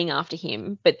pining after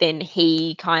him, but then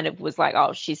he kind of was like,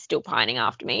 oh, she's still pining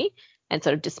after me, and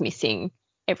sort of dismissing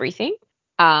everything.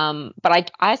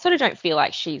 But I sort of don't feel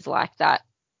like she's like that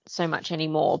so much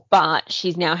anymore. But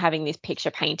she's now having this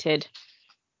picture painted,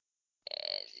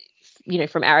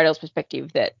 from Aradel's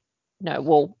perspective that, no,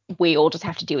 well, we all just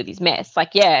have to deal with his mess.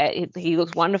 Like, yeah, he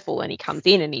looks wonderful and he comes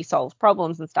in and he solves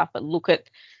problems and stuff, but look at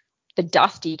the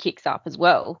dust he kicks up as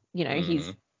well.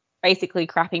 He's basically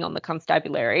crapping on the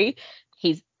constabulary.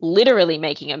 He's literally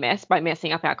making a mess by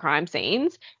messing up our crime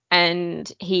scenes,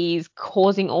 and he's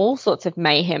causing all sorts of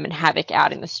mayhem and havoc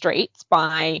out in the streets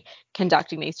by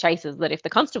conducting these chases that if the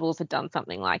constables had done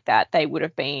something like that, they would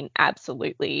have been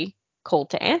absolutely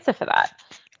called to answer for that.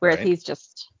 Whereas he's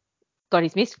just got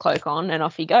his mist cloak on and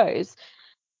off he goes.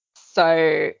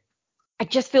 So I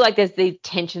just feel like there's these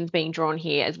tensions being drawn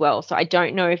here as well. So I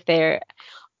don't know if it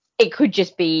could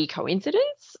just be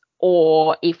coincidence,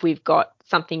 or if we've got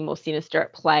something more sinister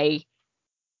at play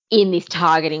in this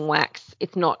targeting Wax.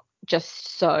 It's not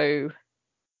just so,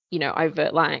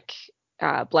 overt like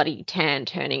bloody Tan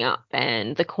turning up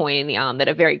and the coin in the arm that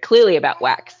are very clearly about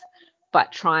Wax,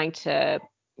 but trying to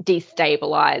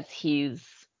destabilize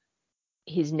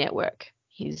his network,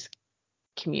 his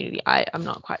community. I'm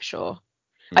not quite sure.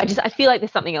 I feel like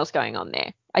there's something else going on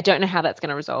there. I don't know how that's going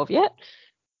to resolve yet.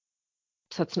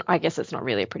 So I guess it's not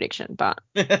really a prediction, but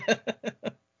that's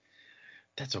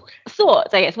okay.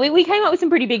 Thoughts, I guess. We came up with some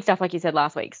pretty big stuff, like you said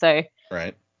last week. So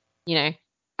right,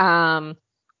 upon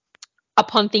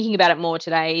thinking about it more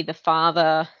today, the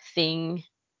father thing.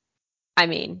 I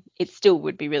mean, it still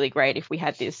would be really great if we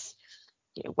had this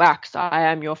Wax, I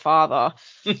am your father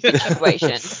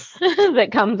situation that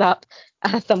comes up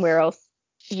somewhere else.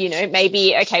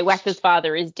 Maybe, okay, Wax's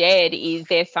father is dead. Is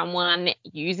there someone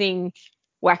using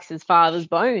Wax's father's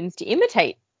bones to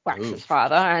imitate Wax's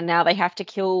father, and now they have to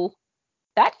kill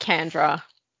that Kandra?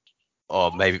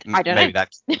 Or maybe like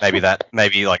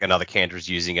another Kandra is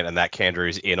using it and that Kandra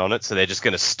is in on it, so they're just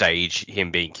going to stage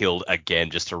him being killed again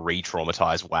just to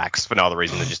re-traumatize Wax for no other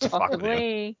reason than just to fuck with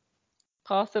him.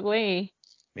 Possibly.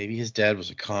 Maybe his dad was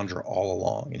a Kandra all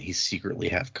along, and he's secretly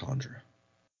half Kandra.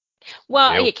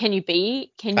 Well, can you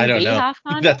be half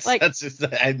Kandra? That's just,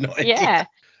 I have no idea.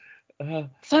 Yeah.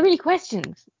 So many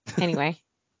questions. Anyway.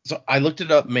 So I looked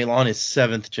it up. Melan is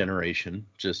 7th generation.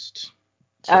 Just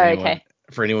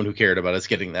for anyone who cared about us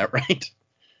getting that right.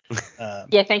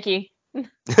 Yeah, thank you.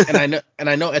 and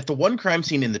I know at the one crime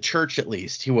scene in the church, at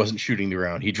least, he wasn't shooting the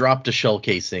ground. He dropped a shell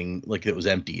casing like it was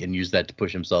empty and used that to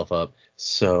push himself up.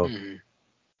 So.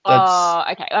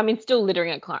 Okay. I mean, still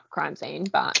littering a crime scene,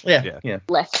 but yeah.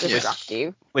 less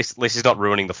destructive. At least he's not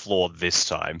ruining the floor this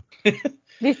time.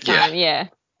 This time, yeah.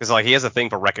 Because he has a thing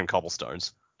for wrecking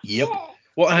cobblestones. Yep.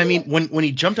 Well, I mean, when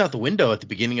he jumped out the window at the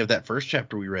beginning of that first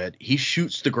chapter we read, he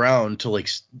shoots the ground to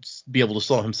be able to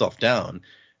slow himself down.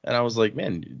 And I was like,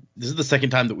 man, this is the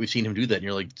second time that we've seen him do that. And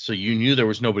you're like, so you knew there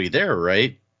was nobody there,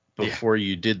 right? Before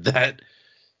you did that.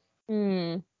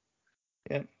 Yeah.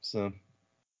 So.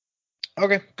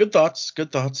 Okay. Good thoughts.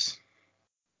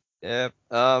 Yeah.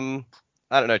 I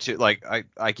don't know too.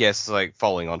 I guess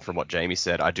following on from what Jamie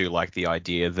said, I do like the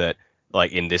idea that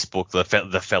in this book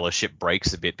the fellowship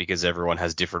breaks a bit because everyone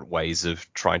has different ways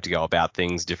of trying to go about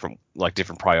things, different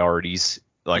priorities.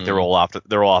 They're all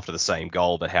after the same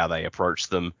goal, but how they approach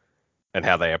them and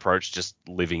how they approach just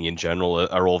living in general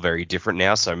are all very different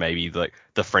now. So maybe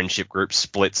the friendship group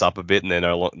splits up a bit, and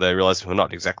they realize we're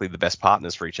not exactly the best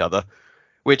partners for each other,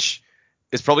 which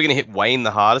is probably going to hit Wayne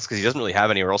the hardest because he doesn't really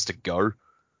have anywhere else to go.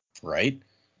 Right.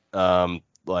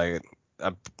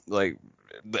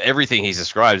 Everything he's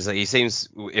described is he seems,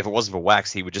 if it wasn't for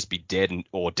Wax, he would just be dead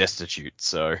or destitute.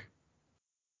 So,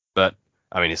 but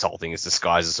I mean, his whole thing is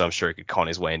disguises, so I'm sure he could con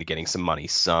his way into getting some money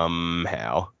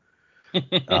somehow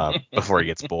before he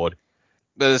gets bored.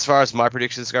 But as far as my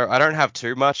predictions go, I don't have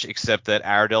too much except that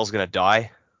Aradel's going to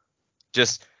die.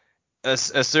 Just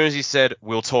as soon as he said,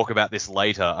 we'll talk about this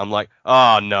later, I'm like,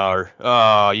 oh no,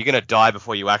 you're going to die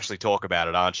before you actually talk about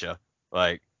it, aren't you?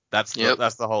 That's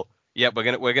the whole,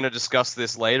 we're gonna discuss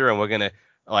this later, and we're gonna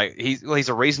he's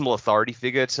a reasonable authority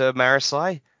figure to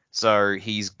Marisai, so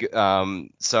she's gonna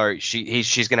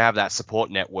have that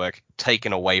support network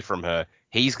taken away from her.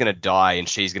 He's gonna die, and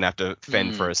she's gonna have to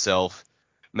fend for herself.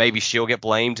 Maybe she'll get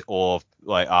blamed, or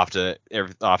after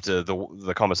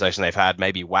the conversation they've had,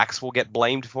 maybe Wax will get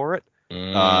blamed for it,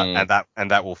 and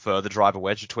that will further drive a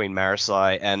wedge between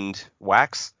Marisai and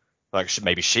Wax.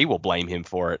 Maybe she will blame him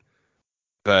for it.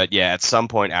 But yeah, at some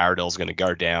point Aradel's going to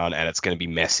go down, and it's going to be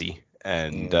messy.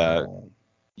 And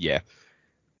yeah,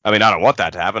 I mean, I don't want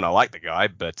that to happen. I like the guy,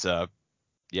 but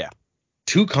yeah,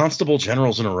 2 constable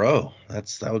generals in a row.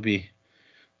 That'd be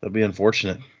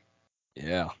unfortunate.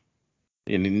 Yeah.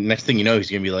 And next thing you know, he's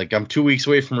gonna be like, "I'm 2 weeks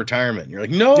away from retirement." And you're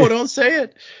like, "No, don't say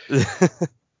it."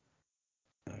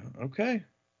 Okay.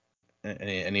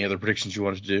 Any other predictions you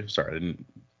wanted to do? Sorry, I didn't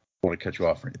want to cut you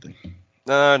off or anything.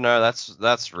 No,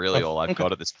 that's really all I've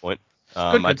got at this point.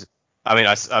 Good. I mean,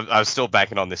 I was still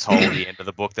banking on this whole the end of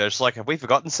the book. They're just like, have we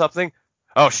forgotten something?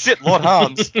 Oh shit, Lord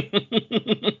Harms.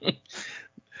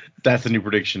 That's the new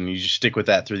prediction. You just stick with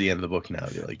that through the end of the book now.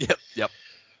 You're like, Yep.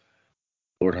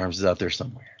 Lord Harms is out there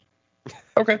somewhere.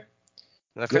 Okay.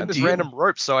 And I Good found this deal. random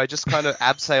rope, so I just kind of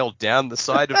abseiled down the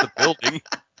side of the building.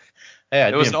 Hey,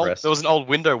 I'd There be was impressed. there was an old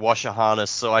window washer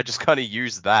harness, so I just kind of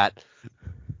used that.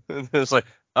 And it was like,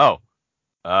 oh,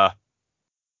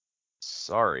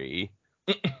 sorry.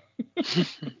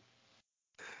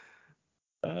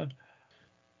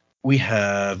 We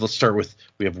have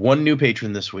one new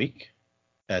patron this week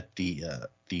at the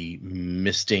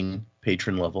misting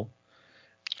patron level,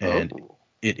 and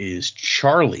it is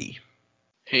Charlie.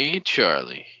 Hey,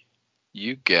 Charlie.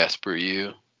 You Gasper,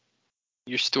 you.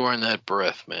 You're storing that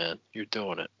breath, man. You're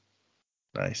doing it.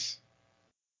 Nice.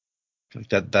 I feel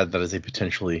like that is a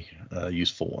potentially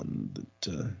useful one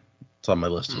that it's on my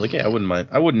list. Like, yeah, I wouldn't mind.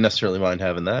 I wouldn't necessarily mind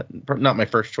having that. Not my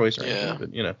first choice or anything,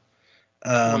 but you know.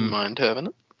 Wouldn't mind having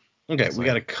it. Okay, we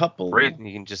got a couple.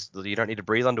 You don't need to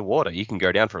breathe underwater. You can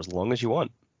go down for as long as you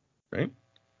want. Right.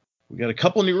 We got a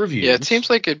couple new reviews. Yeah, it seems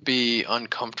like it'd be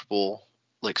uncomfortable,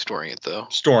 like storing it though.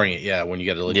 Storing it, yeah, when you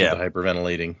got to do the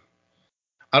hyperventilating.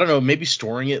 I don't know. Maybe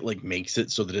storing it like makes it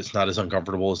so that it's not as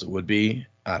uncomfortable as it would be.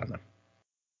 I don't know.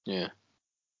 Yeah.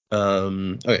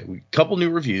 Okay, couple new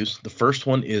reviews. The first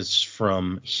one is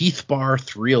from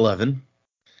Heathbar311.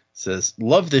 Says,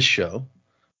 love this show.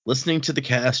 Listening to the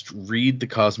cast read the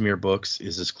Cosmere books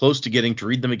is as close to getting to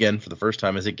read them again for the first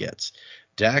time as it gets.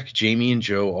 Dak, Jamie, and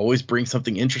Joe always bring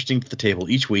something interesting to the table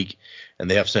each week, and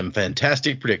they have some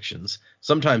fantastic predictions,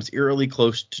 sometimes eerily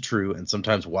close to true and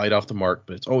sometimes wide off the mark,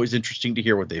 but it's always interesting to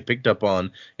hear what they picked up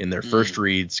on in their first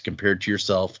reads compared to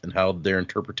yourself and how their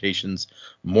interpretations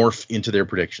morph into their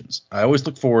predictions. I always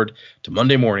look forward to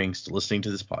Monday mornings to listening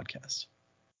to this podcast.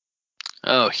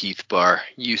 Oh, Heathbar,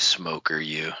 you smoker,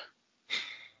 you.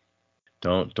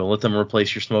 Don't let them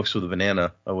replace your smokes with a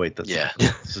banana. Oh wait, that's a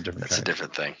different. That's a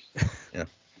different thing. Yeah.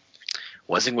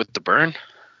 Wasn't with the burn.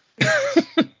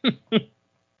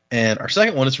 And our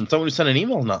second one is from someone who sent an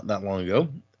email not that long ago,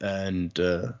 and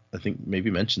I think maybe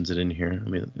mentions it in here.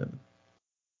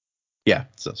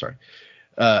 Sorry.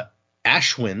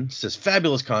 Ashwin says,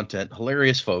 fabulous content,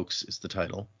 hilarious folks is the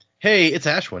title. Hey, it's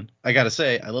Ashwin. I gotta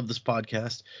say, I love this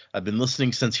podcast. I've been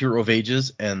listening since Hero of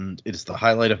Ages, and it is the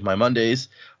highlight of my Mondays.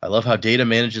 I love how Data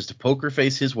manages to poker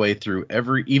face his way through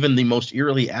even the most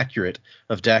eerily accurate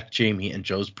of Dak, Jamie, and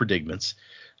Joe's predicaments.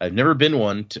 I've never been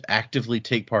one to actively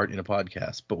take part in a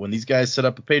podcast, but when these guys set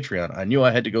up a Patreon, I knew I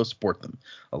had to go support them.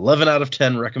 11 out of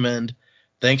 10 recommend.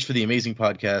 Thanks for the amazing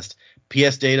podcast.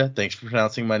 P.S. Data, thanks for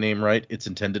pronouncing my name right. It's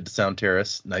intended to sound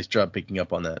Terrace. Nice job picking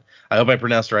up on that. I hope I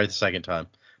pronounced it right the second time.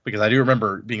 Because I do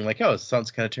remember being like, oh, it sounds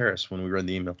kind of Terrace when we read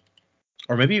the email.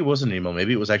 Or maybe it wasn't an email.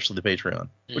 Maybe it was actually the Patreon.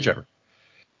 Whichever.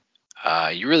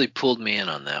 You really pulled me in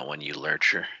on that one, you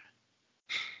lurcher.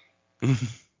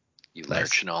 You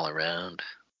lurching all around.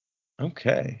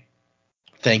 Okay.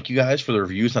 Thank you guys for the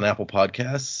reviews on Apple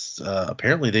Podcasts.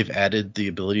 Apparently they've added the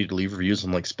ability to leave reviews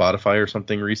on like Spotify or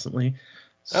something recently.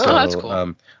 So, that's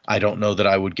cool. I don't know that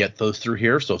I would get those through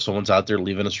here. So if someone's out there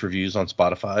leaving us reviews on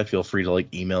Spotify, feel free to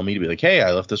like email me to be like, hey,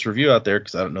 I left this review out there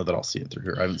because I don't know that I'll see it through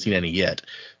here. I haven't seen any yet.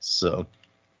 So,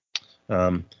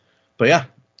 but yeah,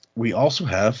 we also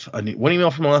have one email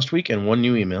from last week and one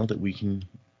new email that we can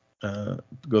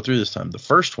go through this time. The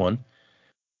first one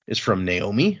is from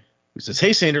Naomi, who says,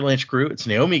 hey, Sanderlanche crew, it's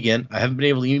Naomi again. I haven't been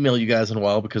able to email you guys in a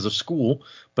while because of school,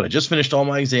 but I just finished all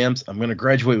my exams. I'm going to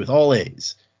graduate with all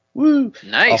A's. Woo!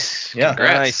 Nice. Congrats.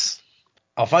 Nice.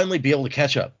 I'll finally be able to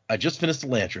catch up. I just finished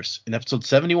Elantris. In episode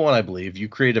 71, I believe, you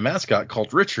created a mascot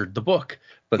called Richard the book,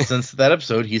 but since that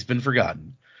episode, he's been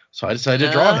forgotten. So I decided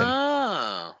to draw him.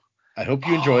 I hope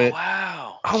you enjoy it.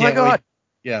 Wow. Oh my god.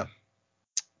 Yeah.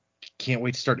 Can't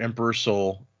wait to start Emperor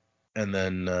Soul. And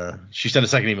then she sent a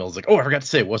second email. It's like, oh, I forgot to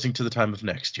say, it wasn't to the time of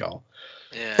next, y'all.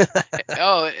 Yeah.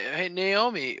 Hey,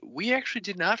 Naomi, we actually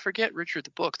did not forget Richard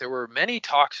the book. There were many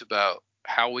talks about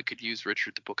how we could use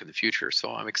Richard the book in the future.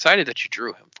 So I'm excited that you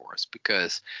drew him for us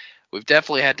because we've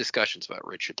definitely had discussions about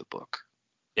Richard the book.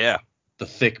 Yeah. The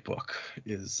Thick Book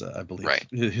is, I believe,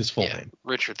 his full name.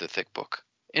 Richard the Thick Book.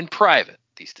 In private,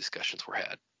 these discussions were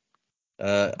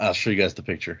had. I'll show you guys the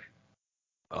picture.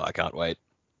 Oh, I can't wait.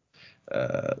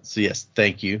 So yes,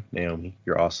 thank you, Naomi.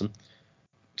 You're awesome.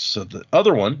 So the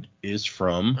other one is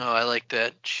from. Oh, I like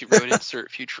that. She wrote insert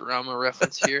Futurama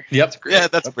reference here. Yep. That's great. Yeah,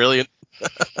 that's brilliant.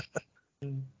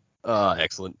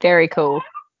 Excellent. Very cool.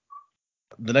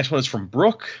 The next one is from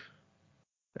Brooke.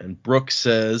 And Brooke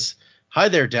says, "Hi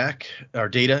there, Dak, or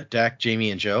Data, Dak,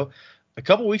 Jamie, and Joe. A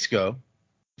couple weeks ago,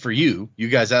 for you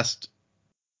guys asked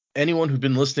anyone who'd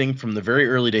been listening from the very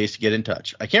early days to get in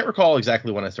touch. I can't recall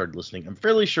exactly when I started listening. I'm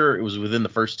fairly sure it was within the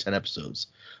first 10 episodes.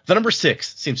 The number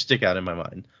 6 seems to stick out in my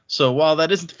mind. So while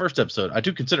that isn't the first episode, I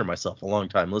do consider myself a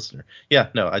long-time listener." Yeah,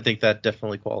 no, I think that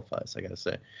definitely qualifies, I gotta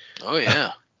say. Oh,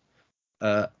 yeah.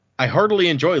 I heartily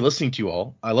enjoy listening to you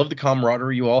all. I love the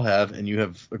camaraderie you all have, and you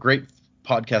have a great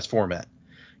podcast format.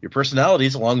 Your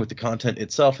personalities, along with the content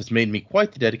itself, has made me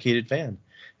quite the dedicated fan.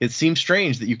 It seems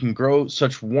strange that you can grow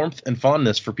such warmth and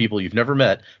fondness for people you've never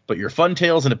met, but your fun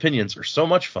tales and opinions are so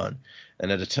much fun.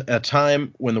 And at a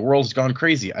time when the world has gone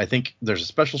crazy, I think there's a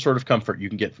special sort of comfort you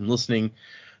can get from listening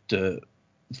to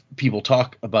people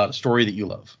talk about a story that you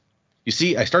love. You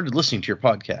see, I started listening to your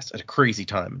podcast at a crazy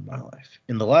time in my life.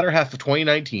 In the latter half of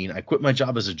 2019, I quit my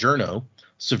job as a journo,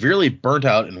 severely burnt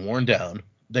out and worn down.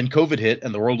 Then COVID hit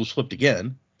and the world was flipped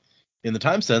again. In the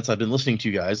time since I've been listening to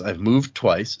you guys, I've moved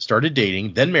twice, started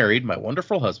dating, then married my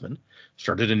wonderful husband,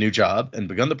 started a new job, and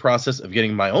begun the process of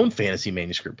getting my own fantasy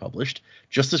manuscript published.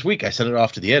 Just this week, I sent it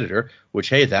off to the editor, which,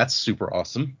 hey, that's super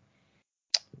awesome.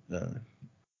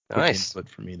 Nice. Input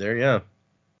for me there, yeah.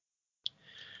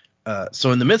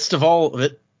 So in the midst of all of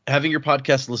it, having your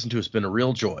podcast to listen to has been a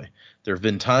real joy. There have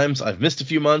been times I've missed a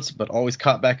few months, but always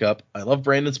caught back up. I love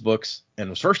Brandon's books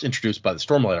and was first introduced by the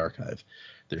Stormlight Archive.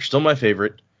 They're still my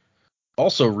favorite.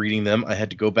 Also reading them, I had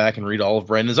to go back and read all of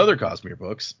Brandon's other Cosmere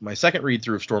books. My second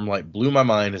read-through of Stormlight blew my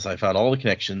mind as I found all the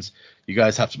connections. You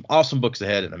guys have some awesome books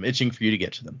ahead, and I'm itching for you to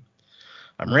get to them.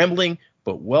 I'm rambling,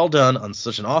 but well done on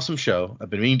such an awesome show. I've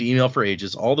been meaning to email for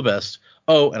ages. All the best.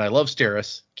 Oh, and I love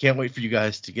Steris. Can't wait for you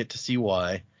guys to get to see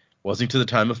why. Wasn't to the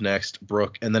time of next,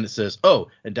 Brooke. And then it says, oh,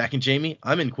 and Dak and Jamie,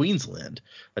 I'm in Queensland,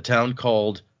 a town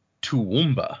called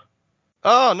Toowoomba.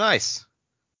 Oh, nice.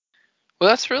 Well,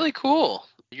 that's really cool.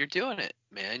 You're doing it,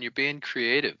 man. You're being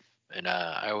creative, and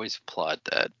I always applaud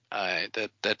that.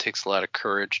 That takes a lot of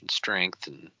courage and strength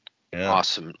and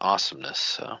awesomeness.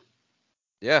 So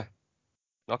Yeah.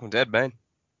 Knock 'em dead, man.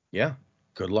 Yeah.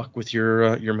 Good luck with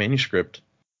your manuscript.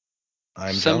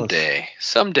 I'm jealous.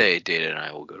 Someday, Data and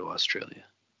I will go to Australia.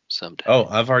 Someday. Oh,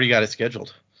 I've already got it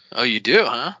scheduled. Oh, you do,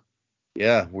 huh?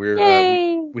 Yeah,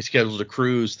 we scheduled a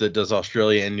cruise that does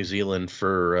Australia and New Zealand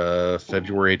for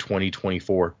February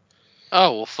 2024.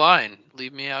 Oh, well, fine.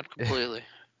 Leave me out completely.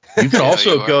 You can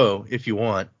also go if you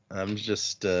want. I'm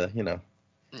just, Yeah.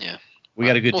 We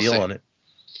got a good deal see. on it.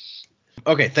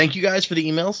 Okay, thank you guys for the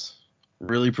emails.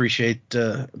 Really appreciate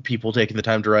people taking the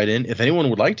time to write in. If anyone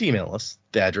would like to email us,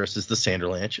 the address is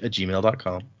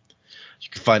thesanderlanche@gmail.com. You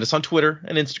can find us on Twitter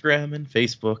and Instagram and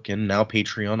Facebook and now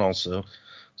Patreon also.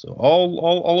 So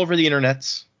all over the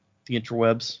internets, the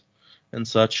interwebs, and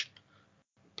such.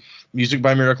 Music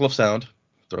by Miracle of Sound.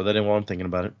 Throw that in while I'm thinking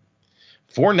about it.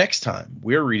 For next time,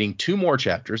 we're reading 2 more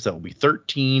chapters. That will be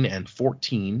 13 and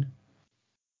 14.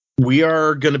 We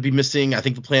are going to be missing, I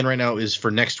think the plan right now is for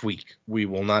next week. We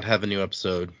will not have a new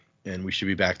episode, and we should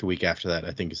be back the week after that,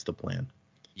 I think is the plan.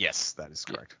 Yes, that is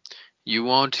correct. You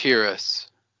won't hear us.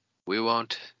 We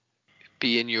won't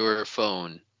be in your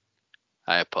phone.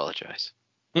 I apologize.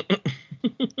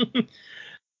 It's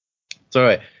all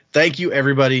right. Thank you,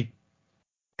 everybody.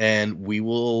 And we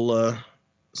will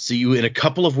see you in a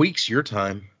couple of weeks, your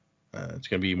time. It's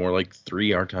going to be more like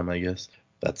 3 our time, I guess.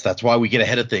 That's why we get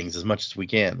ahead of things as much as we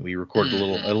can. We record a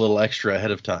little extra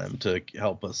ahead of time to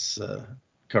help us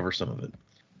cover some of it.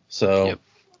 So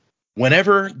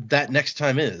whenever that next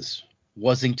time is,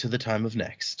 wasing to the time of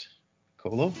next.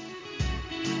 Colo?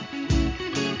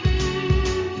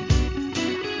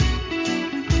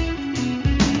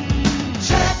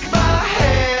 Check my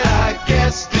head, I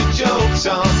guess the joke's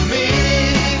on me.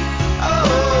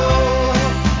 Oh,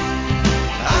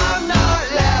 I'm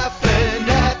not laughing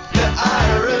at the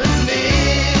irony.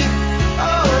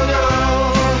 Oh no,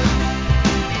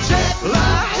 check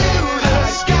my to the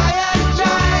sky at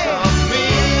night. On me,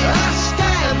 I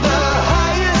stand the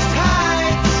highest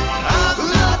heights. I'm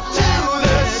not to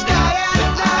the sky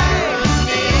at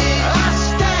night. I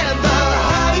stand the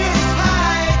highest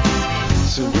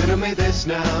heights. So riddle me this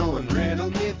now and riddle